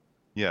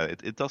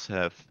 it does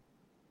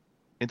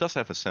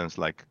have a sense,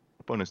 like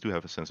opponents do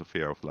have a sense of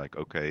fear of like,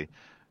 okay,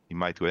 he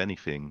might do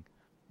anything.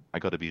 I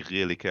got to be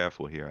really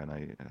careful here, and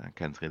I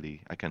can't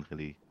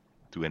really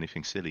do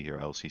anything silly here,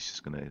 else he's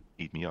just gonna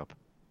eat me up.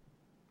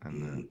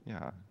 And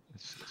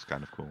it's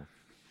kind of cool.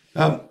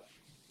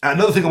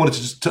 Another thing I wanted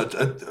to just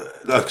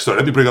sorry,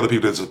 let me bring other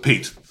people in. So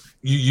Pete,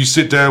 you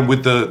sit down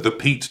with the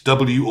Pete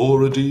W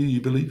aura, do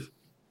you believe?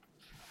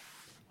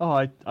 Oh,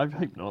 I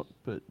hope not,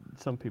 but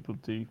some people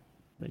do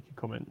make a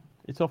comment.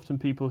 It's often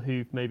people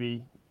who've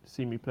maybe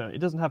seen me play. It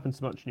doesn't happen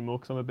so much anymore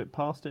because I'm a bit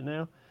past it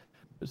now.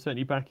 But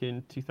certainly back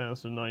in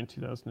 2009,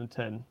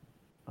 2010,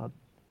 I'd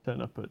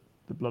turn up at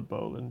the Blood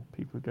Bowl and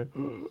people would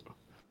go.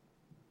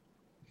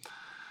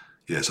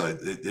 Yes,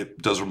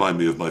 it does remind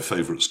me of my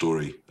favourite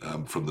story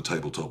from the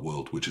tabletop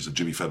world, which is of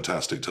Jimmy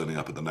Fantastic turning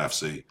up at the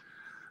NAFC,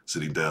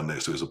 sitting down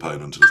next to his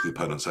opponent, and as the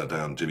opponent sat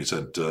down, Jimmy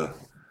said,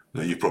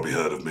 "You've probably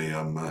heard of me.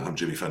 I'm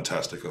Jimmy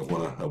Fantastic. I've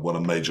won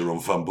a major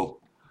on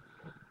Fumble."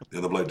 The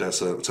other bloke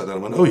sat down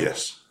and went, "Oh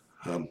yes,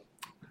 I'm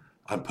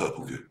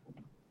Purple Goo."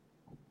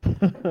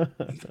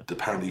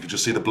 Apparently, you could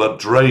just see the blood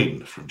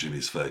drain from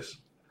Jimmy's face,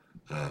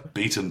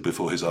 beaten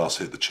before his arse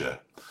hit the chair.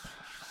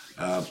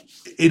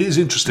 It is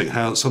interesting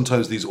how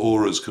sometimes these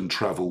auras can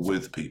travel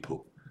with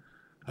people.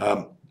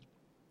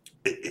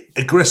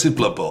 Aggressive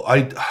Blood Bowl.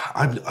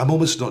 I'm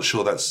almost not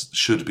sure that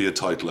should be a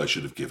title I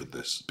should have given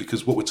this,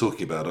 because what we're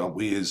talking about, aren't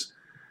we, is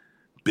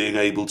being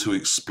able to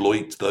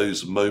exploit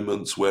those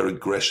moments where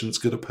aggression's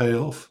going to pay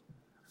off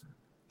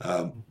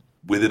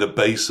within a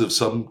base of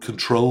some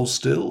control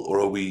still, or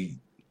are we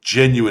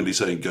genuinely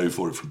saying go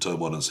for it from turn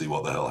one and see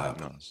what the hell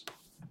happens?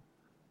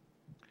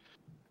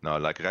 No,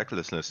 like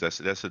recklessness.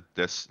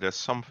 There's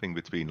something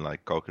between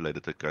like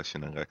calculated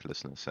aggression and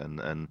recklessness,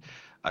 and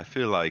I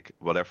feel like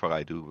whatever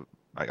I do,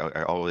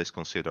 I always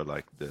consider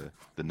like the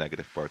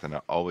negative part, and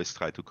I always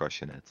try to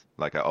cushion it.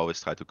 Like I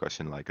always try to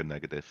cushion like a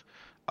negative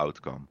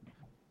outcome,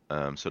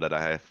 so that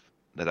I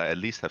at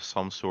least have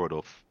some sort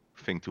of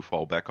thing to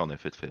fall back on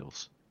if it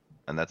fails,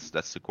 and that's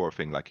the core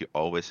thing. Like you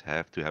always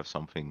have to have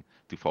something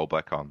to fall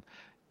back on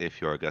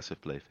if your aggressive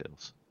play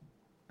fails.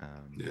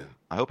 Yeah,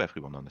 I hope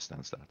everyone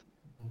understands that.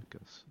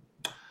 Because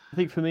I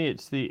think for me,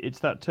 it's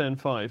that turn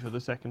 5 of the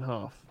second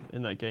half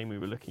in that game we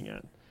were looking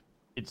at.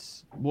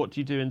 It's what do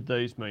you do in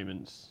those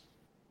moments?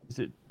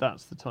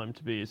 That's the time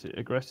to be? Is it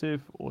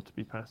aggressive or to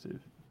be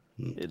passive?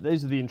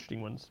 Those are the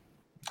interesting ones.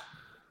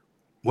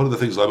 One of the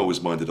things I'm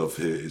always minded of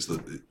here is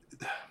that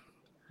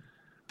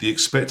the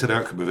expected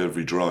outcome of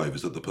every drive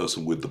is that the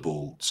person with the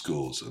ball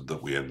scores, and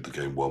that we end the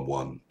game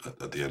 1-1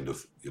 at the end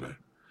of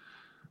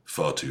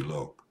far too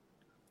long.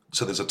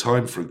 So there's a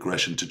time for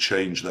aggression to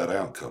change that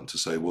outcome, to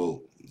say,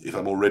 well, if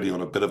I'm already on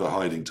a bit of a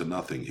hiding to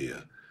nothing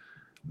here,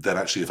 then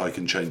actually if I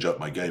can change up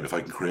my game, if I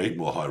can create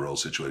more high roll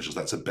situations,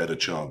 that's a better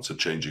chance of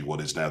changing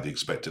what is now the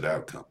expected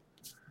outcome.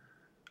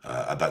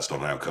 And that's not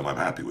an outcome I'm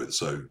happy with.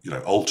 So,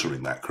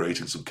 altering that,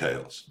 creating some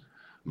chaos,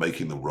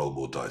 making them roll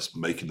more dice,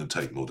 making them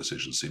take more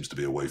decisions seems to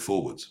be a way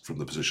forwards from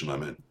the position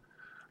I'm in.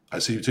 I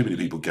see too many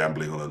people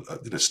gambling on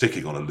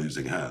sticking on a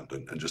losing hand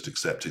and just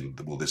accepting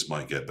that, well, this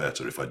might get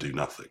better if I do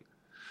nothing.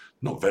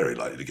 Not very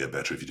likely to get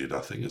better if you do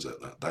nothing, is it?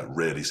 That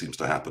rarely seems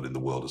to happen in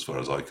the world as far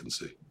as I can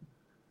see.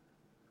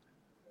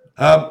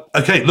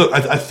 Okay, look,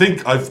 I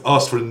think I've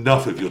asked for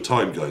enough of your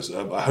time, guys.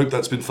 I hope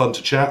that's been fun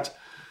to chat.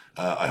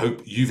 I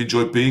hope you've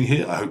enjoyed being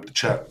here. I hope the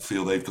chat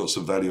feel they've got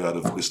some value out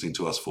of listening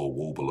to us for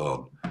warble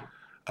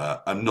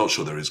on. I'm not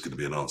sure there is going to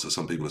be an answer.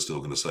 Some people are still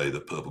going to say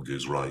that Purple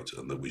Goo's right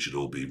and that we should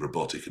all be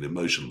robotic and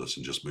emotionless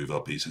and just move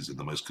our pieces in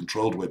the most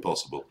controlled way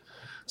possible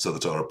so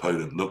that our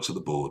opponent looks at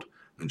the board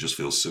and just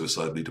feels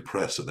suicidally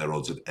depressed at their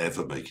odds of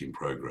ever making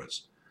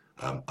progress.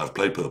 I've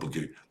played Purple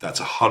Goo. That's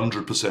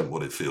 100%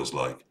 what it feels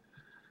like.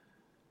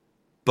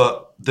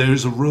 But there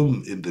is a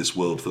room in this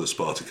world for the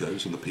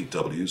Spartacos and the Peak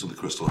Ws and the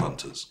Crystal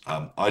Hunters.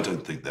 I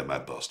don't think they're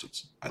mad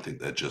bastards. I think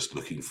they're just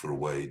looking for a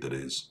way that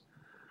is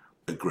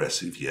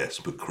aggressive, yes,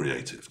 but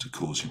creative, to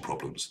cause you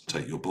problems,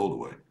 take your ball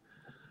away.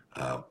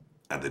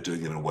 And they're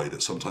doing it in a way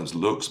that sometimes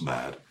looks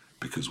mad,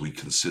 because we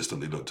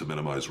consistently look to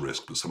minimize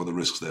risk, but some of the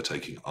risks they're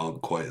taking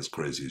aren't quite as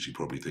crazy as you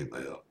probably think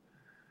they are.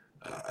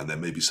 And there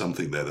may be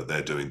something there that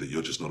they're doing that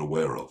you're just not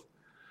aware of.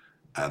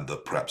 And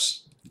that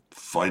perhaps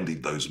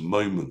finding those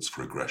moments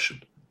for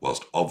aggression,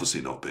 whilst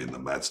obviously not being the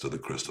madster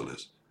that Crystal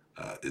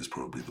is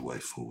probably the way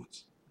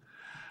forwards.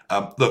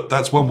 Look,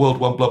 that's One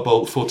World, One Blood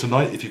Bowl for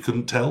tonight. If you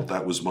couldn't tell,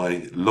 that was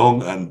my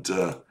long and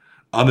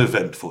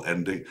uneventful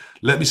ending.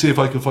 Let me see if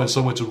I can find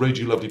somewhere to raid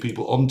you lovely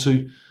people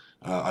onto.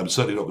 I'm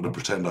certainly not going to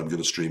pretend I'm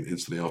going to stream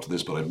instantly after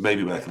this, but I may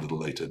be back a little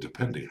later,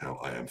 depending how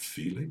I am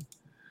feeling.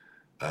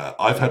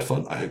 I've had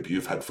fun. I hope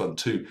you've had fun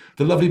too.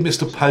 The lovely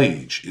Mr.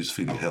 Page is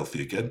feeling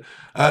healthy again.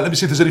 Let me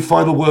see if there's any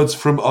final words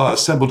from our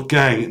assembled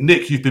gang.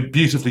 Nick, you've been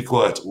beautifully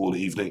quiet all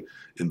evening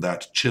in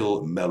that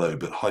chill, mellow,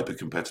 but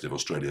hyper-competitive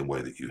Australian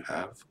way that you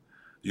have.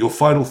 Your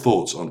final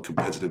thoughts on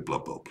competitive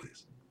Blood Bowl,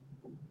 please.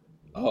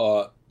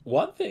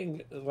 One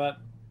thing that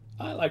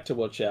I like to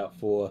watch out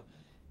for,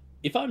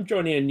 if I'm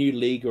joining a new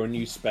league or a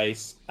new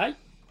space, and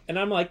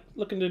I'm like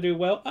looking to do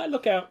well, I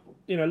look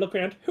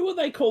around, who are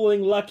they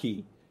calling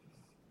lucky?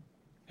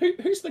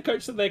 Who's the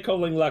coach that they're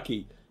calling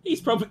lucky?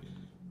 He's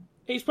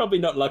probably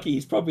not lucky.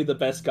 He's probably the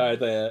best guy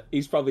there.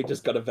 He's probably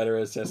just got a better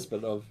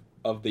assessment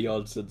of the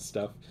odds and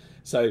stuff.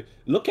 So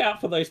look out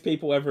for those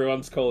people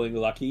everyone's calling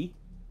lucky.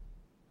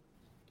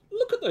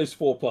 Look at those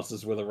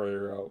 4+ with a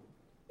reroll.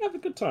 Have a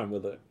good time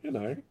with it,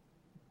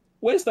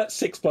 Where's that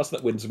 6+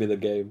 that wins me the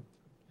game?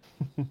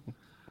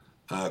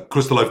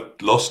 Crystal, I've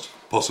lost,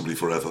 possibly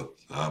forever.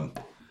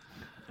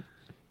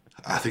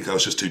 I think I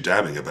was just too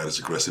damning about his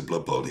aggressive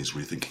Blood Bowl, and he's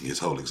rethinking his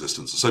whole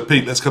existence. So,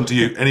 Pete, let's come to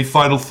you. Any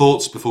final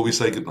thoughts before we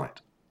say goodnight?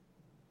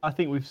 I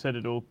think we've said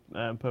it all,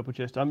 Purple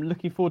Chest. I'm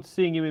looking forward to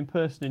seeing you in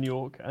person in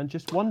York and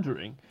just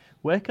wondering,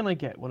 where can I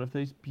get one of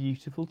those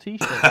beautiful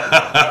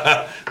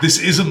T-shirts? This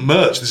isn't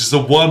merch. This is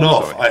a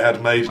one-off Sorry. I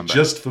had made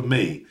just for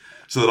me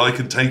so that I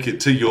can take it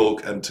to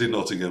York and to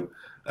Nottingham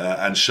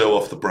and show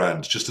off the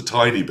brand just a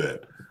tiny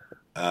bit.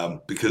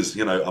 Because,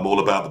 I'm all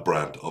about the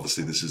brand.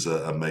 Obviously, this is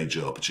a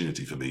major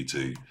opportunity for me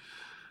to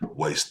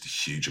waste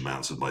huge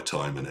amounts of my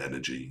time and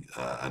energy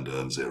and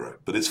earn zero.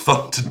 But it's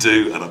fun to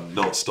do, and I'm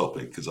not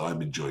stopping because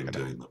I'm enjoying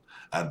doing them.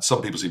 And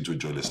some people seem to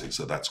enjoy listening,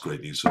 so that's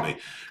great news for me.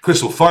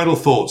 Crystal, final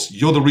thoughts.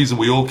 You're the reason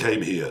we all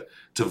came here,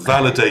 to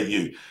validate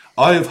you.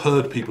 I have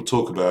heard people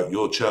talk about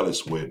your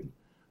Chalice win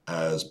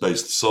as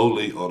based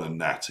solely on a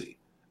natty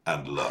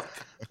and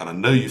luck. And I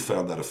know you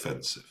found that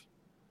offensive.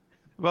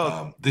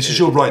 Well, This is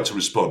your right to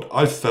respond.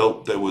 I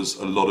felt there was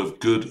a lot of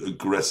good,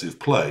 aggressive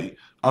play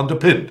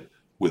underpinned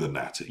with a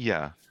natty.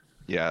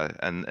 Yeah,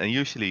 and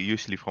usually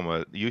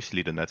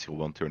the natural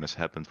one turn has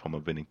happened from a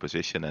winning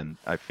position, and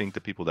I think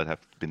the people that have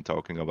been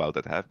talking about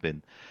that have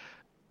been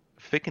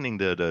thickening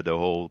the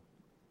whole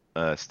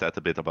stat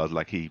a bit about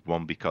like he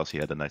won because he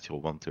had a natural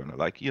one turner.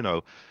 Like,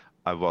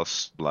 I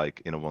was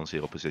like in a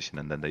 1-0 position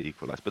and then they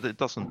equalized, but that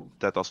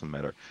doesn't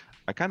matter.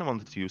 I kind of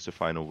wanted to use the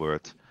final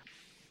word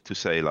to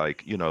say,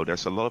 like,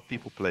 there's a lot of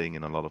people playing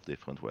in a lot of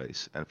different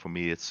ways, and for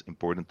me it's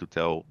important to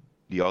tell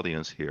the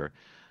audience here,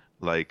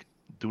 like,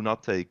 do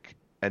not take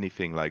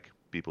anything like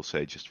people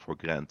say just for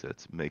granted.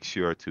 Make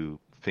sure to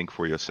think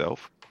for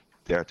yourself,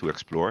 dare to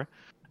explore,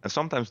 and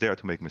sometimes dare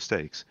to make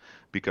mistakes,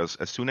 because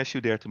as soon as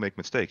you dare to make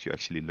mistakes, you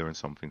actually learn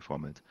something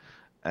from it.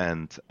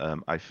 And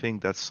I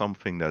think that's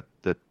something that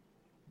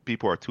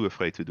people are too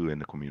afraid to do in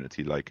the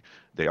community. Like,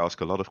 they ask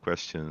a lot of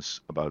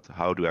questions about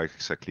how do I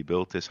exactly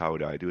build this, how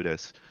do I do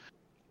this.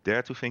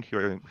 Dare to think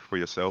for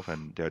yourself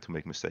and dare to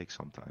make mistakes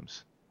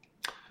sometimes.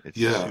 It's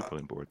super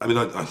important. I mean,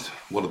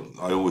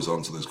 I always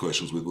answer those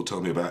questions with, well, tell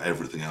me about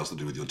everything else to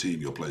do with your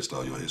team, your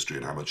playstyle, your history,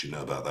 and how much you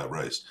know about that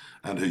race,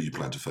 and who you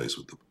plan to face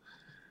with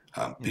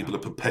them. People are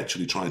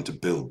perpetually trying to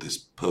build this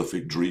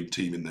perfect dream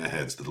team in their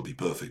heads that'll be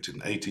perfect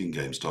in 18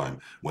 games' time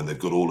when they've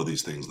got all of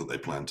these things that they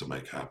plan to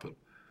make happen.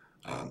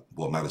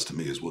 What matters to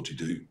me is what you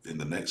do in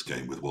the next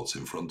game with what's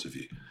in front of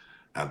you.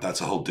 And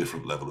that's a whole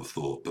different level of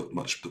thought, but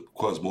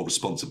requires more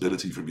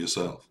responsibility from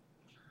yourself.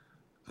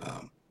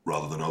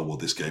 Rather than, oh, well,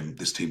 this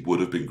team would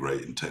have been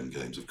great in 10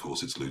 games. Of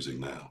course, it's losing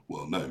now.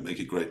 Well, no, make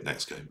it great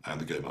next game and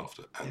the game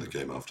after and the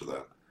game after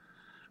that.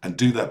 And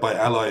do that by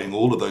allying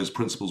all of those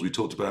principles we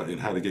talked about in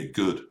How to Get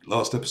Good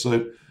last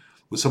episode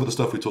with some of the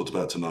stuff we talked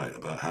about tonight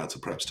about how to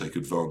perhaps take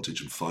advantage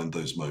and find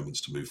those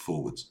moments to move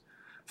forwards.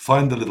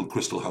 Find the little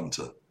crystal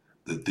hunter,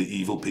 the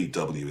evil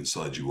PW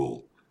inside you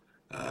all.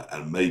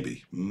 And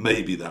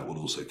maybe that will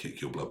also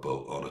kick your Blood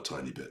Bowl on a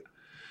tiny bit.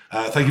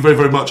 Thank you very,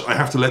 very much. I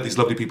have to let these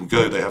lovely people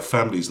go. They have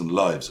families and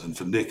lives. And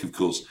for Nick, of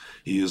course,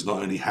 he is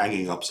not only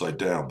hanging upside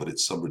down, but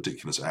it's some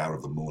ridiculous hour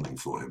of the morning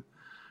for him.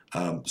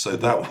 So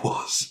that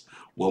was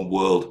One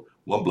World,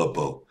 One Blood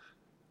Bowl,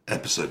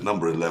 episode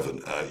number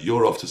 11.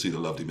 You're off to see the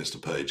lovely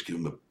Mr. Page. Give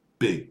him a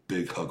big,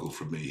 big huggle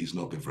from me. He's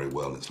not been very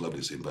well, and it's lovely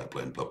to see him back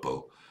playing Blood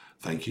Bowl.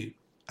 Thank you,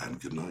 and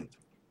good night.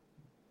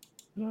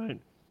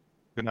 Right.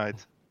 Good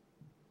night.